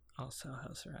 Also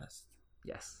House Arrest.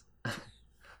 Yes.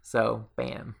 So,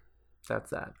 bam.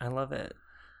 That's that. I love it.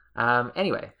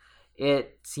 Anyway,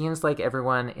 it seems like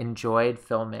everyone enjoyed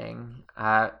filming.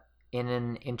 In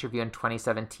an interview in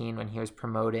 2017 when he was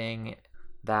promoting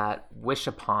that Wish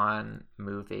Upon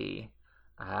movie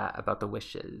about the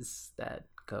wishes that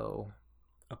go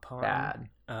bad.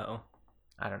 Oh.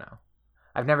 I don't know.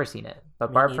 I've never seen it,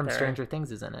 but Me Barb from neither. Stranger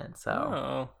Things is in it, so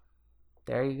Oh.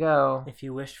 There you go. If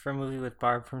you wished for a movie with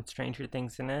Barb from Stranger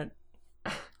Things in it,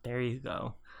 there you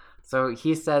go. So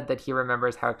he said that he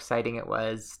remembers how exciting it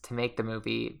was to make the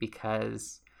movie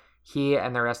because he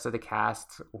and the rest of the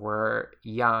cast were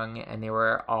young and they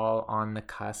were all on the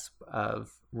cusp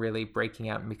of really breaking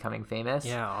out and becoming famous.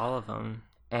 Yeah, all of them.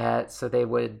 So they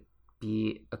would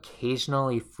be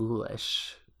occasionally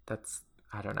foolish. That's,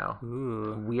 I don't know,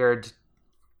 Ooh. weird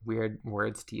weird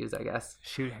words to use, I guess.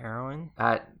 Shoot heroin?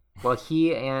 Well,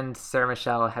 he and Sarah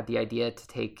Michelle had the idea to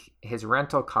take his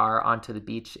rental car onto the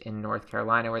beach in North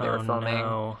Carolina where they were filming.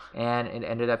 No. And it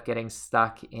ended up getting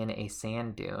stuck in a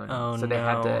sand dune. Oh, so they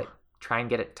had no. to try and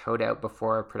get it towed out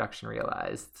before production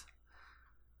realized.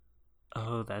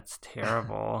 Oh, that's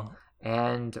terrible.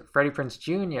 And Freddie Prinze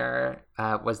Jr.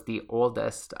 Was the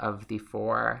oldest of the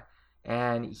four.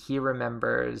 And he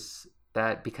remembers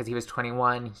that because he was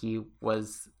 21, he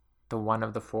was the one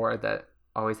of the four that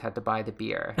always had to buy the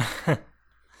beer.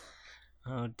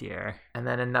 Oh, dear. And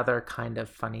then another kind of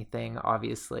funny thing,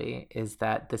 obviously, is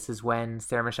that this is when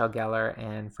Sarah Michelle Gellar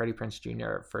and Freddie Prinze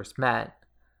Jr. first met.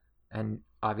 And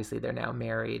obviously they're now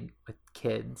married with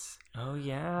kids. Oh,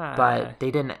 yeah. But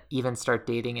they didn't even start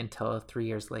dating until 3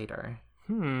 years later.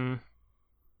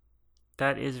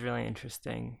 That is really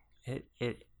interesting.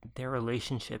 Their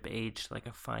relationship aged like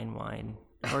a fine wine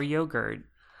or yogurt.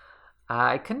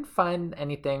 I couldn't find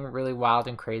anything really wild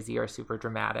and crazy or super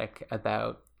dramatic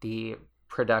about the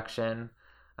production.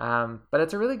 But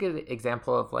it's a really good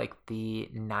example of like the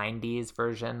 90s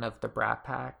version of the Brat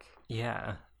Pack.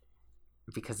 Yeah.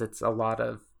 Because it's a lot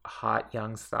of hot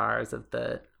young stars of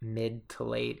the mid to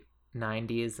late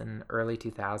 90s and early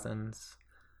 2000s.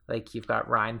 Like you've got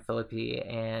Ryan Phillippe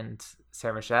and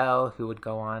Sarah Michelle, who would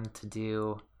go on to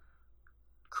do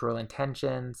Cruel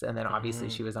Intentions, and then obviously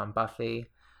she was on Buffy.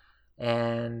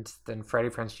 And then Freddie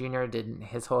Prinze Jr. did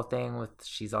his whole thing with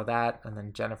She's All That, and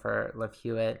then Jennifer Love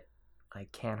Hewitt, I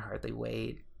Can't Hardly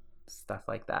Wait, stuff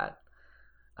like that.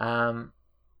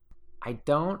 I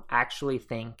don't actually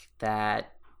think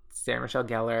that Sarah Michelle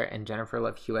Gellar and Jennifer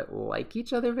Love Hewitt like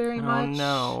each other very much. Oh,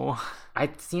 no. I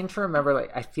seem to remember,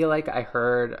 like, I feel like I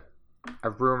heard a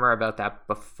rumor about that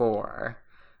before.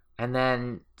 And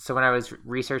then, so when I was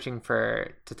researching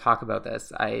to talk about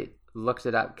this, I looked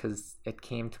it up because it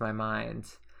came to my mind.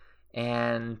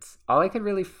 And all I could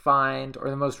really find, or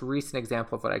the most recent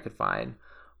example of what I could find,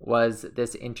 was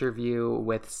this interview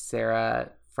with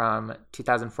Sarah from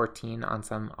 2014 on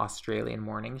some Australian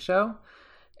morning show.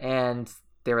 And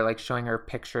they were like showing her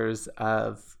pictures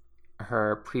of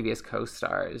her previous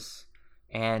co-stars.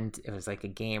 And it was like a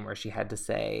game where she had to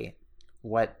say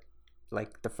what,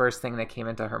 like the first thing that came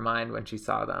into her mind when she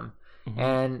saw them. Mm-hmm.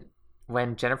 And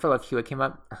when Jennifer Love Hewitt came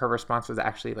up, her response was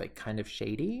actually like kind of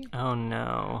shady. Oh,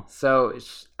 no. So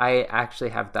I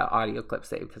actually have the audio clip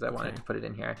saved because I wanted to put it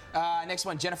in here. Next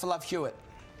one, Jennifer Love Hewitt.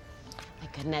 My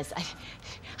goodness,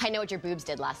 I know what your boobs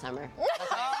did last summer.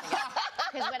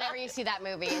 Because whenever you see that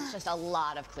movie, it's just a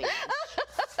lot of cleavage.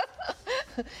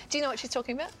 Do you know what she's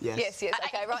talking about? Yes. Yes.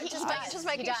 Okay, right. Just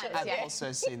making sure. I've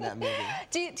also seen that movie.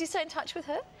 Do you stay in touch with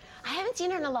her? I haven't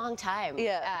seen her in a long time.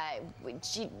 Yeah.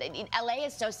 LA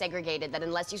is so segregated that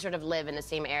unless you sort of live in the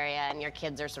same area and your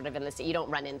kids are sort of in the same, you don't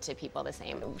run into people the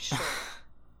same. Sure.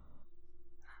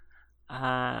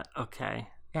 Okay.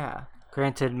 Yeah.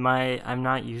 Granted, I'm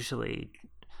not usually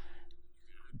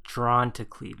drawn to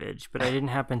cleavage, but I didn't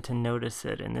happen to notice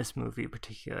it in this movie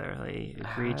particularly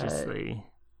egregiously.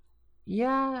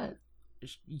 Yeah,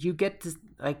 you get to,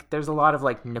 like, there's a lot of,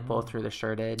 like, nipple through the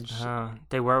shirtage.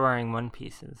 They were wearing one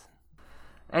pieces.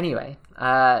 Anyway,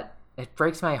 it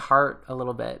breaks my heart a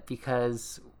little bit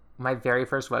because my very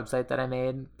first website that I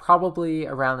made, probably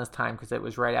around this time, because it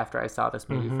was right after I saw this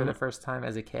movie for the first time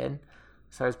as a kid.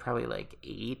 So I was probably, like,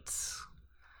 8.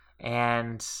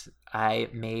 And I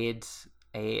made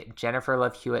a Jennifer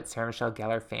Love Hewitt, Sarah Michelle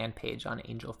Gellar fan page on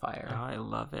Angel Fire. Oh, I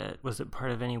love it. Was it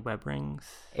part of any web rings?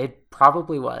 It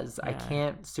probably was. Yeah. I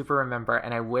can't super remember,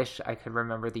 and I wish I could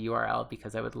remember the URL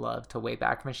because I would love to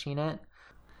Wayback Machine it.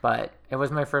 But it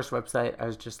was my first website. I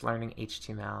was just learning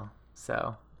HTML,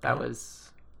 so that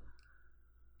was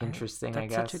interesting, I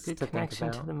guess. That's such a good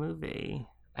connection to the movie.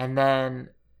 And then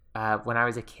when I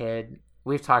was a kid,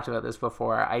 we've talked about this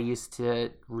before, I used to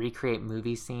recreate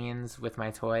movie scenes with my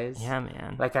toys. Yeah,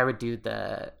 man. Like I would do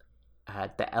the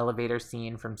elevator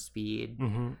scene from Speed.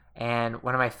 Mm-hmm. And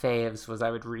one of my faves was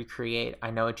I would recreate I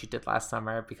Know What You Did Last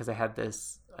Summer because I had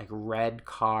this like red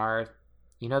car.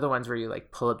 You know the ones where you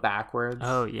like pull it backwards?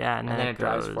 Oh, yeah. And then it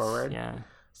drives forward? Yeah.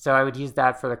 So I would use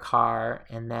that for the car.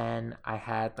 And then I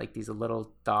had like these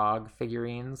little dog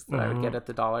figurines that I would get at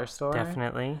the dollar store.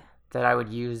 Definitely. That I would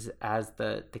use as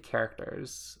the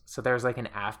characters. So there was like an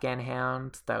Afghan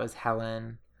hound that was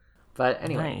Helen. But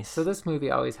anyway, Nice. So this movie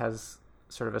always has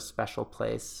sort of a special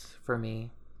place for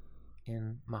me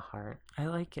in my heart. I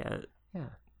like it. Yeah.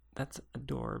 That's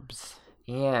adorbs.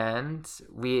 And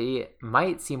we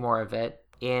might see more of it.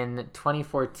 In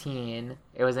 2014,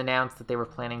 it was announced that they were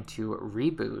planning to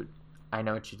reboot I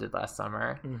Know What You Did Last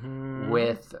Summer Mhm.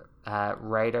 with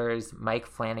writers Mike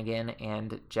Flanagan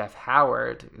and Jeff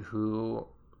Howard, who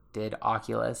did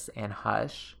Oculus and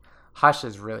Hush. Hush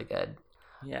is really good.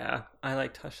 Yeah, I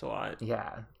liked Hush a lot.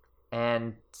 Yeah.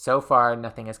 And so far,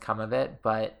 nothing has come of it,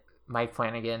 but Mike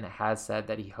Flanagan has said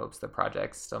that he hopes the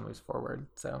project still moves forward.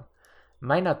 So it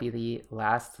might not be the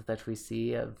last that we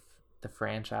see of the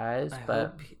franchise,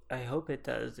 but I hope it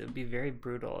does. It would be very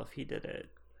brutal if he did it.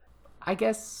 I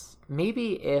guess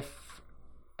maybe if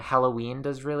Halloween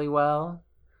does really well,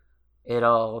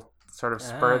 it'll sort of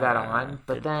spur that on.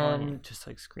 But good then point. Just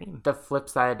like Scream. the flip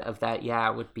side of that,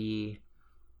 would be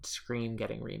Scream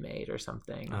getting remade or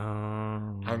something.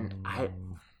 And I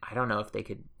don't know if they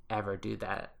could ever do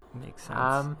that. Makes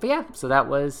sense. But yeah, so that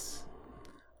was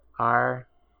our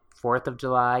 4th of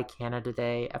July Canada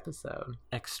Day episode.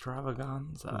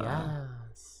 Extravaganza.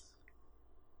 Yes.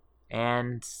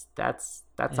 And that's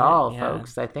all, yeah,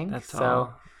 folks, I think. that's So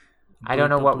all. I don't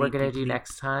know Bleep, what we're bleep, going to bleep, do bleep.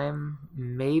 next time.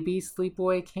 Maybe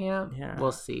Sleepaway Camp. Yeah.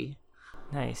 We'll see.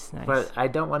 Nice. But I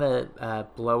don't want to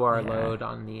blow our Yeah. load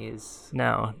on these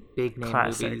No. big name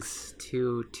Classics. movies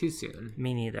too soon.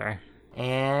 Me neither.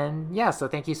 And yeah, so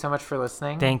thank you so much for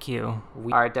listening. Thank you.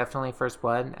 We are definitely First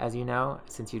Blood, as you know,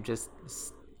 since you just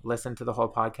listened to the whole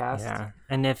podcast. Yeah.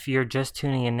 And if you're just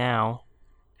tuning in now,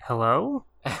 hello?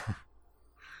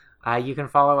 You can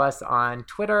follow us on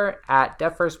Twitter at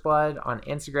DefFirstBlood, on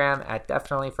Instagram at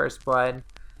Definitely First Blood.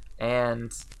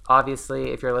 And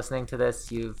obviously, if you're listening to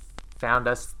this, you've found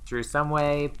us through some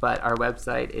way, but our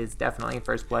website is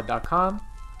definitelyfirstblood.com.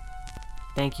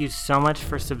 Thank you so much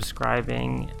for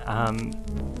subscribing.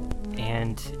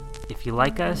 And if you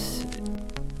like us,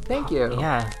 thank you.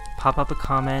 Yeah, pop up a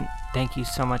comment. Thank you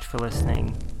so much for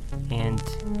listening. And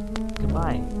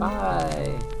goodbye.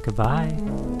 Bye. Goodbye.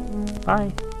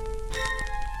 Bye.